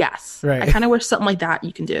button. Yes. Right. I kind of wish something like that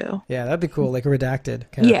you can do. Yeah, that'd be cool, like a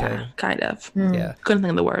redacted kind of thing. Kind of. Yeah. Couldn't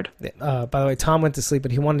think of the word. By the way, Tom went to sleep,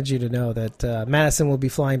 but he wanted you to know that Madison will be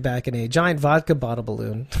flying back in a giant vodka bottle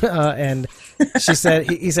balloon. And she said,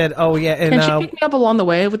 he said, oh yeah, and Can she pick me up along the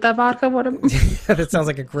way with that vodka? that sounds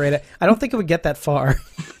like a great. I don't think it would get that far.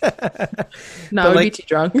 No, I would be too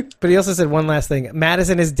drunk. But he also said one last thing: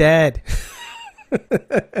 Madison is dead.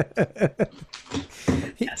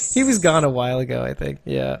 He was gone a while ago, I think.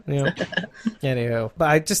 Yeah. You know. Anyhow, but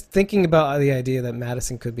I just thinking about the idea that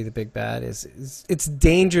Madison could be the big bad is it's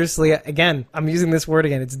dangerously, again, I'm using this word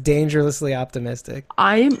again, it's dangerously optimistic.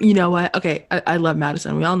 You know what? Okay, I love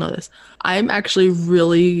Madison. We all know this. I'm actually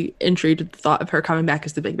really intrigued at the thought of her coming back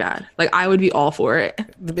as the big bad. Like, I would be all for it.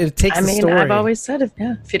 It takes the story. I've always said if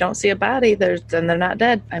you don't see a body, then they're not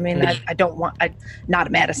dead. I mean, I'm not a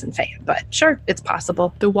Madison fan, but sure, it's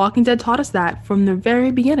possible. The Walking Dead taught us that from the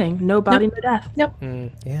very beginning. No body, no death. Yep.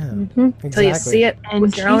 Yeah. Until Exactly. you see it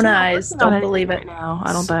with your own eyes, don't believe it. Right now,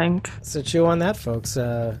 I don't think. So chew on that, folks.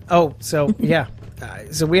 Yeah.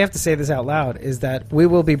 So we have to say this out loud, is that we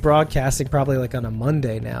will be broadcasting probably like on a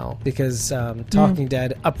Monday now, because Talking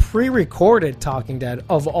Dead, a pre-recorded Talking Dead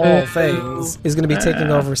of all things, is going to be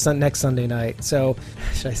taking over next Sunday night. So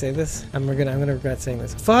should I say this? I'm gonna regret saying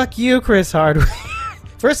this. Fuck you, Chris Hardwick.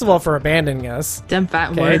 First of all, for abandoning us. Damn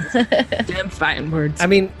fat words. Damn fighting words. I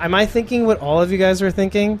mean, am I thinking what all of you guys were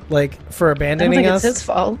thinking? Like, for I don't abandoning think us? it's his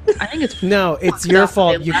fault. I think it's No, it's your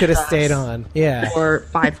fault. You could have stayed on. Yeah. for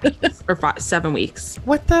 5 weeks or 7 weeks.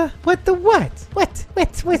 What?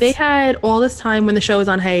 They had all this time when the show was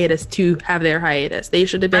on hiatus to have their hiatus. They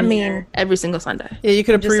should have been I mean, here every single Sunday. Yeah, you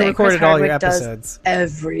could have Just saying, pre-recorded Chris all your Hardwick does episodes.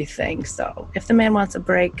 everything. So if the man wants a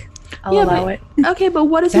break, I'll Yeah, allow but- it. Okay, but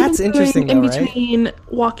what is That's he been interesting, doing in though, right? between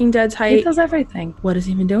Walking Dead's He hiatus? does everything. What has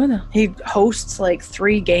he been doing though? He hosts like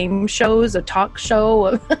 3 game shows, a talk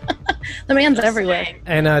show. The man's everywhere.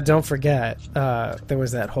 And don't forget, there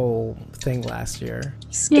was that whole thing last year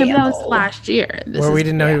Yeah, but that was Scandal. last year. This where we is-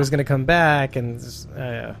 didn't know he was going to come back, and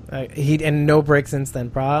and no break since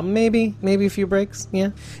then. Maybe a few breaks. Yeah,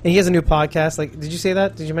 and he has a new podcast. Like, did you say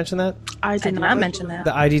that? Did you mention that? I I did not mention that.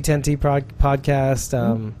 The ID10T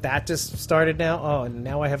podcast. That just started now. Oh, and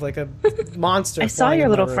now I have like a monster. I saw flying your in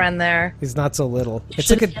my little room. friend there. He's not so little. You It's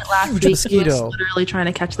like a should've seen it last huge week. He was mosquito. literally trying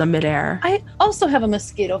to catch them midair. I also have a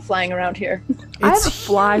mosquito flying around here. I have It's a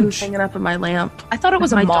fly who's huge. hanging up in my lamp. I thought it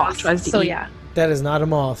was My a dog moth. tries to So eat. yeah. That is not a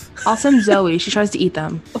moth. I'll send Zoe. She tries to eat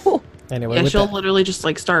them. Oh, Anyway, Yeah, with she'll that, literally just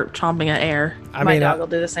like start chomping at air. my dog will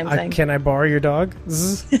do the same thing. Can I borrow your dog?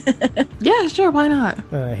 Zzz. Yeah, sure. Why not?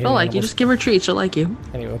 I hate She'll like you. animals. Just give her treats. She'll like you.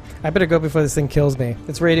 Anyway, I better go before this thing kills me.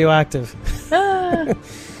 It's radioactive. Ah.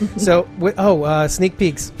 So, sneak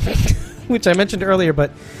peeks, which I mentioned earlier,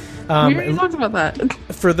 but We already talked about that.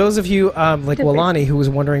 for those of you like Did we? Walani, who was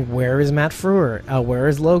wondering, where is Matt Frewer? Where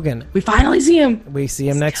is Logan? We finally see him. We see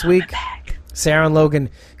him next week. Sarah and Logan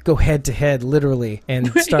go head to head, literally,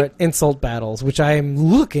 and start insult battles, which I am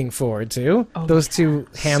looking forward to. Oh, Those yeah. two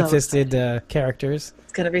So ham-fisted characters.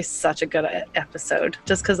 It's going to be such a good episode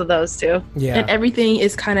just because of those two. Yeah. And everything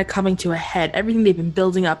is kind of coming to a head. Everything they've been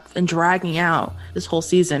building up and dragging out this whole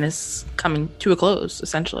season is coming to a close,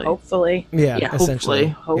 essentially. Hopefully. yeah, yeah, essentially.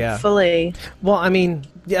 Yeah. Hopefully. Well, I mean,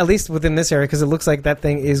 yeah, at least within this area, because it looks like that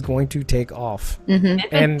thing is going to take off If it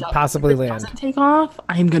and does- possibly if it land. doesn't take off,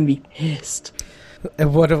 I'm gonna be pissed.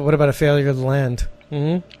 And what about a failure to land?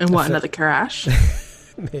 And what, another crash?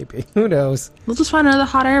 Maybe. Who knows? We'll just find another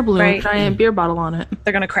hot air balloon with a Right. giant beer bottle on it.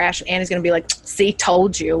 They're going to crash, and Annie's going to be like, see,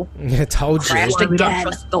 told you. I told you. Crashed Why we don't again.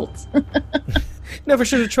 trust adults. Never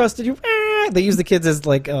should have trusted you. They use the kids as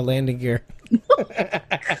like landing gear.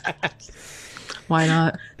 Why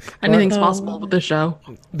not? Anything's possible with this show.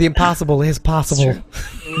 The impossible is possible.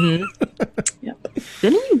 Yep.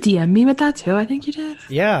 Didn't you DM me with that too? I think you did.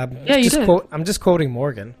 Yeah. Yeah, you did. I'm just quoting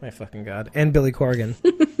Morgan. My fucking god. And Billy Corgan.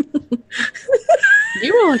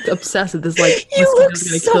 You were like obsessed with this. Like You look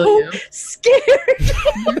mosquito's gonna kill so you.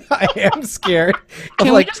 scared. I am scared. I'm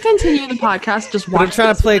Can like, we just continue the podcast? Just but I'm watch.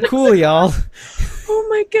 trying to play it cool, y'all. Oh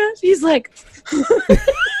my gosh. He's like,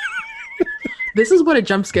 This is what a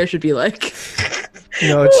jump scare should be like.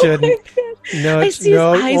 No, it shouldn't. No, I it see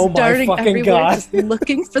no. his eyes Oh my darting fucking everywhere, god! just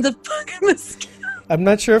looking for the fucking mosquito. I'm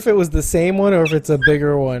not sure if it was the same one or if it's a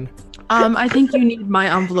bigger one. I think you need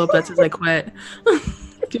my envelope that says I quit. Do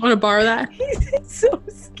you want to borrow that? He's so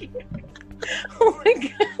scared. Oh my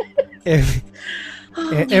god. And, Oh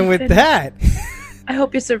and, my and with goodness. that, I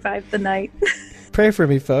hope you survived the night. pray for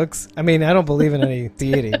me, folks. I mean, I don't believe in any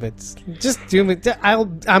deity, but just do me.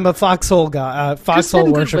 I'm a foxhole guy, Just foxhole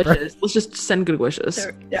send good worshiper. wishes. Let's just send good wishes.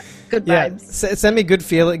 Yeah, good Yeah, vibes. send me good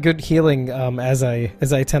healing as I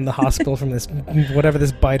attend the hospital from this whatever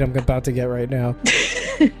this bite I'm about to get right now.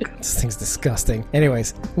 This thing's disgusting.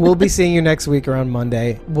 Anyways, we'll be seeing you next week around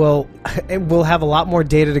Monday. We'll have a lot more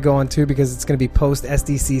data to go on too because it's going to be post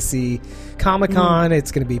SDCC Comic-Con.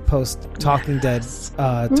 It's going to be post Talking Dead,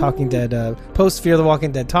 post Fear the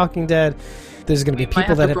Walking Dead, Talking Dead. There's going to be Might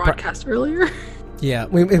people have that to broadcast earlier. yeah.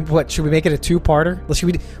 What should we make it a two-parter? Well,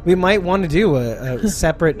 we might want to do a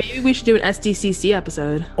separate. Maybe we should do an SDCC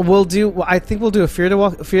episode. I think we'll do a Fear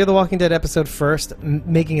the Walking Dead episode first,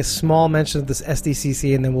 making a small mention of this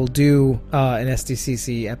SDCC, and then we'll do an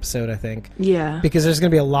SDCC episode, I think. Yeah. Because there's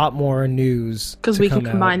going to be a lot more news. Because to we can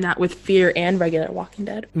come combine out. that with Fear and regular Walking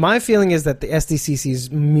Dead. My feeling is that the SDCC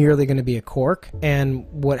is merely going to be a cork, and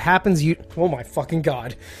what happens, oh my fucking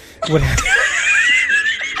god. What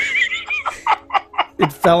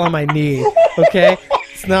It fell on my knee, okay?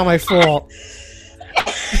 It's not my fault.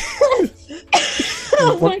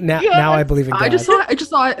 Now I believe in God. I just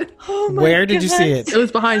saw it. Oh my Where did you see it? It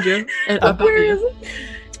was behind you. And above Where you. is it?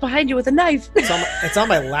 It's behind you with a knife. It's on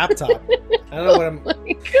my laptop. I don't know what I'm... Oh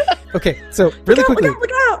my god. Okay, so really quickly. Look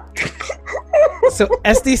out. So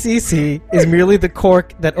SDCC is merely the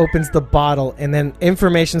cork that opens the bottle, and then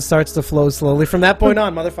information starts to flow slowly from that point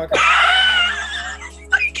on, motherfucker.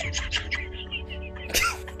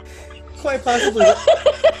 Quite possibly.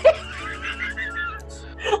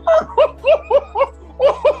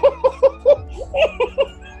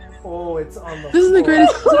 Oh, it's on the This is the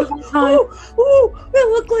greatest episode of all time. Oh, that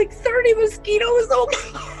looked like 30 mosquitoes.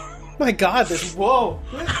 Oh my god, this... Whoa.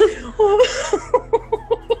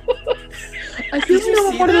 I feel Did you like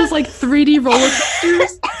I'm see one of that? those like 3D roller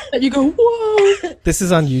coasters that you go, whoa. This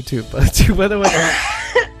is on YouTube, too, by the way.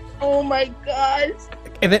 oh my god.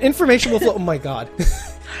 And then information will flow... Oh my god.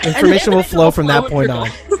 Information will flow from that point on.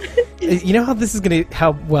 You know how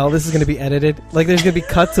well this is gonna be edited? Like, there's gonna be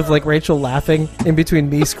cuts of like Rachel laughing in between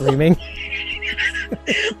me screaming.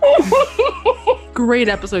 Great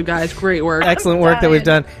episode, guys. Great work. Excellent work that we've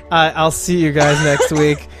done. I'll see you guys next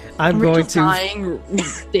week. I'm going Rachel's to. dying.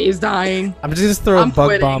 Dave's dying. I'm just throw a I'm bug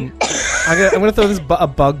quitting. bomb. I'm gonna throw a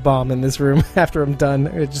bug bomb in this room after I'm done.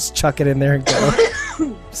 I'm gonna just chuck it in there and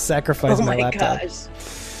go. Sacrifice Oh my my laptop. gosh.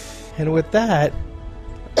 And with that,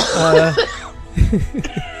 by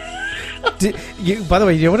the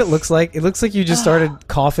way, you know what it looks like? It looks like you just started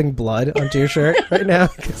coughing blood onto your shirt right now.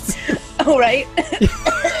 Oh, right.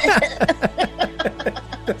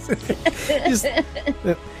 Just,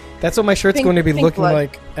 that's what my shirt's Pink- going to be pink looking blood.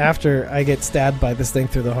 like after I get stabbed by this thing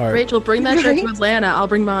through the heart. Rachel, bring that shirt to Right? Atlanta. I'll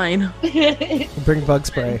bring mine. Bring bug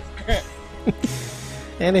spray.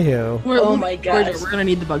 Anywho, Oh my gosh. We're gonna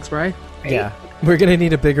need the bug spray. yeah, we're gonna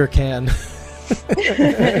need a bigger can.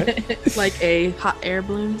 Like a hot air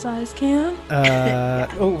balloon size can.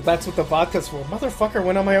 Oh, that's what the vodka's for. Motherfucker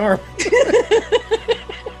went on my arm.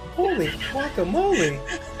 Holy guacamole!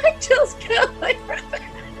 I just got my brother.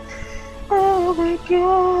 Oh my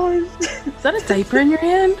god. Is that a diaper in your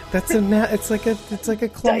hand? That's it's like a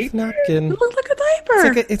cloth Diaper? napkin. It looks like a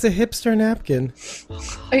diaper. It's a hipster napkin.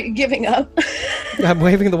 Are you giving up? I'm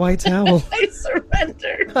waving the white towel. I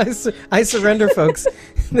surrender. I surrender, folks.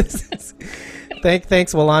 This is,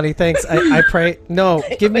 thanks, Walani. Thanks. I pray. No,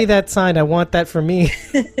 give me that sign. I want that for me.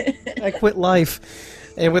 I quit life.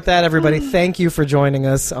 And with that, everybody, thank you for joining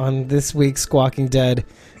us on this week's Squawking Dead.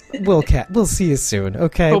 We'll see you soon.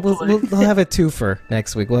 Okay, we'll have a twofer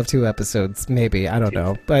next week. We'll have 2 episodes, maybe. I don't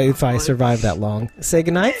know, but if I survive that long. Say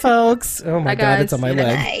goodnight, folks. Oh my Bye, god, guys. it's on my Good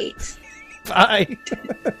leg. night. Bye.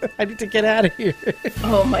 I need to get out of here.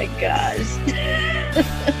 Oh my gosh.